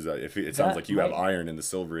 Is that if it sounds like you have Iron in the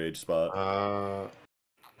Silver Age spot?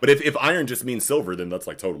 But if iron just means silver, then that's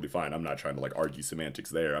like totally fine. I'm not trying to like argue semantics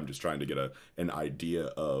there. I'm just trying to get an idea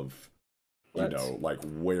of, you know, like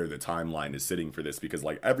where the timeline is sitting for this, because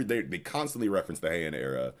like they constantly reference the Heian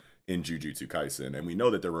era in Jujutsu Kaisen, and we know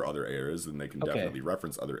that there were other eras, and they can definitely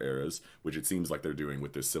reference other eras, which it seems like they're doing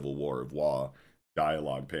with this Civil War of Wa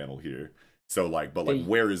dialogue panel here. So like, but like,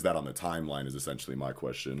 where is that on the timeline is essentially my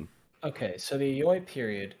question. Okay, so the Yayoi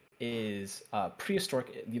period is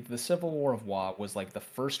prehistoric. The Civil War of Wa was like the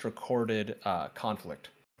first recorded conflict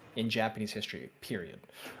in Japanese history, period.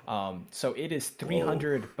 So it is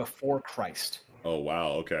 300 before Christ. Oh, wow,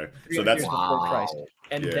 okay. So that's before Christ.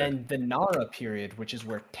 And then the Nara period, which is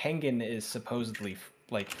where Tengen is supposedly,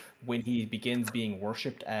 like, when he begins being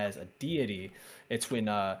worshipped as a deity, it's when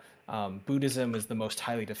Buddhism is the most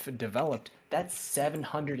highly developed. That's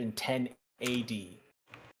 710 AD.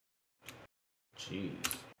 Jeez.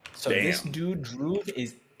 So this dude, Druve,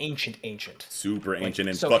 is ancient. Super ancient,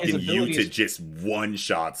 like, and so fucking Yuta just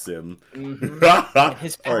one-shots him.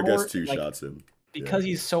 His power, or I guess two-shots him. Because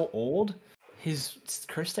he's so old, his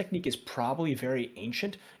curse technique is probably very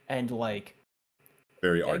ancient and, like,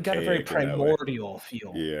 very archaic. Got a very primordial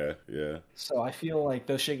feel. Yeah. So I feel like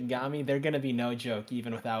those Shikigami, they're gonna be no joke,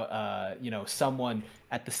 even without someone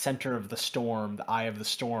at the center of the storm, the eye of the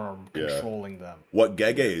storm, controlling them. What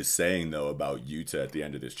Gege is saying though about Yuta at the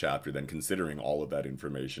end of this chapter, then considering all of that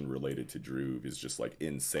information related to Druve, is just like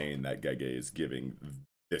insane that Gege is giving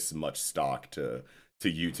this much stock to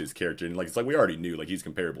Yuta's character. And like, it's like we already knew, like, he's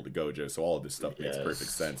comparable to Gojo, so all of this stuff makes perfect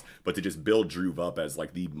sense. But to just build Druve up as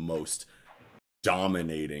like the most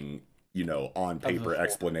dominating you know, on paper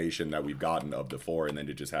explanation that we've gotten of the 4, and then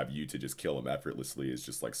to just have Yuta just kill him effortlessly is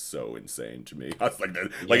just like so insane to me. I was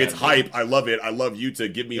like, it's hype. I love it. I love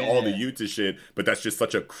Yuta. Give me all the Yuta shit. But that's just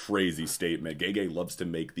such a crazy statement. Gege loves to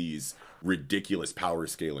make these ridiculous power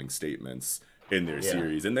scaling statements in their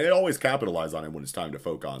series, and they always capitalize on it when it's time to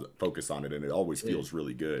focus on it, and it always feels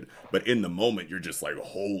really good. But in the moment, you're just like,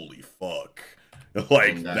 holy fuck,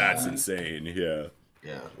 like and, that's insane.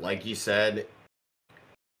 Yeah, like you said.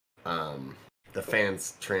 The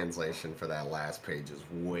fans translation for that last page is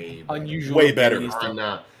way better. Unusual. Way better.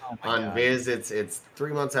 On Viz, it's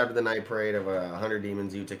 3 months after the night parade of 100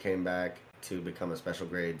 demons. Yuta came back to become a special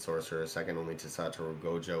grade sorcerer, second only to Satoru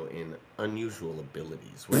Gojo in unusual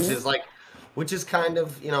abilities, which is kind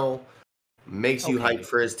of, you know, makes you hype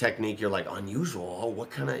for his technique. You're like, unusual? Oh,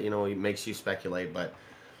 what kind of, you know, it makes you speculate, but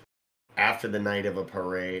after the night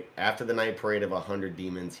parade of 100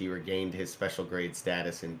 demons, he regained his special grade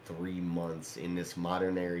status in 3 months. In this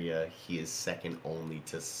modern area, he is second only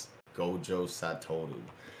to Gojo Satoru,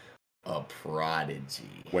 a prodigy.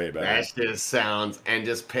 Way better. That just sounds, and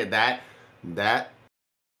just that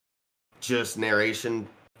just narration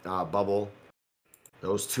bubble,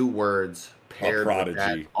 those 2 words paired with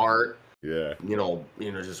that art. Yeah. You know,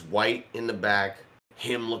 just white in the back.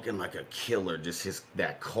 Him looking like a killer, just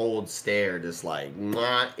that cold stare, just like,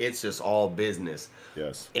 nah, it's just all business.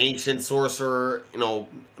 Yes. Ancient sorcerer, you know,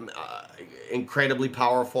 incredibly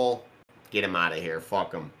powerful. Get him out of here.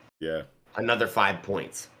 Fuck him. Yeah. Another 5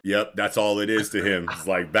 points. Yep, that's all it is to him. It's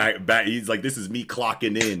like back. He's like, this is me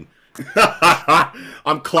clocking in.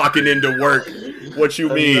 I'm clocking into work. What you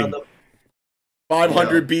mean?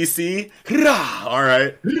 500 BC? All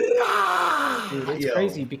right. Dude, it's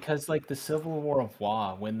crazy because, like, the Civil War of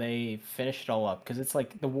Wa, when they finished it all up, because it's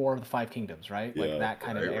like the War of the Five Kingdoms, right? Like that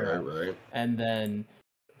kind of era. Right. And then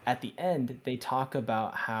at the end, they talk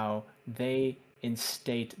about how they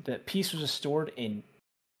instate that peace was restored in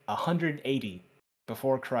 180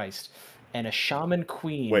 before Christ, and a shaman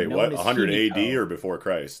queen. Wait, what? 100 Himiko, AD or before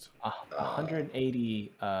Christ?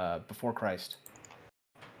 180 before Christ.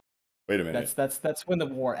 Wait a minute. That's when the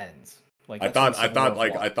war ends. Like, I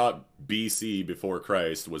thought BC before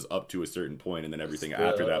Christ was up to a certain point, and then everything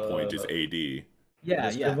after that point is AD.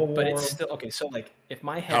 Yeah, but it's still okay. So, like, if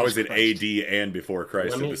my head how is it Christ, AD and before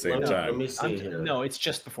Christ at the same time? Let me see here. No, it's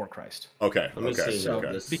just before Christ. Okay,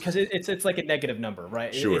 because it's like a negative number,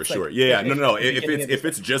 right? Sure. Like, No. If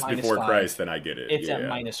it's just before 5, Christ, then I get it. It's at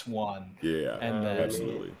 -1. Yeah, and then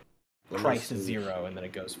absolutely. Christ is 0, and then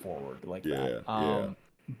it goes forward like that. Yeah.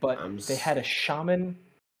 But they had a shaman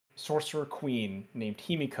sorcerer queen named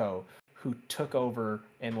Himiko who took over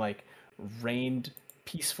and like reigned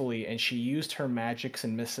peacefully, and she used her magics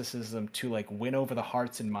and mysticism to like win over the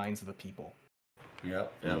hearts and minds of the people.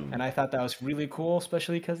 Yep. And I thought that was really cool,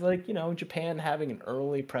 especially because, like, you know, Japan having an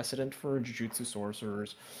early precedent for Jujutsu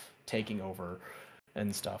sorcerers taking over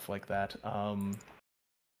and stuff like that.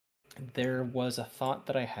 There was a thought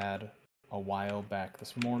that I had a while back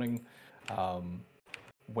this morning,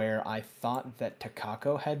 where I thought that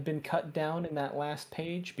Takako had been cut down in that last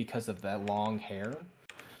page because of that long hair.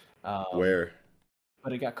 Where?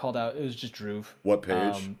 But it got called out. It was just Druve. What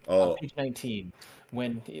page? On page 19.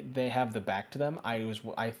 When they have the back to them,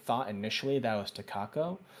 I thought initially that was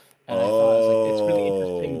Takako. And I thought, I was like, it's really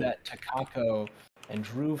interesting that Takako and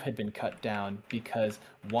Druve had been cut down because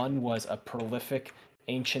one was a prolific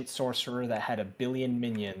ancient sorcerer that had 1 billion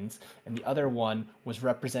minions, and the other one was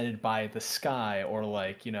represented by the sky, or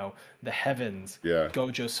like, you know, the heavens.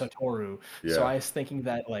 Gojo Satoru. So I was thinking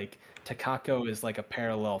that like Takako is like a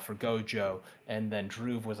parallel for Gojo, and then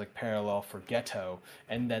Druve was like parallel for Geto,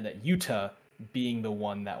 and then that Yuta being the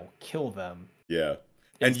one that will kill them.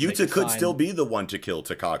 And Yuta could still be the one to kill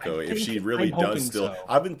Takako if she really does still. So.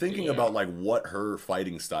 I've been thinking about like what her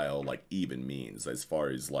fighting style like even means, as far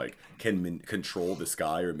as like can control the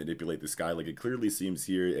sky or manipulate the sky. Like, it clearly seems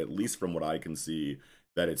here, at least from what I can see,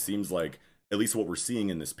 that it seems like at least what we're seeing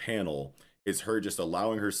in this panel is her just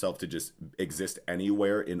allowing herself to just exist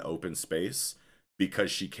anywhere in open space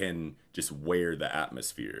because she can just wear the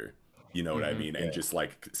atmosphere. You know what I mean? And just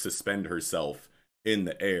like suspend herself in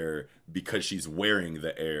the air because she's wearing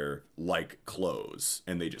the air like clothes,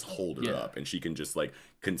 and they just hold her up, and she can just like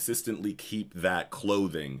consistently keep that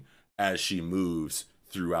clothing as she moves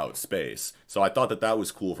throughout space. So I thought that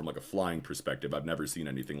was cool from like a flying perspective. I've never seen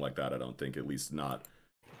anything like that, I don't think, at least not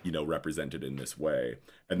you know, represented in this way.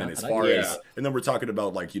 And then as far as, and then we're talking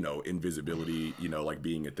about like, you know, invisibility, you know, like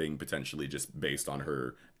being a thing potentially just based on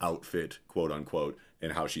her outfit, quote unquote,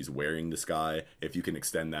 and how she's wearing the sky. If you can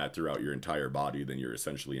extend that throughout your entire body, then you're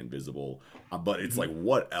essentially invisible. But it's like,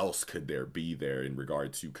 what else could there be there in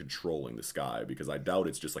regard to controlling the sky? Because I doubt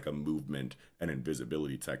it's just like a movement and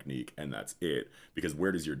invisibility technique and that's it. Because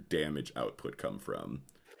where does your damage output come from?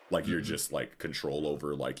 Like, you're just like control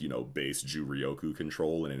over like, you know, base Juryoku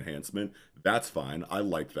control and enhancement. That's fine. I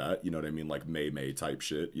like that. You know what I mean? Like Mei Mei type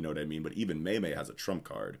shit. You know what I mean? But even Mei Mei has a trump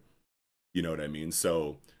card. You know what I mean?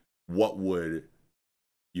 So what would,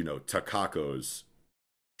 you know, Takako's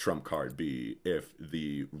trump card be if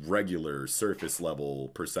the regular surface level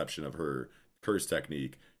perception of her curse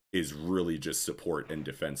technique is really just support and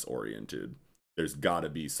defense oriented? There's got to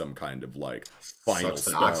be some kind of like final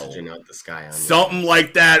spell, oxygen out the sky on something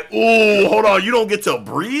like that. Ooh, hold on, you don't get to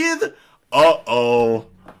breathe.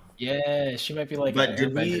 Yeah, she might be like an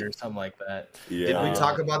airbender or something like that. Yeah. Did we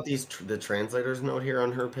talk about the translator's note here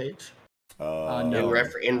on her page? No.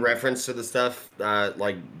 In reference to the stuff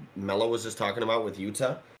like Mello was just talking about with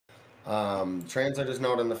Yuta. Translator's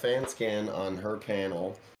note on the fan scan on her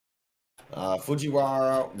panel.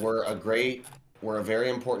 Fujiwara were a very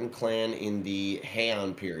important clan in the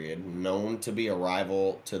Heian period, known to be a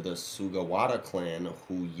rival to the Sugawara clan,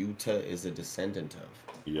 who Yuta is a descendant of.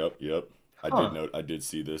 Yep. I did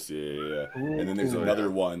see this. Yeah. And then there's another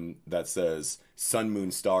one that says Sun, Moon,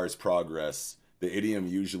 Stars, Progress. The idiom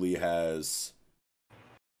usually has,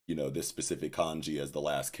 you know, this specific kanji as the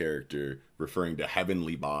last character, referring to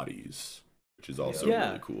heavenly bodies, which is also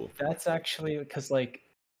really cool. That's actually because, like,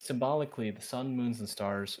 symbolically, the sun, moons, and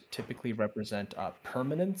stars typically represent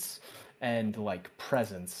permanence and like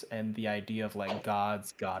presence, and the idea of like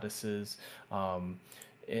gods, goddesses.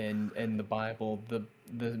 In the Bible,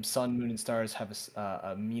 the sun, moon, and stars have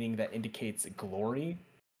a meaning that indicates glory.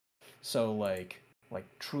 So like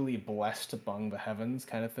truly blessed among the heavens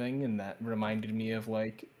kind of thing, and that reminded me of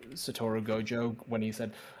like Satoru Gojo when he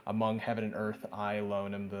said, "Among heaven and earth, I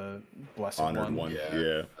alone am the blessed honored one."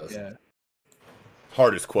 Yeah.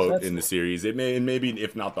 Hardest quote in the series. It maybe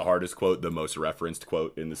if not the hardest quote, the most referenced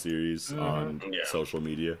quote in the series on social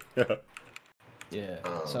media. Yeah.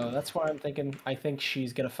 So that's why I'm thinking. I think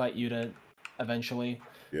she's gonna fight Yuta eventually.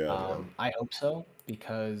 Yeah. I hope so,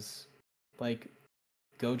 because like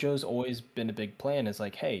Gojo's always been a big plan. Is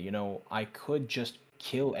like, hey, you know, I could just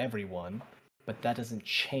kill everyone, but that doesn't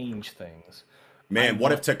change things. Man,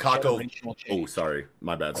 what if Takako... Oh, sorry.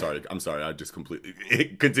 My bad. Sorry. I'm sorry. I just completely...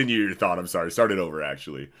 Continue your thought. I'm sorry. Start it over,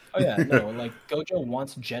 actually. Oh, yeah. No, like, Gojo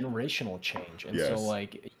wants generational change. And so,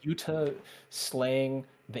 like, Yuta slaying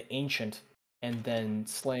the Ancient and then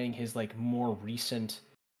slaying his, like, the more recent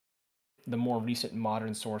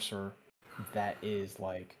modern sorcerer that is,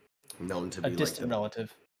 like... known to be a distant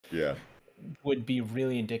relative. Yeah. Would be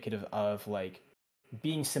really indicative of, like,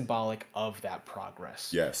 being symbolic of that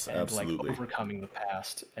progress. Yes, and absolutely. Like overcoming the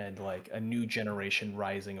past and like a new generation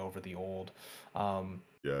rising over the old.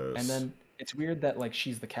 Yes. And then it's weird that like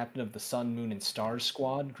she's the captain of the Sun, Moon, and Stars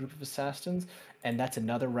squad group of assassins, and that's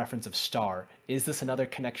another reference of Star. Is this another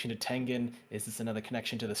connection to Tengen? Is this another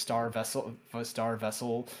connection to the Star Vessel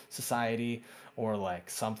Society, or like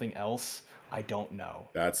something else? I don't know.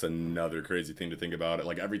 That's another crazy thing to think about.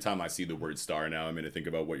 Like every time I see the word star now, I'm going to think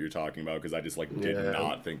about what you're talking about, because I just like did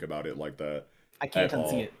not think about it like that. I can't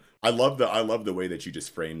unsee it. I love the way that you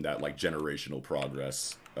just framed that like generational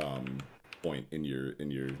progress point in your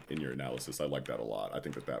analysis. I like that a lot. I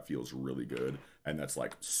think that feels really good, and that's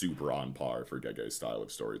like super on par for Gege's style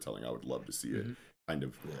of storytelling. I would love to see it kind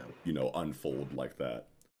of you know, unfold like that.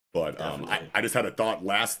 But I just had a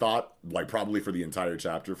last thought, like probably for the entire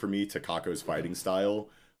chapter for me, Takako's fighting style.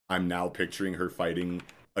 I'm now picturing her fighting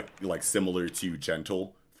like similar to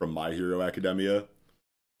Gentle from My Hero Academia.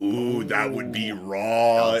 Ooh, that would be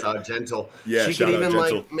raw. Shout out Gentle. Yeah, she could even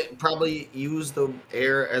like probably use the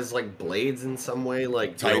air as like blades in some way,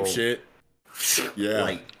 like type shit. Yeah,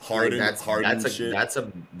 like hardened shit.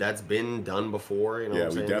 That's been done before. You know,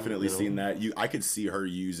 we definitely seen that. I could see her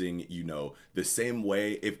using, you know, the same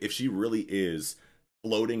way if she really is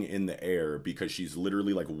floating in the air, because she's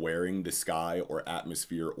literally like wearing the sky or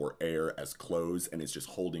atmosphere or air as clothes, and it's just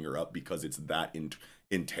holding her up because it's that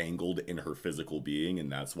entangled in her physical being,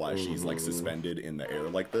 and that's why she's like suspended in the air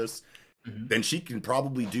like this. Then she can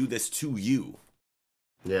probably do this to you.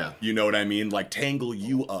 Yeah. You know what I mean? Like tangle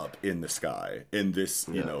you up in the sky in this,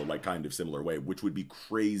 you know, like kind of similar way, which would be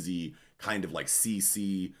crazy, kind of like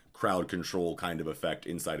CC crowd control kind of effect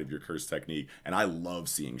inside of your curse technique. And I love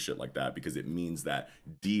seeing shit like that because it means that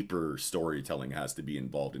deeper storytelling has to be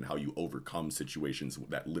involved in how you overcome situations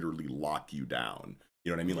that literally lock you down.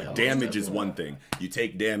 You know what I mean? Like, damage is one thing. You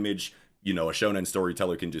take damage, you know, a shonen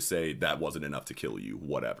storyteller can just say that wasn't enough to kill you,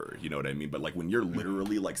 whatever. You know what I mean? But like when you're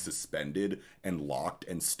literally like suspended and locked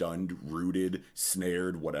and stunned, rooted,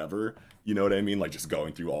 snared, whatever, you know what I mean? Like just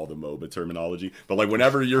going through all the MOBA terminology. But like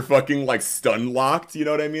whenever you're fucking like stun locked, you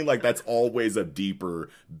know what I mean? Like that's always a deeper,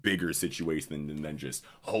 bigger situation than just,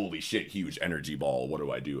 holy shit, huge energy ball. What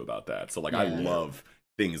do I do about that? So like I love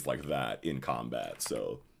things like that in combat.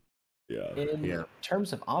 So in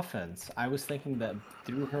terms of offense, I was thinking that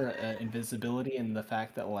through her invisibility and the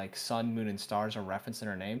fact that like sun, moon, and stars are referenced in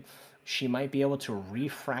her name, she might be able to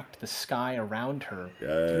refract the sky around her,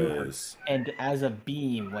 through her, and as a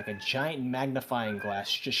beam, like a giant magnifying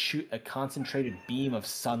glass, just shoot a concentrated beam of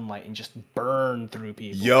sunlight and just burn through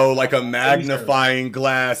people. Yo, like a magnifying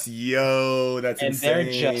glass. Yo, that's insane. And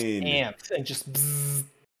they're just amped and just. Bzzz.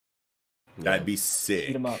 That'd be sick.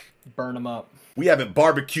 Heat them up, burn them up. We having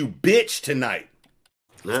barbecue bitch tonight.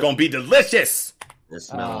 It's gonna be delicious. It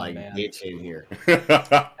smells like bitch in here.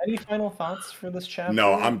 Any final thoughts for this chapter?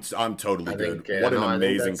 No, I'm totally good. What an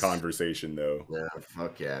amazing conversation, though. Yeah,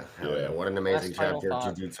 fuck yeah. Hell yeah. What an amazing chapter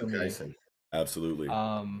of Jujutsu Kaisen. Absolutely.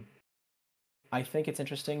 I think it's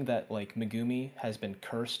interesting that like Megumi has been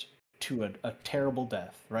cursed to a terrible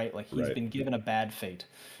death, right? Like he's been given a bad fate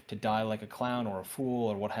to die like a clown or a fool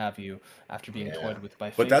or what have you after being toyed with by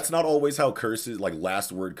fate. But that's not always how curses, like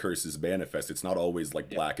last word curses manifest. It's not always like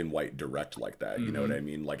black and white direct like that. You know what I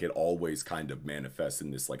mean? Like it always kind of manifests in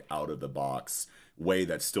this like out of the box way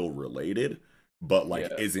that's still related, but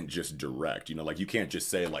like isn't just direct. You know, like you can't just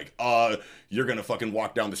say like, you're gonna fucking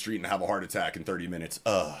walk down the street and have a heart attack in 30 minutes,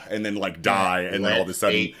 and then like die, and then all of a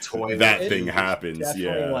sudden that thing happens.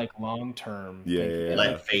 Definitely like long term.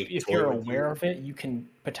 If you're aware of it, you can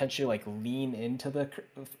potentially like lean into the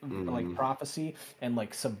like prophecy and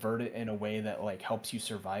like subvert it in a way that like helps you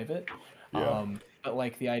survive it. But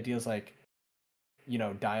like the idea is like, you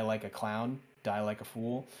know, die like a clown, die like a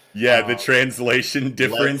fool. The translation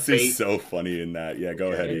difference is so funny in that.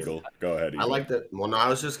 Go ahead, Eagle. Go ahead, Eagle. I like that. Well, no, I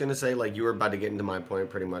was just gonna say, like, you were about to get into my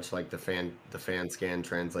point. Pretty much, like the fan scan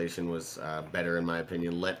translation was better in my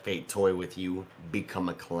opinion. Let fate toy with you, become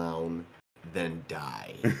a clown, then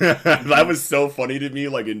die. That was so funny to me,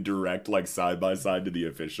 like in direct, like side by side to the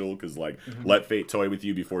official, because like let fate toy with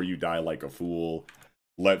you before you die like a fool.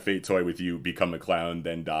 Let fate toy with you, become a clown,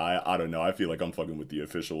 then die. I don't know. I feel like I'm fucking with the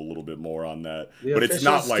official a little bit more on that. But it's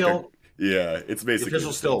not like it's basically the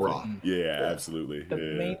official's still wrong. Absolutely. The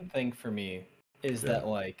main thing for me is that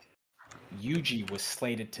like Yuji was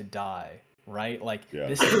slated to die, right? Like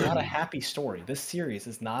this is not a happy story. This series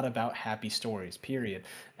is not about happy stories, period.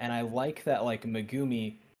 And I like that like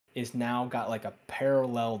Megumi is now got like a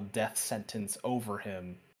parallel death sentence over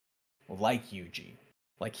him like Yuji.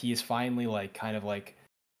 Like he is finally like kind of like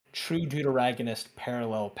true deuteragonist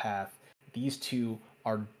parallel path. These two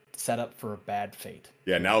are set up for a bad fate.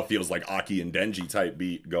 Now it feels like Aki and Denji type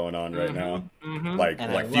beat going on right now. Like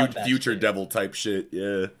future devil type shit.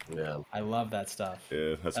 I love that stuff.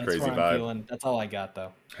 That's crazy vibe. Feeling. That's all I got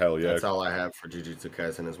though. Hell yeah. That's all I have for Jujutsu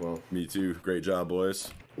Kaisen as well. Me too. Great job,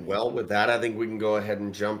 boys. Well, with that, I think we can go ahead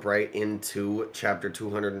and jump right into chapter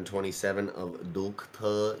 227 of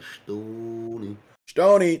Dr.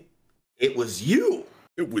 Stony. It was you.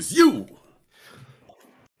 It was you.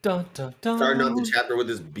 Dun, dun, dun. Starting out the chapter with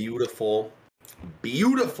this beautiful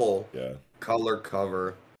color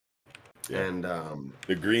cover. And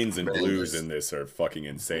the greens and blues in this are fucking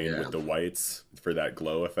insane with the whites for that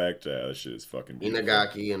glow effect. That shit is fucking beautiful.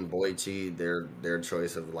 Inagaki and Boichi, their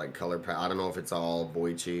choice of like color palette. I don't know if it's all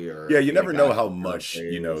Boichi or you never know how much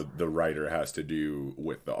the writer has to do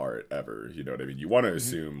with the art ever. You know what I mean? You want to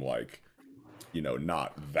assume like,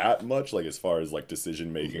 not that much, like as far as like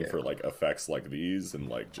decision making for like effects like these and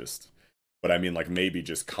like just, but I mean like maybe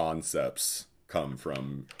just concepts come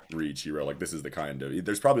from Riichiro. Like this is the kind of,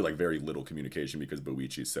 there's probably like very little communication because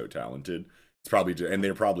Boichi's so talented. It's probably just, and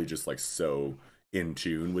they're probably just like so in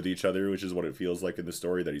tune with each other, which is what it feels like in the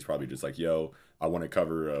story, that he's probably just like, yo, I want a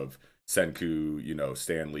cover of Senku,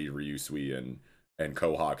 Stanley, Ryusui, and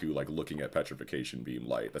Kohaku like looking at petrification beam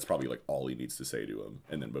light. That's probably like all he needs to say to him,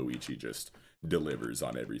 and then Boichi just delivers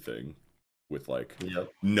on everything with like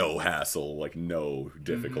no hassle, like no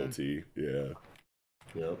difficulty.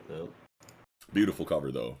 Beautiful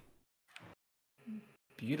cover though.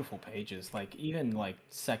 Beautiful pages, like even like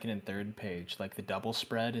second and third page, like the double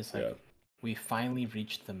spread is like we finally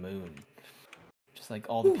reached the moon. Just like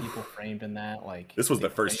all the people framed in that, like this was the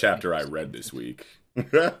first chapter I read this week.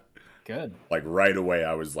 Good. Like right away,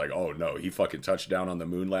 I was like, oh no, he fucking touched down on the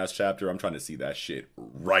moon last chapter. I'm trying to see that shit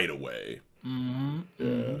right away.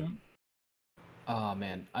 Yeah. Oh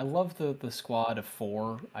man, I love the squad of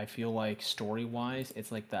 4. I feel like story-wise,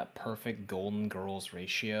 it's like that perfect Golden Girls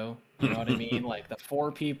ratio. You know what I mean? Like the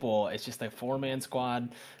 4 people, it's just a 4-man squad,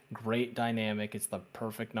 great dynamic. It's the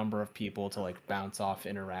perfect number of people to like bounce off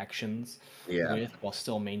interactions with while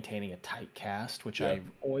still maintaining a tight cast, which I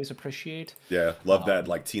always appreciate. Yeah, love that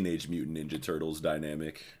like Teenage Mutant Ninja Turtles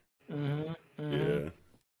dynamic. Yeah.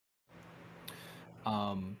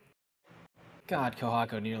 God,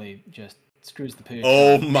 Kohaku nearly just screws the pooch.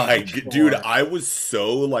 Oh my dude, I was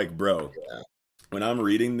so like, bro, when I'm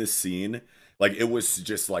reading this scene, like it was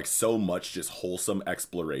just like so much just wholesome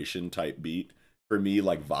exploration type beat for me,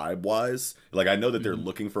 like vibe wise. Like I know that they're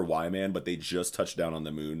looking for Y-Man, but they just touched down on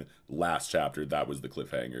the moon last chapter. That was the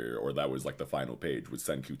cliffhanger, or that was like the final page with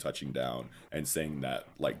Senku touching down and saying that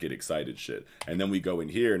like get excited shit. And then we go in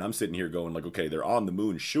here and I'm sitting here going like, okay, they're on the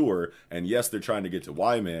moon, sure, and yes, they're trying to get to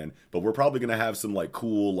Y-Man, but we're probably gonna have some like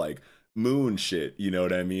cool like moon shit, you know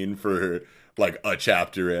what I mean, for like a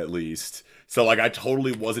chapter at least. So like I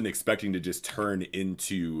totally wasn't expecting to just turn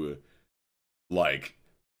into like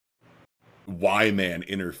Y-Man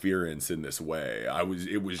interference in this way.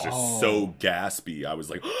 It was just so gaspy. I was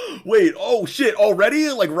like, wait, oh shit, already?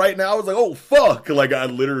 Like right now I was like, oh fuck. Like I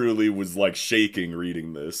literally was like shaking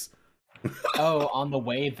reading this. On the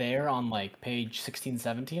way there on like page 16,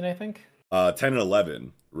 17, I think? 10 and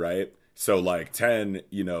 11, right? So like 10,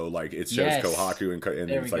 you know, like it shows Kohaku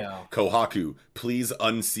and it's like Kohaku, please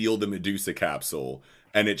unseal the Medusa capsule.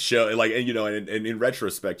 And it show like, and you know, and in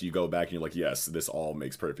retrospect, you go back and you're like, yes, this all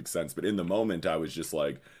makes perfect sense. But in the moment, I was just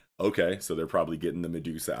like, okay, so they're probably getting the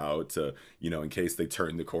Medusa out to, you know, in case they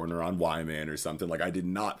turn the corner on Y-Man or something. Like I did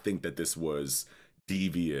not think that this was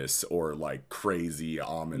devious or like crazy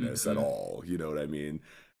ominous at all. You know what I mean?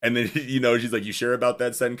 And then, you know, she's like, you sure about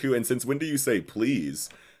that, Senku? And since when do you say please?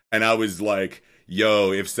 And I was like,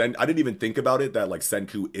 yo, I didn't even think about it that like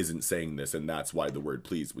Senku isn't saying this and that's why the word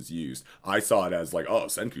please was used. I saw it as like, oh,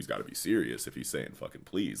 Senku's got to be serious if he's saying fucking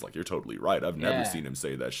please. Like, you're totally right. I've never seen him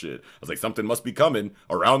say that shit. I was like, something must be coming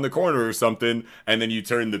around the corner or something. And then you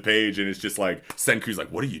turn the page and it's just like, Senku's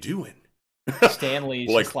like, what are you doing? Stanley's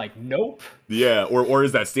like, just like, nope. Yeah, or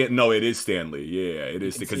is that Stan? No, it is Stanley. Yeah, it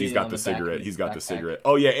is because he's got the cigarette. He's got the cigarette.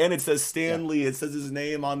 Oh yeah, and it says Stanley. It says his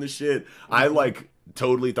name on the shit. I like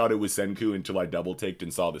totally thought it was Senku until I double taked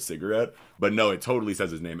and saw the cigarette. But no, it totally says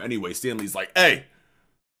his name. Anyway, Stanley's like, hey,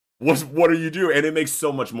 what are you doing? And it makes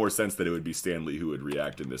so much more sense that it would be Stanley who would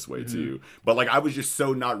react in this way too. But like I was just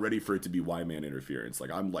so not ready for it to be Y-Man interference.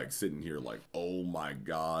 Like I'm like sitting here like, oh my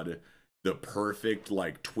god. The perfect,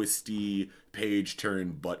 like, twisty,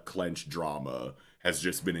 page-turn, butt-clench drama has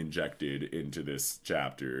just been injected into this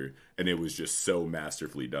chapter. And it was just so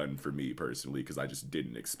masterfully done for me, personally, because I just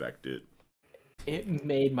didn't expect it. It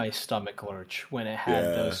made my stomach lurch when it had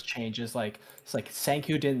those changes. Like, it's like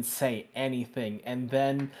Senku didn't say anything. And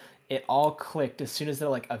then it all clicked as soon as they're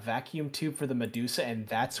like a vacuum tube for the Medusa, and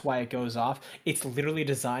that's why it goes off. It's literally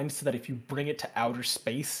designed so that if you bring it to outer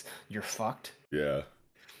space, you're fucked. Yeah.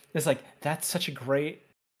 It's like, that's such a great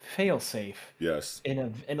failsafe. Yes.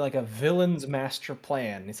 In like a villain's master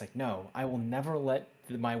plan. It's like, no, I will never let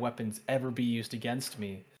my weapons ever be used against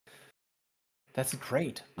me. That's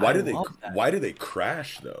great. Why do they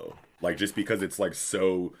crash though? Like just because it's like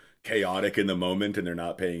so chaotic in the moment and they're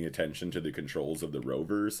not paying attention to the controls of the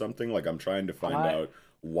rover or something? Like I'm trying to find out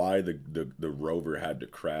why the rover had to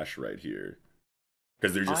crash right here.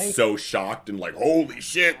 Because they're just so shocked and like, holy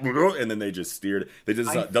shit, and then they just steered. They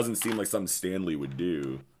just doesn't seem like something Stanley would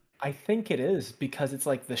do. I think it is because it's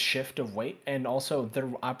like the shift of weight, and also they're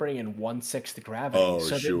operating in 1/6 gravity,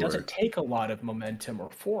 so it doesn't take a lot of momentum or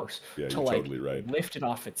force to like lift it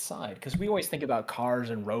off its side. Because we always think about cars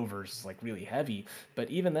and rovers as like really heavy, but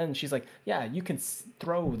even then she's like, yeah, you can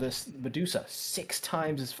throw this Medusa 6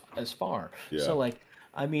 times as far. Yeah. So like,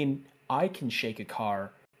 I mean, I can shake a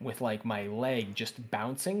car with like my leg just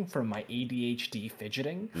bouncing from my ADHD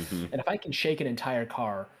fidgeting. And if I can shake an entire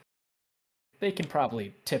car, they can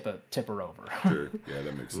probably tip her over. Sure. Yeah,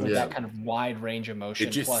 that makes sense. That kind of wide range of motion. It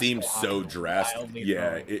just seems so drastic.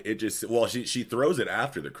 Yeah, it just, well, she throws it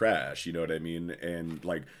after the crash, you know what I mean? And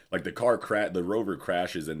like the rover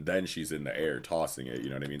crashes and then she's in the air tossing it, you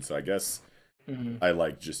know what I mean? So I guess I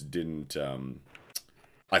like just didn't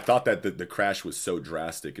I thought that the crash was so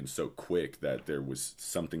drastic and so quick that there was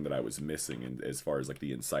something that I was missing as far as like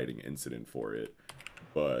the inciting incident for it.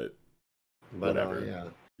 But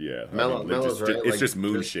whatever. Yeah, Mello's right. It's just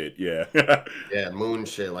moon shit. Yeah. Yeah, moon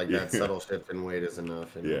shit. Like that subtle shift in weight is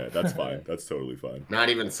enough. Yeah, that's fine. That's totally fine. Not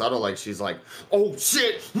even subtle. Like she's like, oh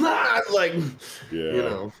shit, like,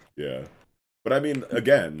 yeah, yeah. But I mean,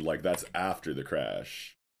 again, like that's after the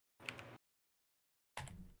crash.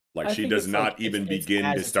 Like she does not even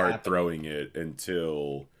begin to start throwing it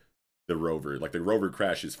until the rover. Like the rover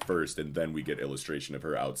crashes first, and then we get illustration of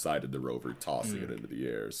her outside of the rover tossing it into the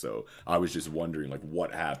air. So I was just wondering, like,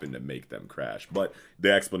 what happened to make them crash? But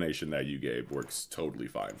the explanation that you gave works totally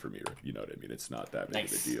fine for me. You know what I mean? It's not that big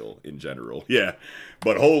of a deal in general. Yeah,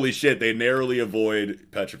 but holy shit, they narrowly avoid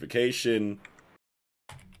petrification.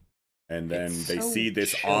 And then they see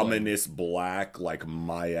this ominous black, like,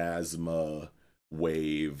 miasma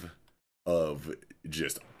wave of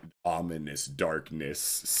just ominous darkness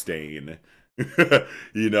stain.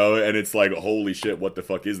 You know, and it's like, holy shit, what the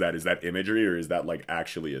fuck is that? Is that imagery, or is that, like,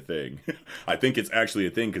 actually a thing? I think it's actually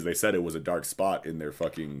a thing, because they said it was a dark spot in their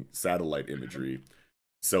fucking satellite imagery.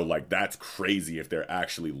 So, like, that's crazy if they're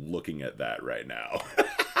actually looking at that right now.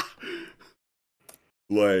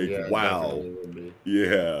 Like, yeah, wow.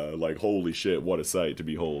 Yeah, like, holy shit, what a sight to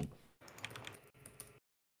behold.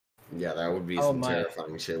 Yeah, that would be some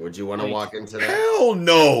terrifying shit. Would you want to walk into that? Hell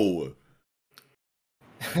no!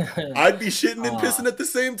 I'd be shitting and pissing at the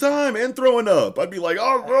same time and throwing up. I'd be like,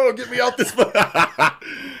 oh, bro, get me out this... I'd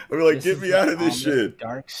be like, get me out of this shit.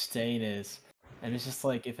 Dark stain is... And it's just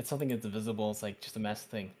like, if it's something that's visible, it's like just a mess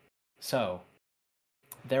thing. So,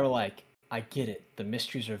 they're like, I get it. The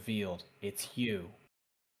mystery's revealed. It's you.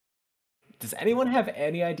 Does anyone have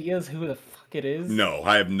any ideas who the fuck it is? No,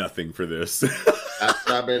 I have nothing for this.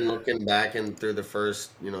 After I've been looking back and through the first,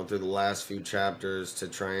 through the last few chapters to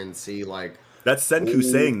try and see, like... That's Senku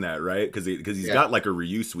saying that, right? Because he's got, like, a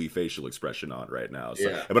Ryusui facial expression on right now.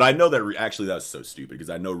 So, but I know that... Actually, that's so stupid, because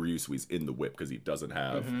I know Ryusui's in the whip because he doesn't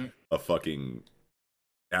have a fucking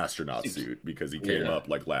astronaut suit because he came up,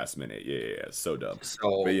 like, last minute. Yeah. So dumb.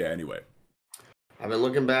 But yeah, anyway. I've been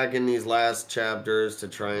looking back in these last chapters to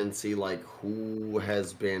try and see, like, who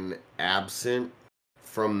has been absent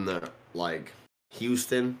from the, like,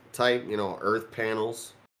 Houston type, Earth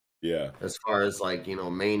panels. Yeah. As far as, like,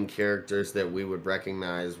 main characters that we would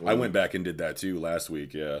recognize. I went back and did that, too, last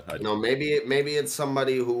week, yeah. Maybe it's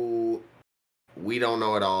somebody who we don't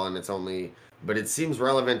know at all, and it's only... But it seems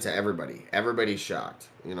relevant to everybody. Everybody's shocked.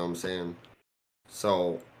 You know what I'm saying?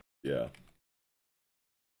 So... Yeah.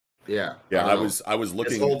 Yeah. I was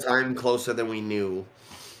looking... This whole time closer than we knew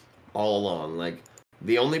all along. Like,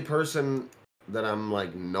 the only person that I'm,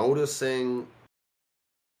 like, noticing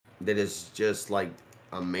that is just, like,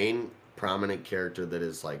 a main prominent character that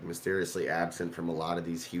is, like, mysteriously absent from a lot of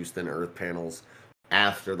these Houston Earth panels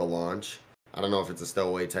after the launch. I don't know if it's a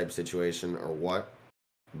stowaway type situation or what,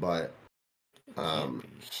 but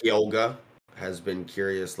Hyuga has been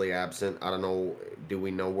curiously absent. I don't know. Do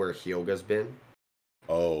we know where Hyuga's been?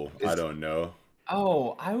 Oh, I don't know.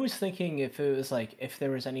 Oh, I was thinking if it was like, if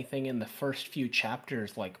there was anything in the first few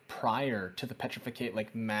chapters, like prior to the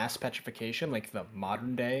mass petrification, like the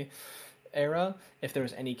modern day era, if there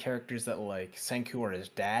was any characters that like Senku or his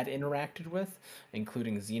dad interacted with,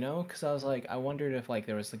 including Zeno, because I was like, I wondered if like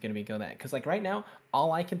there was going to be that, because like right now,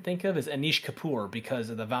 all I can think of is Anish Kapoor because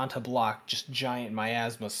of the Vanta block, just giant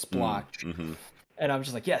miasma splotch. And I'm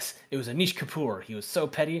just like, yes, it was Anish Kapoor. He was so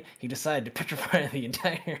petty, he decided to petrify the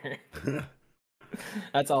entire...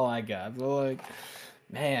 That's all I got. But like,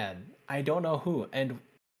 man, I don't know who. And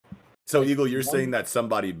so, Eagle, you're saying that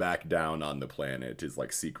somebody back down on the planet is,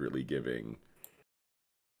 like, secretly giving,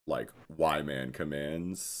 like, Y-Man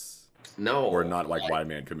commands? No. Or not, like,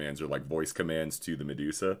 Y-Man commands, or, like, voice commands to the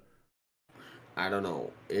Medusa? I don't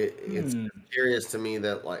know. It's curious to me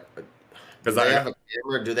that, like... Do they have a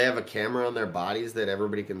camera? Do they have a camera on their bodies that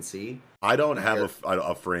everybody can see? I don't have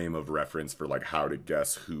a frame of reference for like how to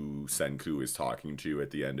guess who Senku is talking to at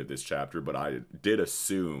the end of this chapter, but I did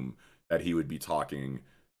assume that he would be talking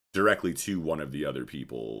directly to one of the other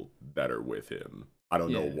people that are with him. I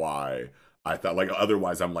don't know why. I thought, like,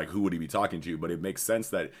 otherwise I'm like, who would he be talking to? But it makes sense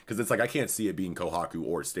that, because it's like, I can't see it being Kohaku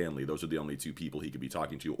or Stanley. Those are the only two people he could be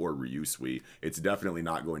talking to, or Ryusui. It's definitely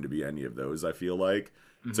not going to be any of those, I feel like.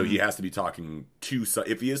 So he has to be talking to...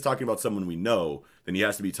 If he is talking about someone we know, then he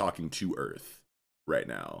has to be talking to Earth right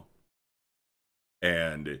now.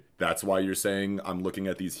 And that's why you're saying I'm looking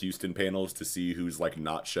at these Houston panels to see who's, like,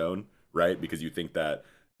 not shown, right? Because you think that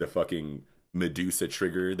the fucking Medusa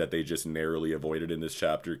trigger that they just narrowly avoided in this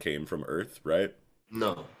chapter came from Earth, right?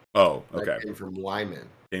 No. Oh, okay. That came from Y-Man.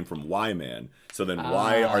 Came from Y-Man. So then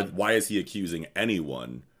why is he accusing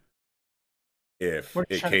anyone if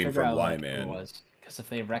it came from Y-Man? Because if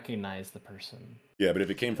they recognize the person. Yeah, but if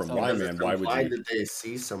it came from So Y-Man, why would Why you? did they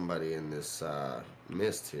see somebody in this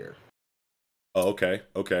mist here? Oh, okay,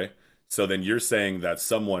 okay. So then you're saying that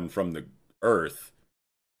someone from the Earth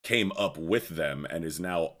came up with them and is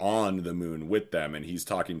now on the moon with them, and he's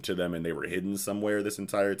talking to them, and they were hidden somewhere this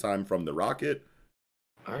entire time from the rocket?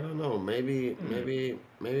 I don't know. Maybe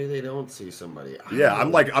they don't see somebody. Yeah,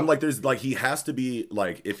 I'm like, there's like, he has to be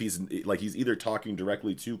like, if he's like, he's either talking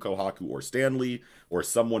directly to Kohaku or Stanley or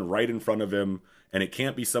someone right in front of him, and it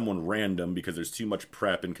can't be someone random because there's too much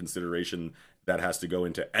prep and consideration that has to go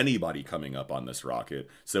into anybody coming up on this rocket.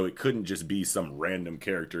 So it couldn't just be some random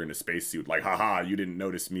character in a spacesuit, like, haha, you didn't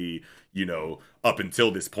notice me, you know, up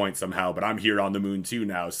until this point somehow, but I'm here on the moon too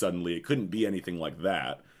now. Suddenly, it couldn't be anything like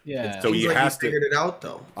that. Yeah. So he has to figured it out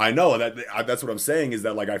though. I know that's what I'm saying, is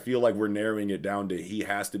that like, I feel like we're narrowing it down to he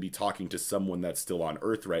has to be talking to someone that's still on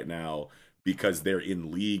Earth right now because they're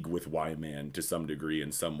in league with Y-Man to some degree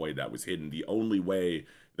in some way that was hidden. The only way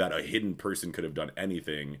that a hidden person could have done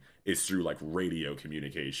anything is through like radio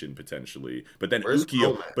communication potentially. But then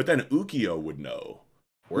Ukio would know.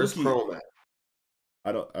 Where's Chrome at?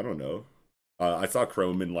 I don't know. I saw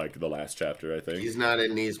Chrome in like the last chapter, I think. He's not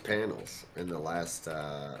in these panels in the last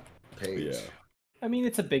page. Yeah. I mean,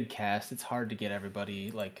 it's a big cast. It's hard to get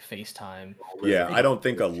everybody like FaceTime. Yeah, I don't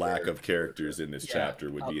think a lack of characters in this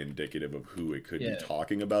chapter would be indicative of who it could be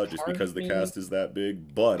talking about, just because the cast is that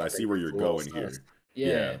big. But I see where you're going here.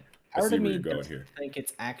 Yeah. I see where you're going going here. I think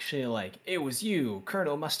it's actually like, it was you,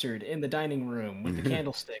 Colonel Mustard, in the dining room with the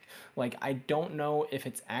candlestick. Like, I don't know if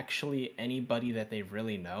it's actually anybody that they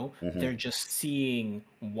really know. They're just seeing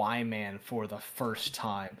Y-Man for the first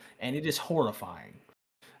time, and it is horrifying.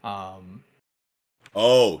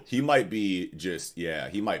 Oh, he might be just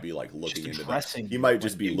he might be like looking into that. He might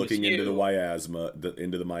just be looking into the miasma. The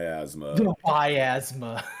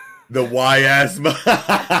miasma. The Y-asma.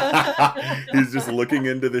 He's just looking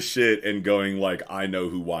into the shit and going like, I know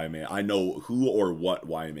who Y-Man. I know who or what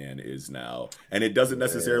Y-Man is now. And it doesn't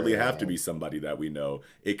necessarily have to be somebody that we know.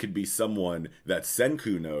 It could be someone that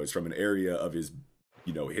Senku knows from an area of his,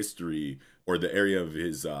 you know, history or the area of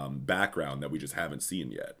his background that we just haven't seen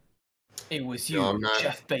yet. It was you,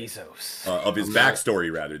 Jeff Bezos. Of his backstory,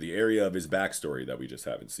 rather. The area of his backstory that we just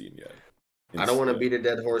haven't seen yet. I don't want to beat a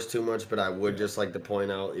dead horse too much, but I would just like to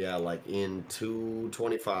point out, like in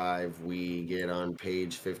 225, we get on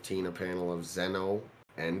page 15 a panel of Zeno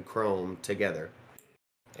and Chrome together.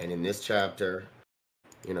 And in this chapter,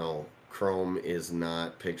 you know, Chrome is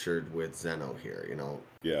not pictured with Zeno here, you know.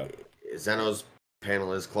 Yeah. Zeno's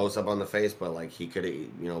panel is close up on the face, but like he could have, you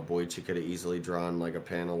know, Boichi could have easily drawn like a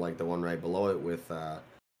panel like the one right below it with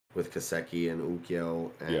Kaseki and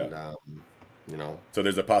Ukyo and you know. So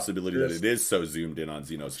there's a possibility that it is so zoomed in on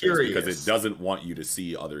Zeno's face because it doesn't want you to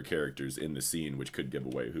see other characters in the scene, which could give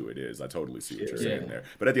away who it is. I totally see what you're saying there.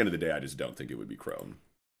 But at the end of the day, I just don't think it would be Chrome.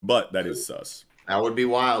 But that is sus. That would be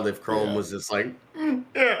wild if Chrome was just like, that'd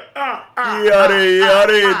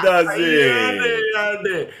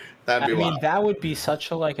be wild. That would be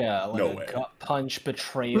such a gut punch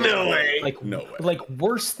betrayal. No way. Like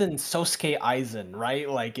worse than Sosuke Aizen, right?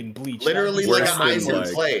 Like in Bleach. Literally like an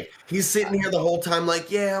Aizen play. He's sitting here the whole time like,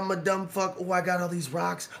 yeah, I'm a dumb fuck. Oh, I got all these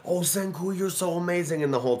rocks. Oh, Senku, you're so amazing.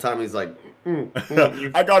 And the whole time he's like,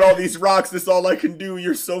 I got all these rocks. That's all I can do.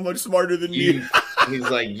 You're so much smarter than me. He's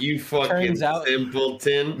like, you fucking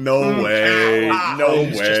simpleton. No way. No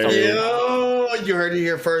way. Yo, you heard it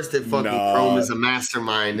here first. That fucking Chrome is a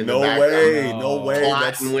mastermind in the background. No way.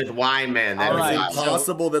 Plotting with Y-Man. That's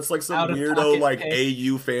impossible. That's like some weirdo like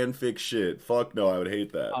AU fanfic shit. Fuck no, I would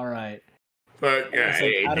hate that. All right. But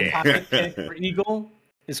out-of-pocket pick for Eagle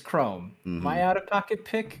is Chrome. My out-of-pocket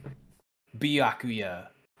pick, Byakuya.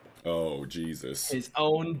 Oh, Jesus. His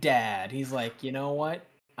own dad. He's like, you know what?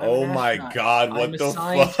 Oh my God, what the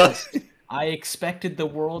fuck? I expected the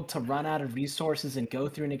world to run out of resources and go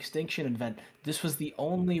through an extinction event. This was the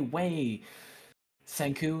only way.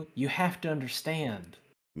 Senku, you have to understand.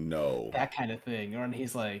 No. That kind of thing. And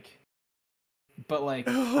he's like, but like,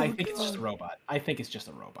 I think it's just a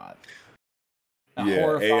robot.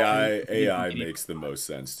 Yeah, AI makes the most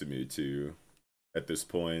sense to me too, at this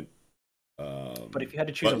point. But if you had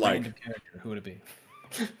to choose a random character, who would it be?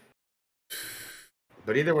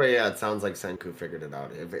 But either way, it sounds like Senku figured it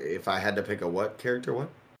out. If I had to pick a what character, what?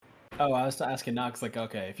 Oh, I was asking Nox, like,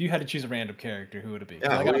 okay, if you had to choose a random character, who would it be?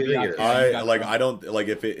 Yeah, I don't like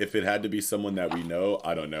if it had to be someone that we know.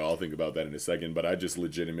 I don't know. I'll think about that in a second. But I just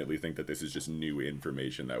legitimately think that this is just new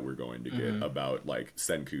information that we're going to get about like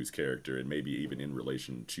Senku's character, and maybe even in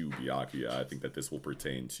relation to Byakuya. I think that this will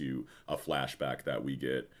pertain to a flashback that we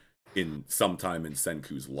get in sometime in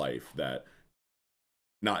Senku's life that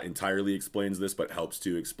not entirely explains this, but helps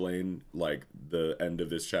to explain like the end of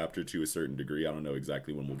this chapter to a certain degree. I don't know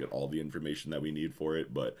exactly when we'll get all the information that we need for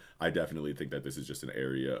it, but I definitely think that this is just an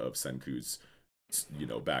area of Senku's, you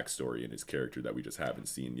know, backstory and his character that we just haven't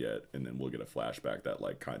seen yet, and then we'll get a flashback that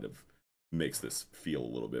like kind of makes this feel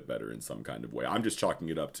a little bit better in some kind of way. I'm just chalking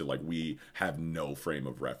it up to like we have no frame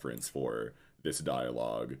of reference for this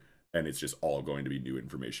dialogue, and it's just all going to be new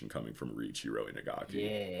information coming from Riichiro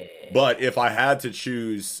Inagaki. Yeah. But if I had to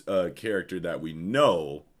choose a character that we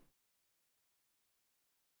know,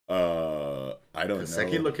 I don't know.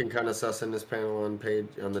 Kaseki looking kind of sus in this panel on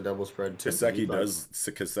the double spread too. Kaseki does.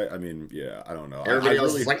 I mean, yeah, I don't know. Everybody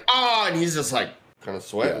else is like, and he's just like kind of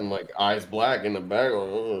sweating, like eyes black in the back.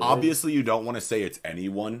 Obviously, you don't want to say it's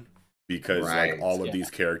anyone because Right. like all of these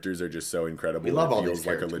characters are just so incredible. We love it all feels these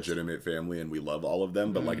like a characters. legitimate family, and we love all of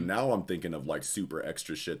them. But like now, I'm thinking of like super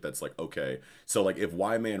extra shit that's like, okay, so like if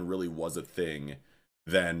Y-Man really was a thing,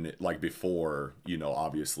 then like before, you know,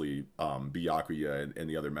 obviously Byakuya and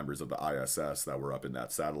the other members of the ISS that were up in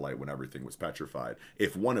that satellite when everything was petrified,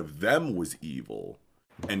 if one of them was evil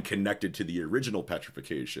and connected to the original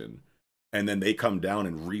petrification, and then they come down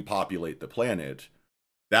and repopulate the planet,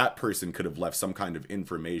 that person could have left some kind of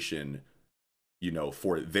information, you know,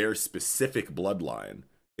 for their specific bloodline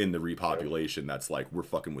in the repopulation that's like, we're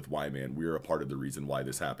fucking with Y-Man. We're a part of the reason why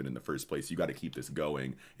this happened in the first place. You got to keep this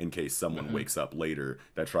going in case someone wakes up later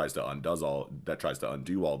that tries to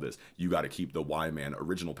undo all this. You got to keep the Y-Man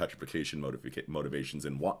original petrification motivations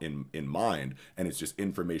in mind, and it's just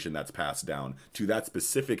information that's passed down to that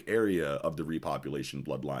specific area of the repopulation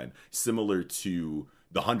bloodline, similar to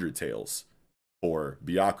the 100 Tales for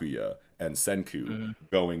Byakuya and Senku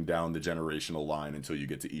going down the generational line until you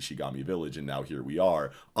get to Ishigami Village, and now here we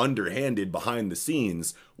are. Underhanded, behind the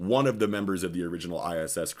scenes, one of the members of the original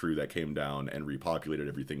ISS crew that came down and repopulated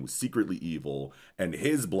everything was secretly evil, and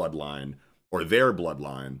his bloodline, or their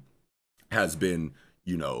bloodline, has been,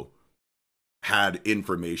 you know, had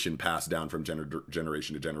information passed down from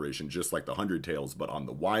generation to generation, just like the 100 Tales, but on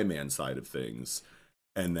the Y-Man side of things.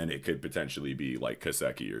 And then it could potentially be like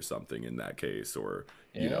Kaseki or something in that case, or,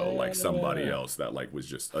 you know, like somebody else that like was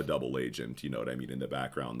just a double agent, you know what I mean, in the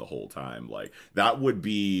background the whole time. Like that would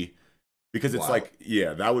be, because it's like,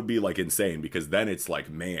 yeah, that would be like insane, because then it's like,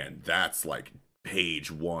 man, that's like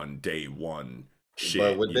page one, day one shit,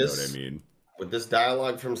 But with you this, know what I mean? With this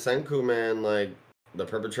dialogue from Senku, man, like the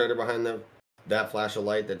perpetrator behind that flash of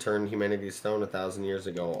light that turned humanity to stone 1,000 years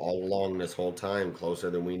ago, all along this whole time,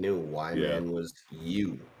 closer than we knew, Y-Man was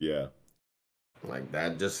you. Yeah. Like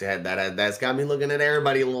that that's got me looking at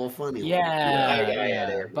everybody a little funny.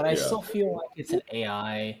 Yeah. But I still feel like it's an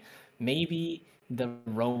AI. Maybe the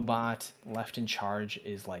robot left in charge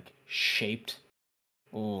is like shaped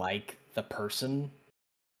like the person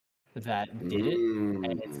that did it,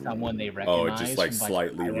 and it's someone they recognize. Oh, it just like from,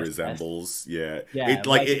 slightly ISS. resembles, yeah. Yeah, It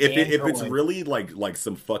like if it's Android. really like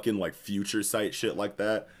some fucking like future sight shit like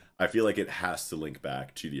that, I feel like it has to link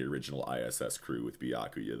back to the original ISS crew with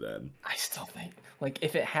Byakuya then. I still think, like,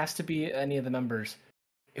 if it has to be any of the members,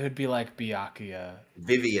 it would be like Byakuya.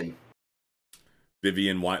 Lillian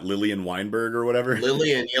Weinberg or whatever.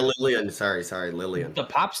 Lillian. Sorry, Lillian. The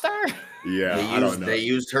pop star? Yeah, I don't know. They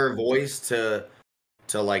used her voice to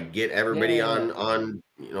like get everybody on,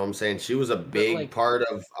 you know what I'm saying? She was a big part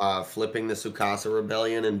of flipping the Tsukasa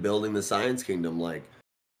rebellion and building the Science Kingdom. Like,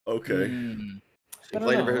 okay. She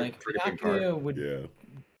played a pretty big part. Byakuya would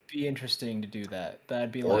be interesting to do that.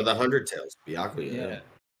 That'd be like, or the 100 Tales, Byakuya. Yeah,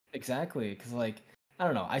 exactly. Because like, I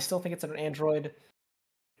don't know. I still think it's an android.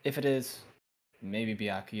 If it is, maybe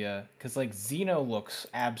Byakuya. Because like Zeno looks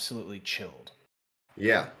absolutely chilled.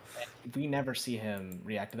 Yeah. We never see him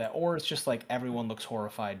react to that, or it's just like everyone looks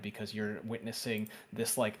horrified because you're witnessing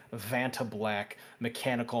this like Vanta Black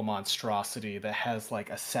mechanical monstrosity that has like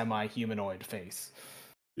a semi-humanoid face.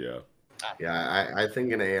 Yeah. Yeah, I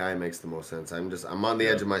think an AI makes the most sense. I'm on the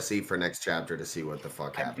edge of my seat for next chapter to see what the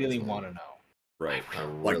fuck happens. I really want to know. Right.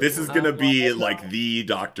 Really like this is gonna be like the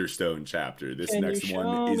Dr. Stone chapter. This next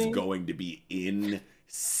one is going to be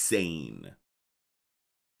insane.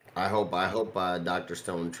 I hope Dr.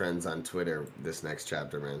 Stone trends on Twitter this next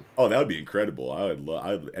chapter, man. Oh, that would be incredible. I would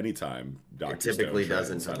love anytime Dr. It typically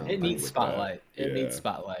Stone doesn't. It needs spotlight. It needs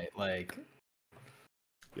spotlight. Like,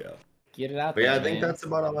 yeah, get it out there. Yeah, I think that's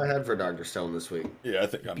about all I had for Dr. Stone this week. Yeah, I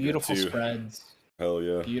think I'm beautiful good too. Spreads. Hell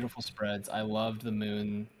yeah, beautiful spreads. I loved the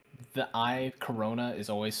moon. The eye corona is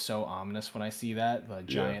always so ominous when I see that. The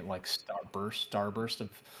giant like starburst of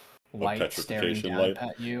light staring down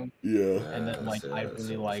at you. Yeah. And then like I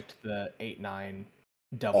really liked the 8-9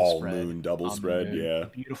 double all spread moon double on the spread, moon. yeah.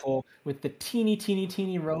 Beautiful with the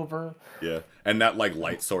teeny rover. Yeah, and that like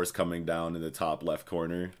light source coming down in the top left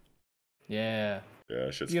corner. Yeah. Yeah,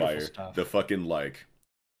 shit's Beautiful fire. stuff. The fucking like,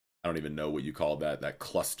 I don't even know what you call that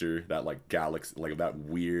cluster, that like galaxy, like that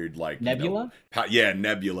weird like nebula. Yeah,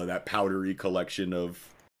 nebula, that powdery collection of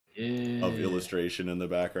Yeah. illustration in the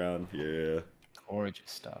background. Yeah,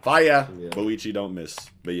 Gorgeous stuff. fire. Yeah. Boichi don't miss.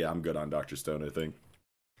 But yeah, I'm good on Dr. Stone, I think.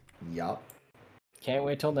 Yup. Can't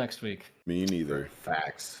wait till next week. Me neither.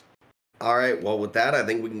 Facts. All right. Well, with that, I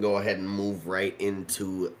think we can go ahead and move right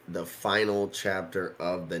into the final chapter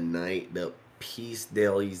of the night, the Piece de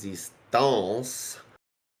Resistance,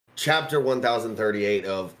 chapter 1038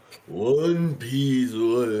 of One Piece.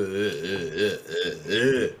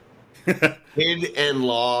 Kid and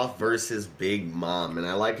Law versus Big Mom, and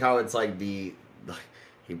I like how it's like he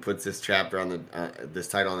puts this chapter on the this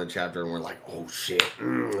title on the chapter, and we're like, oh shit,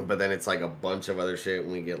 but then it's like a bunch of other shit,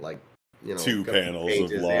 and we get like, you know, 2 panels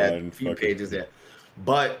pages, of law and few fucking pages, yeah.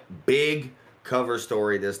 But big cover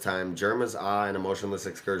story this time. Germa's Ah and Emotionless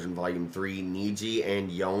Excursion Volume 3. Niji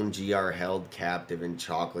and Yonji are held captive in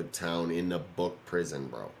Chocolate Town in the book prison,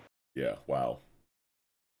 bro. Yeah, wow.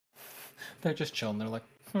 They're just chilling. They're like,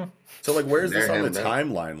 So like, where's this on the They're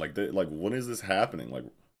timeline? Like, when is this happening? Like,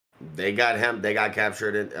 they got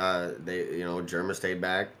captured. Germa stayed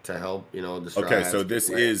back to help, the Straw okay, Hats so this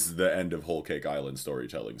get away. is the end of Whole Cake Island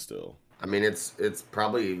storytelling still. I mean, it's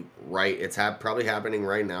probably right. It's probably happening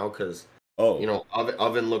right now because, Oh,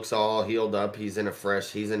 Oven looks all healed up. He's in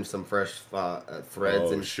some fresh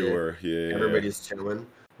threads and sure, shit. yeah. Everybody's chilling.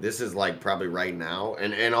 This is like probably right now,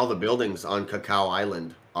 and all the buildings on Cacao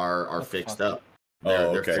Island are What the fixed fuck?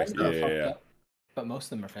 Oh, They're okay, fixed yeah, up. yeah. But most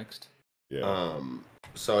of them are fixed. Yeah.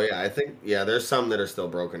 So yeah, I think there's some that are still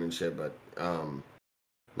broken and shit, but no,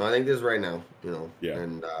 I think this is right now, Yeah.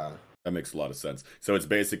 and That makes a lot of sense. So it's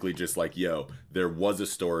basically just like, yo, there was a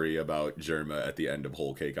story about Germa at the end of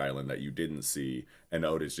Whole Cake Island that you didn't see, and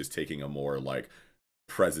Oda's just taking a more like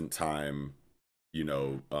present time,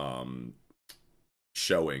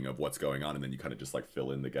 showing of what's going on, and then you kind of just like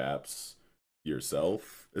fill in the gaps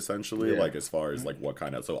yourself, essentially, Yeah. like as far as like what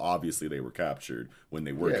kind of. So obviously they were captured. When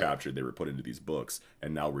they were captured, they were put into these books,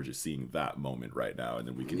 and now we're just seeing that moment right now, and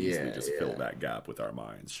then we can easily just fill that gap with our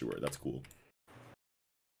minds. Sure, that's cool.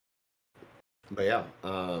 But yeah,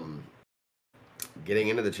 getting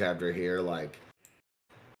into the chapter here, like,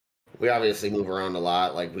 we obviously move around a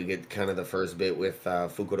lot. Like, we get kind of the first bit with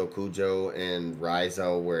Fukuro Kujo and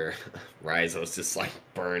Raizo, where Raizo's just like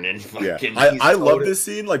burning. Fucking, I love this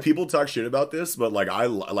scene. Like, people talk shit about this, but like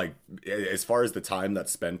as far as the time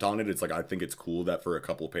that's spent on it, it's like I think it's cool that for a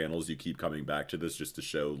couple panels you keep coming back to this just to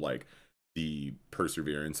show like the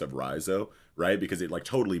perseverance of Raizo, right? Because it like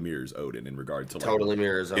totally mirrors Odin in regard to like,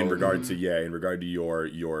 mirrors in regard to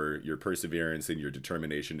your perseverance and your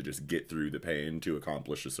determination to just get through the pain to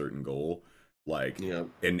accomplish a certain goal. Like,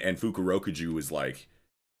 and Fukurokuju was like,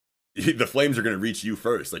 the flames are going to reach you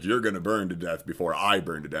first. Like, you're going to burn to death before I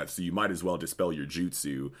burn to death, so you might as well dispel your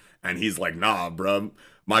jutsu. And he's like, nah, bruh,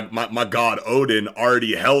 my god Odin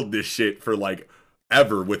already held this shit for like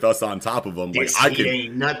ever with us on top of him. Like,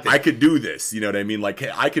 I could do this. You know what I mean? Like,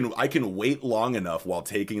 I can wait long enough while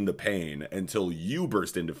taking the pain until you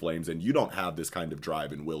burst into flames, and you don't have this kind of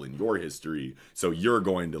drive and will in your history, so you're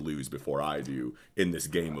going to lose before I do in this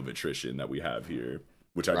game of attrition that we have here.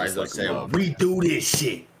 Which I just like love. We do this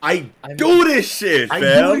shit. I do this shit, fam.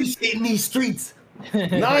 I do this shit in these streets.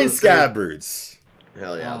 9 scabbards.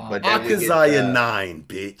 Hell yeah. Oh. But then Akazaya 9,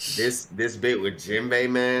 bitch. This bit with Jinbei,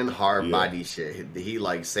 man, hard Yeah. body shit. He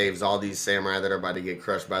like saves all these samurai that are about to get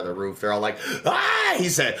crushed by the roof. They're all like, ah! He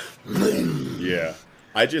said, Yeah.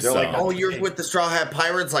 I just they're like, oh, you're with the Straw Hat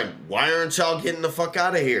Pirates? Like, why aren't y'all getting the fuck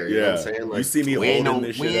out of here? You know what I'm saying? Like, you see me we ain't holding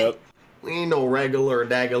this shit up. We ain't no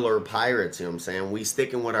regular pirates, you know what I'm saying? We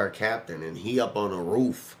sticking with our captain, and he up on a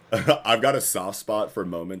roof. I've got a soft spot for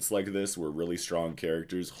moments like this where really strong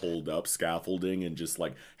characters hold up scaffolding and just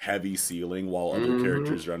like heavy ceiling while other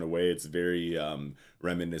characters run away. It's very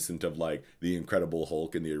reminiscent of like the Incredible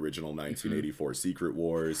Hulk in the original 1984 Secret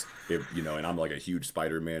Wars. And I'm like a huge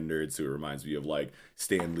Spider-Man nerd, so it reminds me of like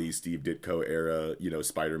Stan Lee, Steve Ditko era,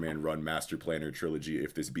 Spider-Man run Master Planner trilogy,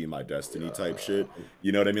 If This Be My Destiny type shit.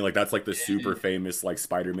 You know what I mean? Like, that's like the super famous like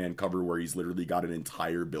Spider-Man cover where he's literally got an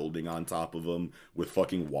entire building on top of him with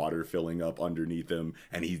fucking water filling up underneath him,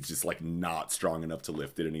 and he's just like not strong enough to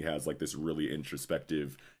lift it, and he has like this really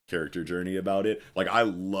introspective character journey about it. Like, I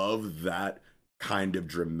love that kind of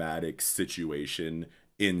dramatic situation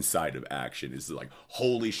inside of action. Is like,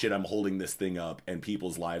 holy shit, I'm holding this thing up and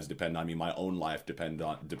people's lives depend on me. My own life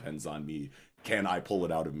depends on me. Can I pull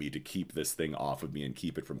it out of me to keep this thing off of me and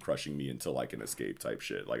keep it from crushing me until I can escape type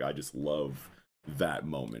shit. Like, I just love that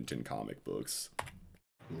moment in comic books.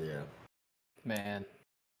 Yeah. Man.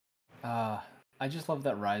 I just love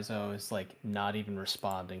that Raizo is like not even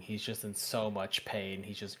responding. He's just in so much pain.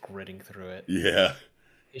 He's just gritting through it. Yeah.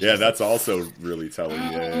 Yeah, that's like, also really telling.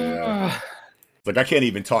 Yeah. It's like, I can't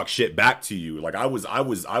even talk shit back to you. Like, I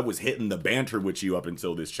was hitting the banter with you up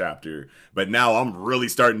until this chapter, but now I'm really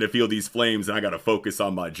starting to feel these flames and I gotta focus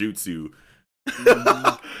on my jutsu.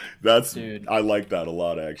 That's Dude. I like that a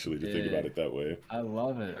lot, actually, to think about it that way. I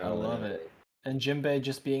love it. I love it. And Jinbei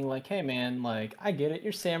just being like, hey man, like, I get it,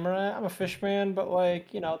 you're samurai, I'm a fishman, but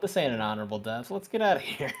like, you know, this ain't an honorable death. Let's get out of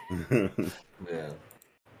here. Yeah.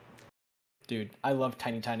 Dude, I love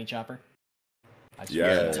Tiny Chopper.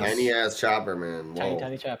 Yeah, tiny ass chopper, man. Whoa.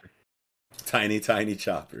 Tiny chopper. Tiny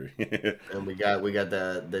chopper. And we got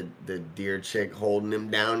the deer chick holding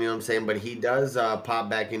him down, you know what I'm saying? But he does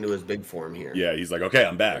pop back into his big form here. Yeah, he's like, okay,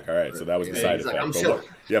 I'm back. All right, so that was the side effect.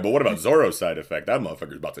 Like, but what about Zoro's side effect? That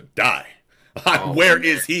motherfucker's about to die. Where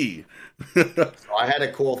is he? So I had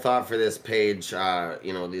a cool thought for this page,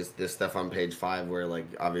 you know, this stuff on page 5 where, like,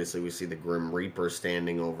 obviously we see the Grim Reaper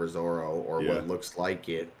standing over Zoro, or what looks like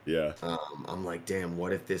it. Yeah. I'm like, damn,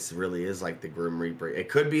 what if this really is like the Grim Reaper? It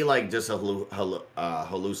could be like just a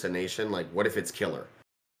hallucination. Like, what if it's Killer?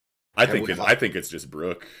 I think it's just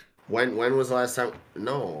Brook. When was the last time?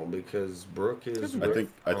 No, because Brook is. I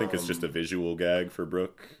think it's just a visual gag for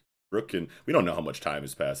Brook. Brook and we don't know how much time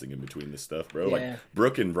is passing in between this stuff, bro. Yeah. Like,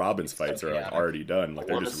 Brook and Robin's fights are like already done. Like,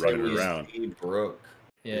 they're just running around. Brook.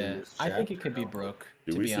 Yeah, I think it could be Brook.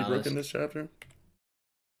 Do we see Brook in this chapter?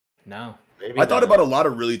 No. I thought about a lot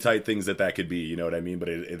of really tight things that could be, you know what I mean? But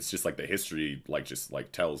it's just like the history, like, just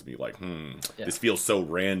like tells me, like, this feels so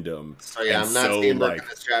random. So yeah, I'm not seeing Brook in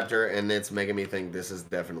this chapter, and it's making me think this is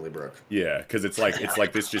definitely Brook. Yeah, because it's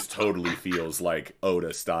like this just totally feels like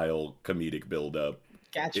Oda style comedic buildup.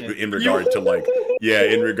 Gotcha. In regard to like,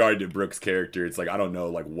 in regard to Brook's character, it's like, I don't know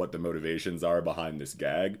like what the motivations are behind this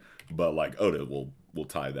gag, but like Oda will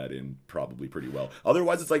tie that in probably pretty well.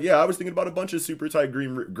 Otherwise, it's like, I was thinking about a bunch of super tight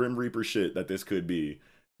Grim Reaper shit that this could be,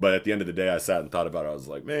 but at the end of the day, I sat and thought about it. I was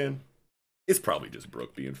like, man, it's probably just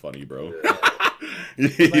Brook being funny, bro.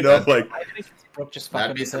 You know, like, I think it's Brook just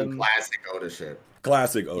that'd be some classic Oda shit.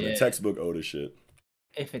 Classic Oda, textbook Oda shit.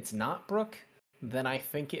 If it's not Brook, then I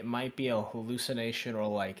think it might be a hallucination, or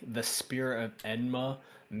like the spirit of Enma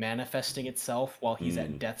manifesting itself while he's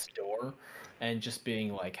at death's door and just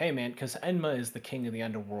being like, hey man, because Enma is the king of the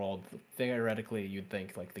underworld. Theoretically, you'd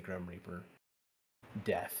think like the Grim Reaper.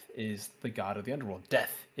 Death is the god of the underworld.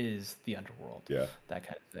 Death is the underworld. Yeah. That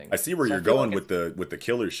kind of thing. I see where you're going with the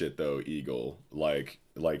killer shit though, Eagle. Like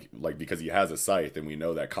because he has a scythe and we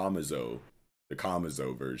know that the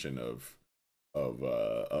Kamazo version of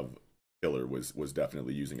Killer was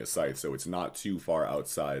definitely using a scythe, so it's not too far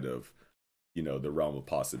outside of, you know, the realm of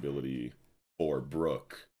possibility for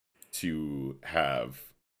Brook to have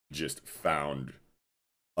just found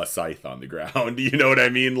a scythe on the ground. You know what I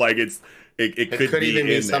mean? Like, it could even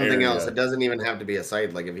be something else. It doesn't even have to be a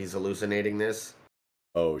scythe. Like, if he's hallucinating this,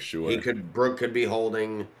 oh sure, Brook could be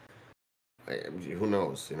holding, who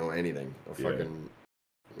knows, you know, anything. A fucking,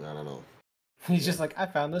 I don't know. He's just like, I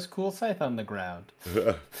found this cool scythe on the ground.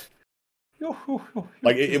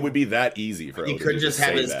 Like, it would be that easy for Oda. He could just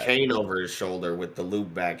have his cane over his shoulder with the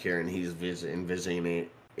loop back here, and he's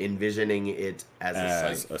envisioning it as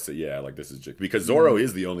a scythe. Yeah, like, this is just because Zoro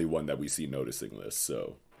is the only one that we see noticing this,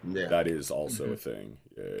 so that is also a thing.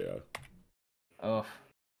 Yeah. Oh,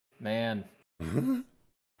 man.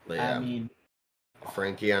 I mean,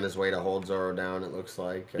 Frankie on his way to hold Zoro down, it looks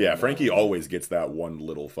like. Yeah, Frankie always gets that one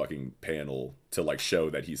little fucking panel to like show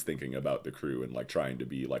that he's thinking about the crew and like trying to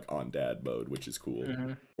be like on dad mode, which is cool.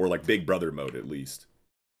 Or like big brother mode at least.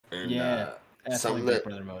 And, something that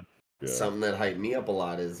hyped me up a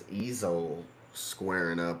lot is Izo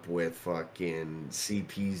squaring up with fucking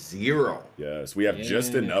CP0. Yes, we have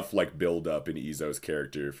just enough like build up in Izo's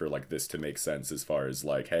character for like this to make sense, as far as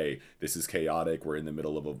like, hey, this is chaotic, we're in the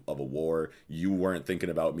middle of a war, you weren't thinking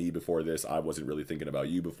about me before this, I wasn't really thinking about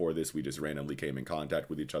you before this, we just randomly came in contact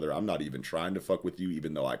with each other, I'm not even trying to fuck with you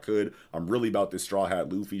even though I could, I'm really about this Straw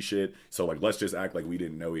Hat Luffy shit, so like let's just act like we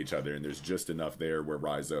didn't know each other. And there's just enough there where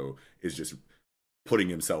Raizo is just putting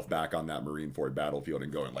himself back on that Marineford battlefield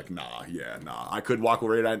and going like, nah, I could walk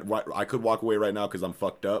away right now because I'm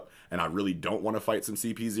fucked up and I really don't want to fight some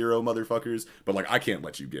CP0 motherfuckers, but like I can't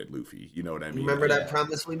let you get Luffy, you know what I mean? Remember that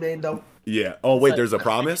promise we made though? Yeah. Oh wait, there's a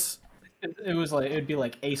promise? It was like it'd be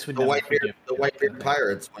like Ace would The never forgive Whitebeard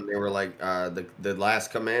pirates, when they were like the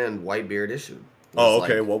last command Whitebeard issued. Was Oh,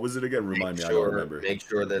 okay. like, What was it again? Remind me. I don't remember. make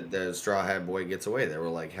sure that the Straw Hat Boy gets away. They were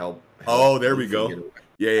like, help Oh, there we Luffy go. get away.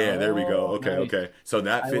 Yeah, there we go. Oh, Okay, nice. okay. So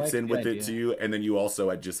that I fits like in the with it idea. too. And then you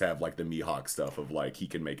also just have like the Mihawk stuff of like he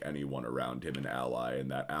can make anyone around him an ally,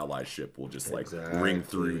 and that allyship will just like ring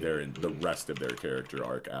through the rest of their character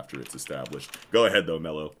arc after it's established. Go ahead though,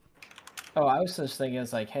 Mello. Oh, I was just thinking,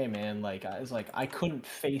 it's like, hey man, like I couldn't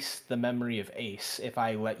face the memory of Ace if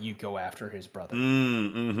I let you go after his brother.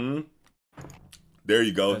 Mm-hmm. There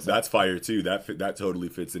you go. That's fire too. That totally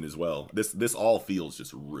fits in as well. This all feels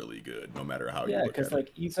just really good, no matter how you look at it. Yeah, because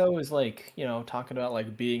like Izo is like, you know, talking about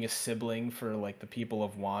like being a sibling for like the people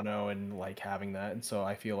of Wano and like having that, and so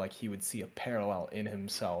I feel like he would see a parallel in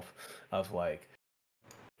himself of like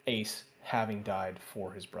Ace having died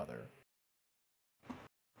for his brother,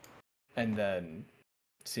 and then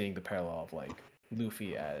seeing the parallel of like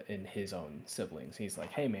Luffy in his own siblings. He's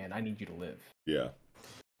like, hey man, I need you to live. Yeah.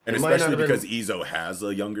 And especially because Izo has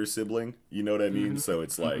a younger sibling, you know what I mean? So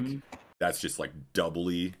it's like that's just like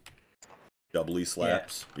doubly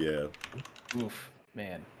slaps. Yeah. Oof,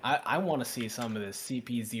 man. I want to see some of this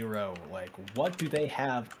CP0. Like, what do they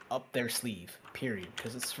have up their sleeve? Period.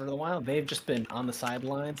 Because it's for a while they've just been on the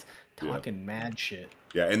sidelines talking mad shit.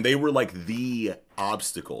 Yeah, and they were like the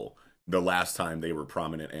obstacle the last time they were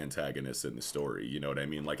prominent antagonists in the story. You know what I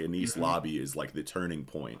mean? Like Enies Lobby is like the turning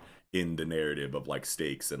point in the narrative of like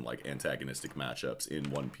stakes and like antagonistic matchups in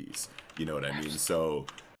One Piece. You know what I mean? So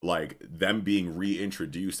like them being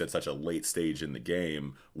reintroduced at such a late stage in the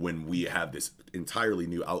game when we have this entirely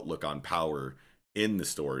new outlook on power in the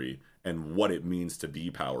story and what it means to be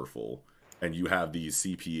powerful. And you have these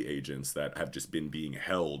CP agents that have just been being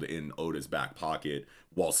held in Oda's back pocket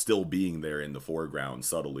while still being there in the foreground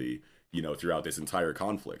subtly, you know, throughout this entire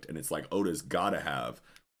conflict. And it's like Oda's gotta have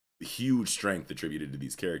huge strength attributed to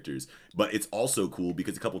these characters. But it's also cool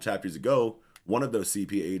because a couple chapters ago, one of those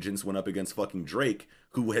CP agents went up against fucking Drake,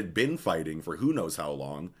 who had been fighting for who knows how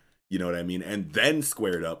long, you know what I mean? And then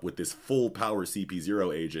squared up with this full power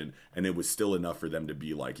CP0 agent, and it was still enough for them to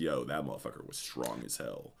be like, yo, that motherfucker was strong as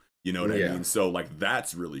hell. You know what I mean? So like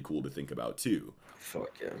that's really cool to think about too.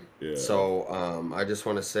 Fuck yeah. So I just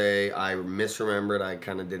want to say I misremembered. I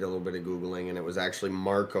kind of did a little bit of Googling, and it was actually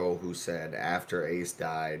Marco who said after Ace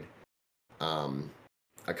died,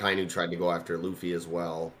 Akainu tried to go after Luffy as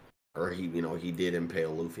well. Or he did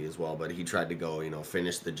impale Luffy as well, but he tried to go,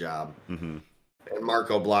 finish the job. And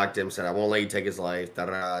Marco blocked him, said, I won't let you take his life.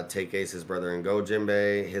 Take Ace's brother and go,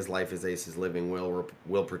 Jinbei. His life is Ace's living.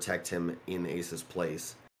 We'll protect him in Ace's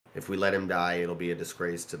place. If we let him die, it'll be a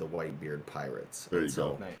disgrace to the Whitebeard pirates. There you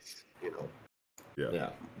go. Nice. Yeah.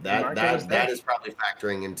 That is probably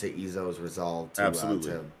factoring into Izo's resolve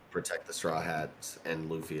to protect the Straw Hats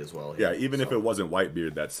and Luffy as well. Yeah, even if it wasn't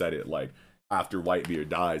Whitebeard that said it, like after Whitebeard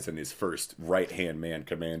dies and his first right-hand man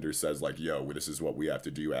commander says like, yo, this is what we have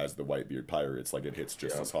to do as the Whitebeard pirates, like it hits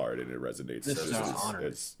just as hard and it resonates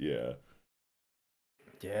as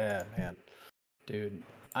Yeah, man. Dude,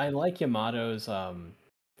 I like Yamato's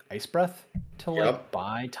ice breath to like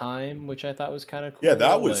buy time, which I thought was kind of cool. Yeah,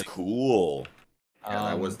 that was cool. Yeah,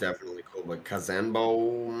 that was definitely cool. But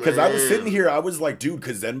Kazenbo, because I was sitting here, I was like, dude,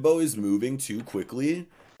 Kazenbo is moving too quickly.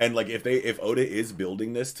 And like if Oda is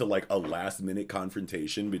building this to like a last minute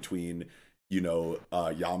confrontation between,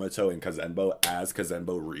 Yamato and Kazenbo as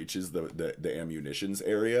Kazenbo reaches the ammunitions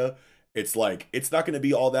area, it's like it's not going to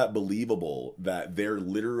be all that believable that they're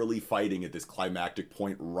literally fighting at this climactic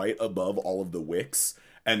point right above all of the wicks,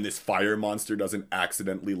 and this fire monster doesn't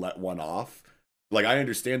accidentally let one off. Like, I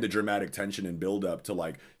understand the dramatic tension and build up to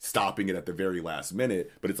like stopping it at the very last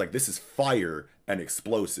minute, but it's like this is fire and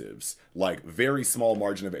explosives. Like, very small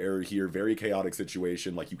margin of error here, very chaotic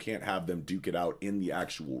situation. Like, you can't have them duke it out in the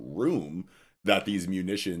actual room that these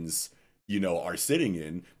munitions, are sitting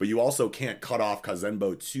in, but you also can't cut off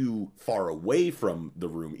Kazenbo too far away from the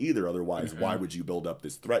room either. Otherwise, why would you build up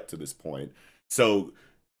this threat to this point? So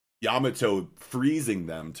Yamato freezing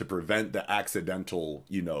them to prevent the accidental,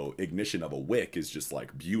 ignition of a wick is just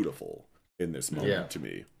like beautiful in this moment to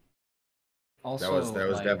me. Also, that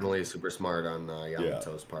was definitely super smart on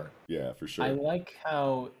Yamato's part. Yeah, for sure. I like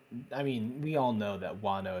how, we all know that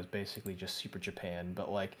Wano is basically just Super Japan,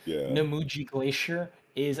 but like Namuji Glacier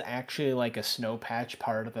is actually like a snow patch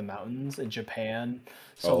part of the mountains in Japan.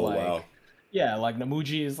 So wow. Yeah, like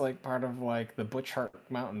Namuji is like part of like the Butchart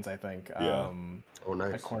Mountains, I think. Yeah.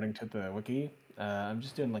 Nice. According to the wiki. I'm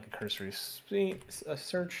just doing like a cursory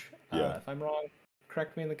search. If I'm wrong,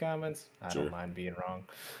 correct me in the comments. I don't mind being wrong.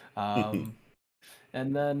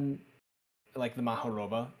 And then like the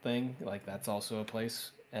Mahoroba thing, like that's also a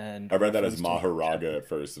place. And I read that as reference to Maharaga at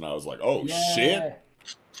first, and I was like, oh shit.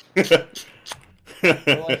 yeah,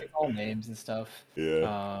 well, like it's all names and stuff.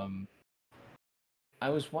 Yeah. I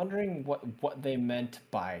was wondering what they meant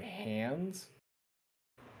by hands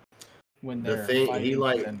when The they're thing fighting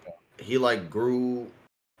Zenbo. he like grew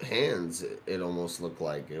hands. It almost looked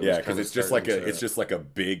like it Yeah, was because kinda it's just like starting it's just like a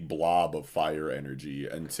big blob of fire energy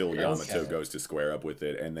until Yes. Yamato goes to square up with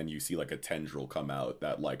it, and then you see like a tendril come out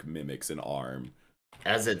that like mimics an arm.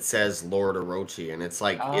 as it says Lord Orochi, and it's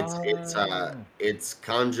like it's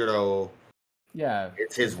Kanjuro. Yeah,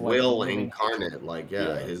 It's his with, like, will living incarnate, like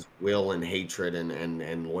Yeah. his will and hatred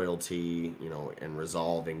and loyalty, you know, and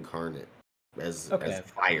resolve incarnate as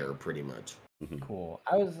fire, pretty much. Cool.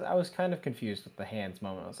 I was kind of confused with the hands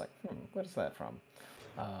moment. I was like, what is that from?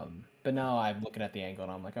 But now I'm looking at the angle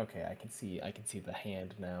and I'm like, okay, I can see the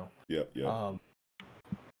hand now. Yep. And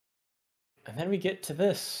then we get to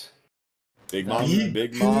this. Big Mom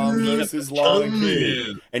versus Law and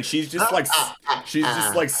Kid, and she's just like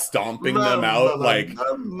stomping them out. Like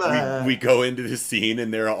we go into the scene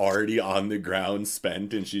and they're already on the ground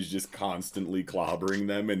spent, and she's just constantly clobbering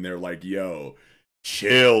them, and they're like, "Yo,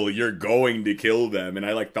 chill, you're going to kill them." And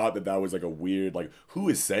I like thought that was like a weird, like, who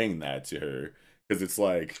is saying that to her? Because it's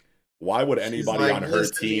like, why would anybody on her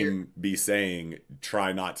team be saying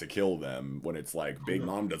try not to kill them when it's like Big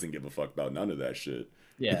Mom doesn't give a fuck about none of that shit?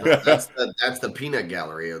 Yeah, that's the peanut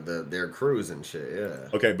gallery of their crews and shit. Yeah.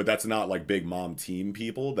 Okay, but that's not like Big Mom team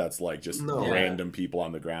people. That's like just random people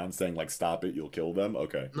on the ground saying like, "Stop it, you'll kill them."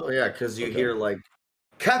 Okay. No, yeah, because you hear like,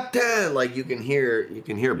 "Captain," like you can hear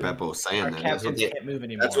Beppo saying that. Captains can't move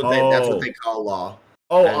anymore. That's what they call Law.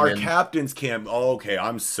 Oh, and our captains can't. Oh, okay,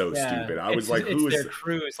 I'm so stupid. I was like, "Who is their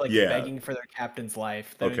crew is like begging for their captain's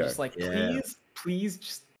life?" They're just like, please,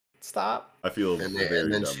 just stop. I feel and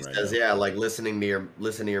then she says, "Yeah, like listening to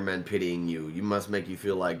your men pitying you. You must make you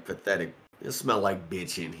feel like pathetic. You smell like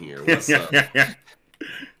bitch in here. What's up?"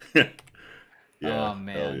 Oh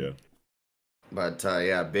man. Hell yeah.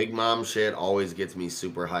 But Big Mom shit always gets me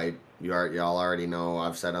super hyped. Y'all already know.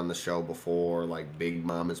 I've said on the show before, like Big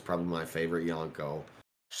Mom is probably my favorite Yonko.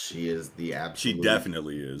 She is the absolute. She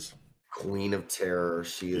definitely is. Queen of Terror.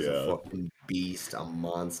 She is a fucking beast, a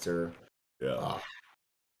monster. Yeah.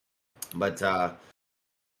 But I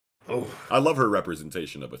love her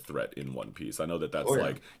representation of a threat in One Piece. I know that's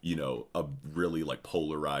like, you know, a really like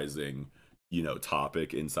polarizing, you know,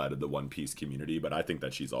 topic inside of the One Piece community, but I think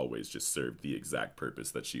that she's always just served the exact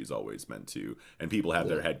purpose that she's always meant to. And people have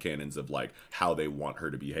their headcanons of like how they want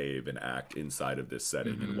her to behave and act inside of this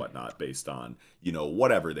setting and whatnot based on, you know,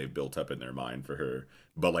 whatever they've built up in their mind for her.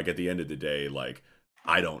 But like at the end of the day, like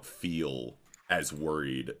I don't feel as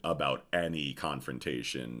worried about any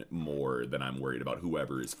confrontation more than I'm worried about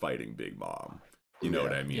whoever is fighting Big Mom. You know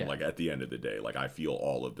what I mean? Like at the end of the day, like I feel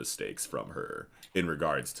all of the stakes from her in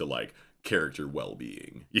regards to like character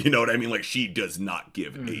well-being. You know what I mean? Like she does not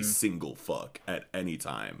give a single fuck at any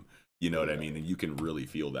time. You know what I mean? And you can really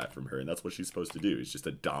feel that from her, and that's what she's supposed to do. It's just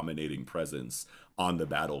a dominating presence on the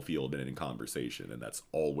battlefield and in conversation, and that's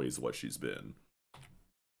always what she's been.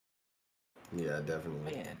 Yeah,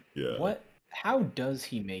 definitely. Man, yeah. How does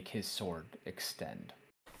he make his sword extend?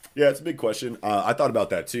 Yeah, it's a big question. I thought about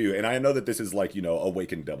that too, and I know that this is like, you know,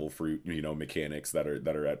 awakened devil fruit, you know, mechanics that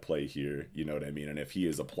are at play here. You know what I mean? And if he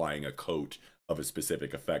is applying a coat of a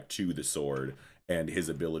specific effect to the sword, and his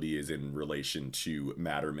ability is in relation to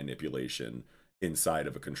matter manipulation inside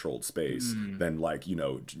of a controlled space, then like, you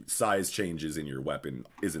know, size changes in your weapon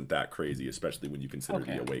isn't that crazy, especially when you consider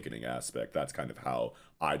the awakening aspect. That's kind of how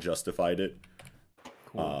I justified it.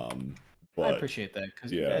 Cool. But, I appreciate that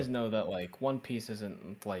because you guys know that like One Piece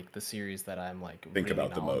isn't like the series that I'm like think really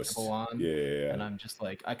about the most on. And I'm just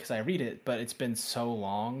like, because I read it, but it's been so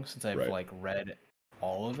long since I've like read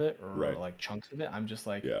all of it or like chunks of it. I'm just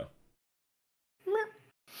like, yeah.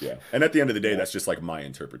 And at the end of the day, that's just like my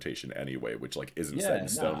interpretation anyway, which like isn't set in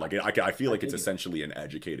stone. Like I feel like it's essentially an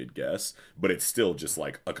educated guess, but it's still just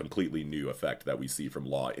like a completely new effect that we see from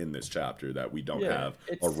Law in this chapter that we don't have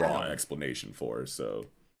a raw explanation for. So.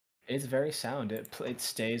 It's very sound. It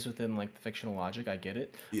stays within like the fictional logic. I get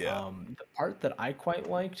it. Yeah. The part that I quite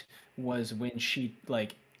liked was when she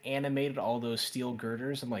like animated all those steel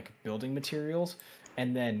girders and like building materials,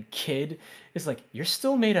 and then Kid is like, "You're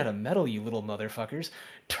still made out of metal, you little motherfuckers."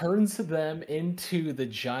 Turns them into the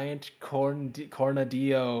giant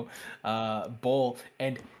Cornadillo bowl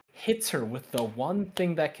and hits her with the one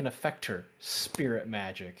thing that can affect her: spirit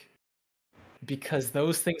magic, because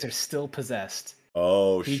those things are still possessed.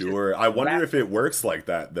 Oh, He just sure. I wonder if wrapped. it works like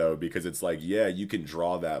that though, because it's like, yeah, you can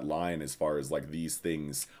draw that line as far as like these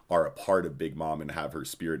things are a part of Big Mom and have her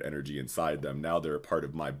spirit energy inside them. Now they're a part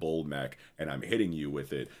of my bull mech and I'm hitting you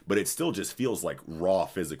with it, but it still just feels like raw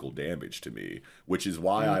physical damage to me, which is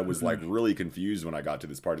why I was like really confused when I got to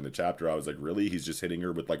this part in the chapter. I was like, really? He's just hitting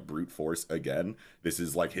her with like brute force again? This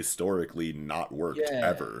is like historically not worked Yeah,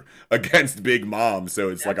 ever against Big Mom. So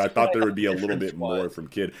it's like I that's what thought I there would thought be the a little difference bit more was from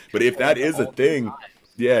Kid. But if for that like is a all three thing, times.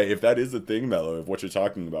 yeah, if that is the thing, Mello, if what you're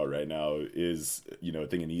talking about right now is, you know, a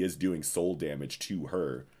thing, and he is doing soul damage to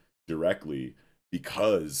her directly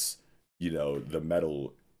because, you know, the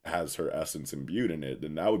metal has her essence imbued in it,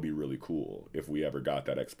 then that would be really cool if we ever got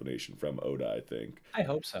that explanation from Oda, I think. I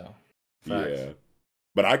hope so. Facts. Yeah.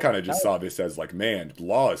 But I kind of just That saw this as like, man,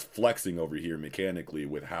 Law is flexing over here mechanically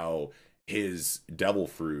with how his devil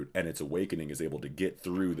fruit and its awakening is able to get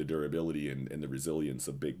through the durability and the resilience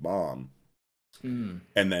of Big Mom. Mm.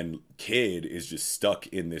 And then Kid is just stuck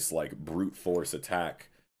in this like brute force attack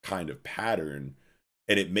kind of pattern.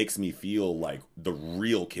 And it makes me feel like the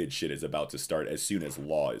real Kid shit is about to start as soon as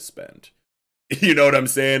Law is spent. You know what I'm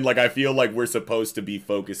saying? Like I feel like we're supposed to be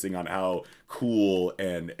focusing on how cool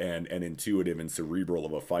and intuitive and cerebral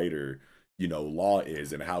of a fighter, you know, Law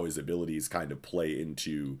is, and how his abilities kind of play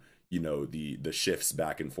into, you know, the shifts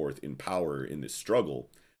back and forth in power in this struggle.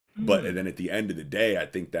 But and then at the end of the day, I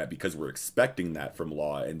think that because we're expecting that from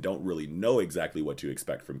Law and don't really know exactly what to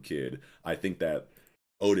expect from Kid, I think that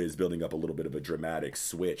Oda is building up a little bit of a dramatic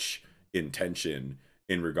switch in tension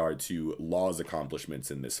in regard to Law's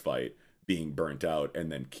accomplishments in this fight being burnt out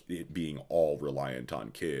and then it being all reliant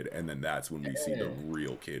on Kid, and then that's when we see the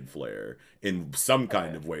real Kid flare in some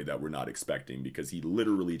kind of way that we're not expecting, because he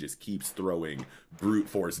literally just keeps throwing brute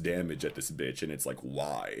force damage at this bitch, and it's like,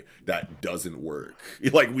 why? That doesn't work.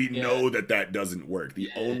 Like we know that doesn't work.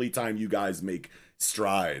 The only time you guys make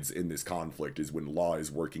strides in this conflict is when Law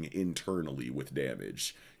is working internally with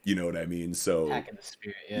damage. You know what I mean? So Attacking the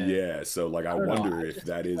spirit, yeah, so like I don't know. wonder I if just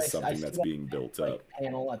that I is see something that's that being built like up.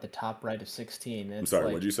 panel at the top right of 16. And I'm it's sorry,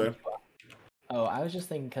 like, what'd you say? oh, I was just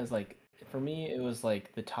thinking because like for me it was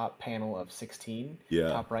like the top panel of 16, Yeah.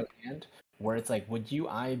 top right hand, where it's like, would you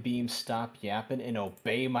I-beam stop yapping and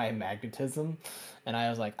obey my magnetism? And I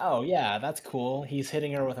was like, oh yeah, that's cool. He's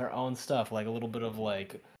hitting her with her own stuff, like a little bit of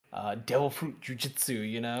like devil fruit jujitsu,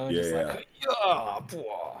 you know? Yeah, Just yeah. like, yeah,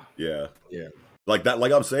 blah. Yeah. Yeah. Like that,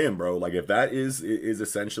 like I'm saying, bro, like if that is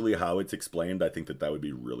essentially how it's explained, I think that would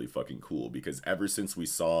be really fucking cool, because ever since we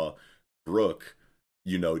saw Brooke,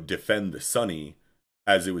 you know, defend the Sunny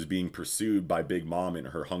as it was being pursued by Big Mom in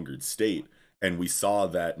her hungered state, and we saw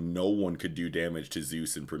that no one could do damage to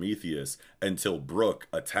Zeus and Prometheus until Brooke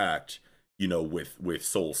attacked, you know, with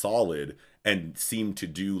Soul Solid and seemed to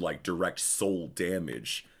do like direct soul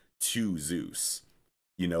damage to Zeus.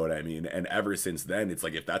 You know what I mean? And ever since then, it's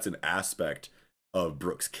like if that's an aspect of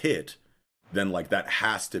Brooke's kit, then like that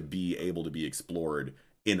has to be able to be explored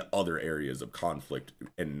in other areas of conflict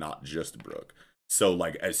and not just Brooke. So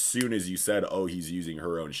like as soon as you said, oh, he's using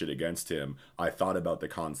her own shit against him, I thought about the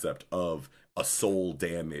concept of a soul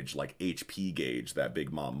damage like HP gauge that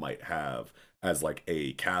Big Mom might have as like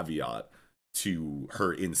a caveat to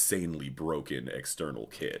her insanely broken external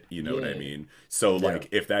kit. You know what I mean? So like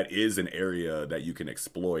if that is an area that you can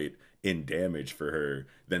exploit in damage for her,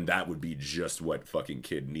 then that would be just what fucking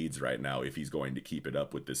Kid needs right now if he's going to keep it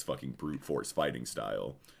up with this fucking brute force fighting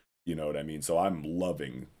style. You know what I mean? So I'm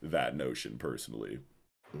loving that notion personally.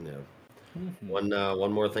 Yeah.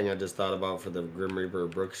 One more thing I just thought about for the Grim Reaper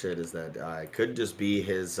Brook shit is that it could just be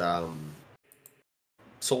his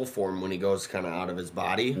soul form when he goes kind of out of his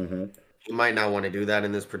body. Mm-hmm. He might not want to do that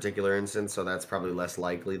in this particular instance, so that's probably less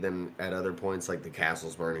likely than at other points. Like the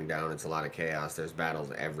castle's burning down, it's a lot of chaos. There's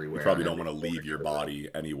battles everywhere. You probably don't want to leave your body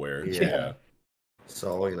anywhere. Yeah.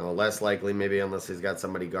 So, you know, less likely maybe unless he's got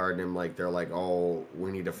somebody guarding him. Like they're like, oh, we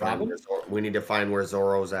need to find where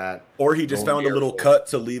Zoro's at. Or he just found a little cut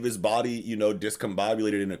to leave his body, you know,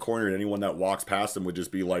 discombobulated in a corner, and anyone that walks past him would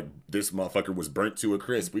just be like, this motherfucker was burnt to a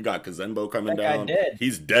crisp. We got Kazenbo coming down.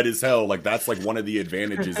 He's dead as hell. Like that's like one of the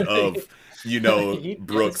advantages of, you know,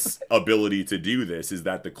 Brooks' ability to do this is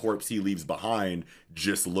that the corpse he leaves behind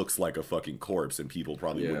just looks like a fucking corpse, and people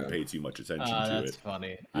probably wouldn't pay too much attention to it. That's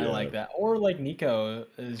funny. I like that. Or like Nico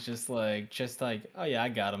is just like, oh yeah, I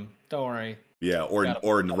got him. Don't worry. Yeah, or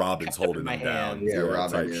Robin's holding him down. Yeah,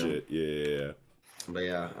 Robin type shit. Yeah. But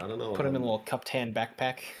yeah, I don't know. Put him in a little cupped hand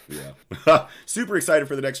backpack. Yeah. Super excited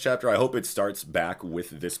for the next chapter. I hope it starts back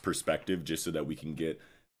with this perspective just so that we can get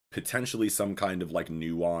potentially some kind of like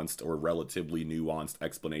nuanced or relatively nuanced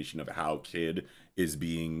explanation of how Kid is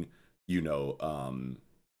being, you know,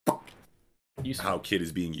 how Kid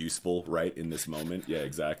is being useful, right, in this moment. Yeah,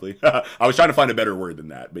 exactly. I was trying to find a better word than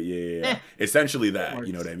that, but yeah. Essentially that,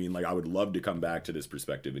 you know what I mean? Like, I would love to come back to this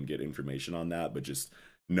perspective and get information on that, but just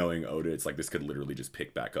knowing Oda, it's like this could literally just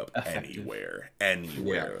pick back up anywhere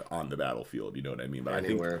on the battlefield, you know what I mean? But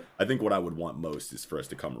I think what I would want most is for us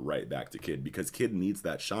to come right back to Kid, because Kid needs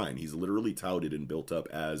that shine. He's literally touted and built up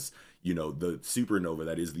as, you know, the supernova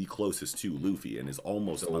that is the closest to Luffy and is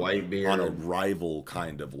almost on a rival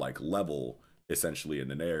kind of like level, essentially, in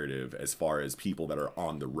the narrative, as far as people that are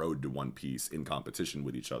on the road to One Piece in competition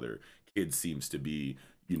with each other. Kid seems to be,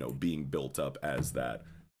 you know, being built up as that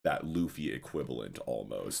Luffy equivalent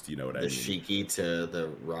almost, you know what I mean? The Shiki to the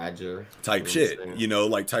Roger type shit, you know,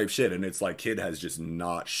 like type shit. And it's like Kid has just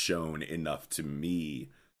not shown enough to me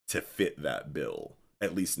to fit that bill,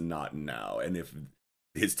 at least not now. And if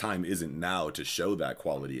his time isn't now to show that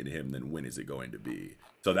quality in him, then when is it going to be?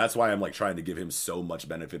 So that's why I'm like trying to give him so much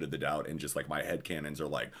benefit of the doubt, and just like my headcanons are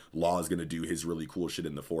like, Law's gonna do his really cool shit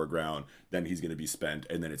in the foreground, then he's gonna be spent,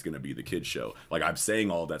 and then it's gonna be the Kid show. Like, I'm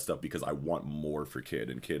saying all that stuff because I want more for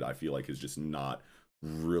Kid, and Kid I feel like is just not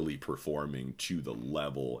really performing to the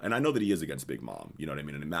level. And I know that he is against Big Mom, you know what I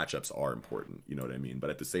mean, and the matchups are important, you know what I mean,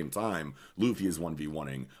 but at the same time, Luffy is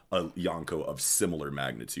 1v1ing a Yonko of similar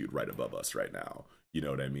magnitude right above us right now, you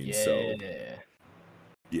know what I mean? Yeah. So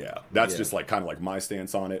yeah, that's just like kind of like my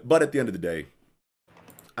stance on it. But at the end of the day,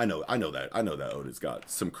 I know that Oda's got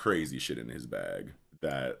some crazy shit in his bag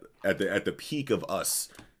that at the peak of us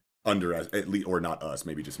at least, or not us,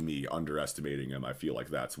 maybe just me underestimating him, I feel like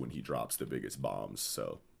that's when he drops the biggest bombs.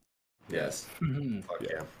 So yes. Fuck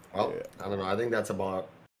yeah. Well, I don't know. I think that's about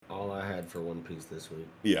all I had for One Piece this week.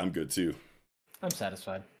 Yeah, I'm good too. I'm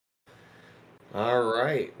satisfied. All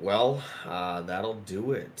right, well, that'll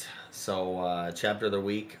do it. So, chapter of the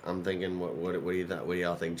week. I'm thinking, what do you what do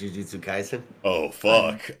y'all think? Jujutsu Kaisen? Oh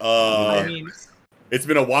fuck! I mean, it's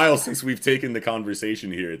been a while since we've taken the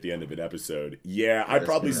conversation here at the end of an episode. Yeah, I'd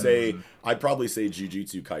probably say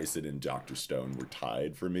Jujutsu Kaisen and Dr. Stone were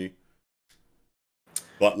tied for me.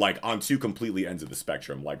 But like on two completely ends of the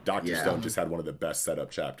spectrum. Like Dr. Stone just had one of the best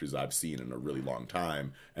setup chapters I've seen in a really long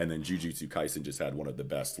time, and then Jujutsu Kaisen just had one of the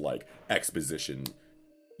best like exposition,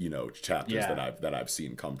 you know, chapters that I've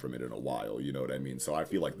seen come from it in a while. You know what I mean? So I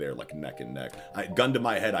feel like they're like neck and neck. Gun to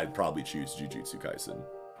my head, I'd probably choose Jujutsu Kaisen.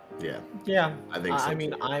 Yeah, I think so. I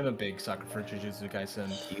mean, I'm a big sucker for Jujutsu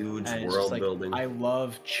Kaisen. Huge and world like, building. I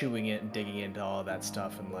love chewing it and digging into all of that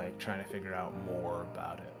stuff and like trying to figure out more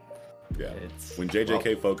about it. Yeah, when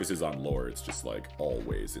JJK focuses on lore, it's just like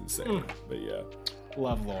always insane. But yeah,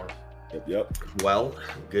 love lore. Yep. Well,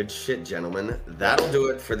 good shit, gentlemen. That'll do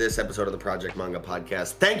it for this episode of the Project Manga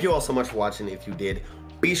Podcast. Thank you all so much for watching. If you did,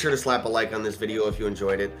 be sure to slap a like on this video if you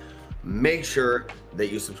enjoyed it. Make sure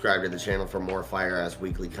that you subscribe to the channel for more fire-ass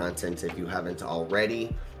weekly content if you haven't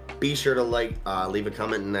already. Be sure to leave a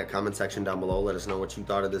comment in that comment section down below. Let us know what you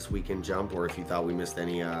thought of this Weekend Jump, or if you thought we missed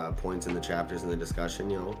any points in the chapters in the discussion,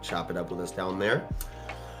 you know, chop it up with us down there.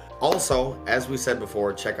 Also, as we said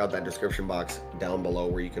before, check out that description box down below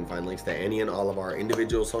where you can find links to any and all of our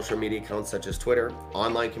individual social media accounts such as Twitter,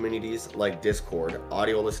 online communities like Discord,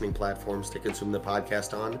 audio listening platforms to consume the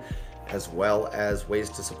podcast on, as well as ways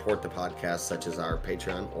to support the podcast such as our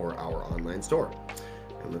Patreon or our online store.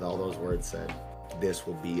 And with all those words said, this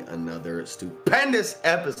will be another stupendous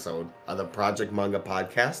episode of the Project Manga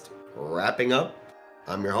Podcast. Wrapping up,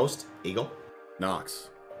 I'm your host, Eagle. Nox.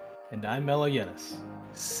 And I'm Melo Yenis.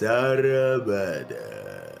 Sarabada.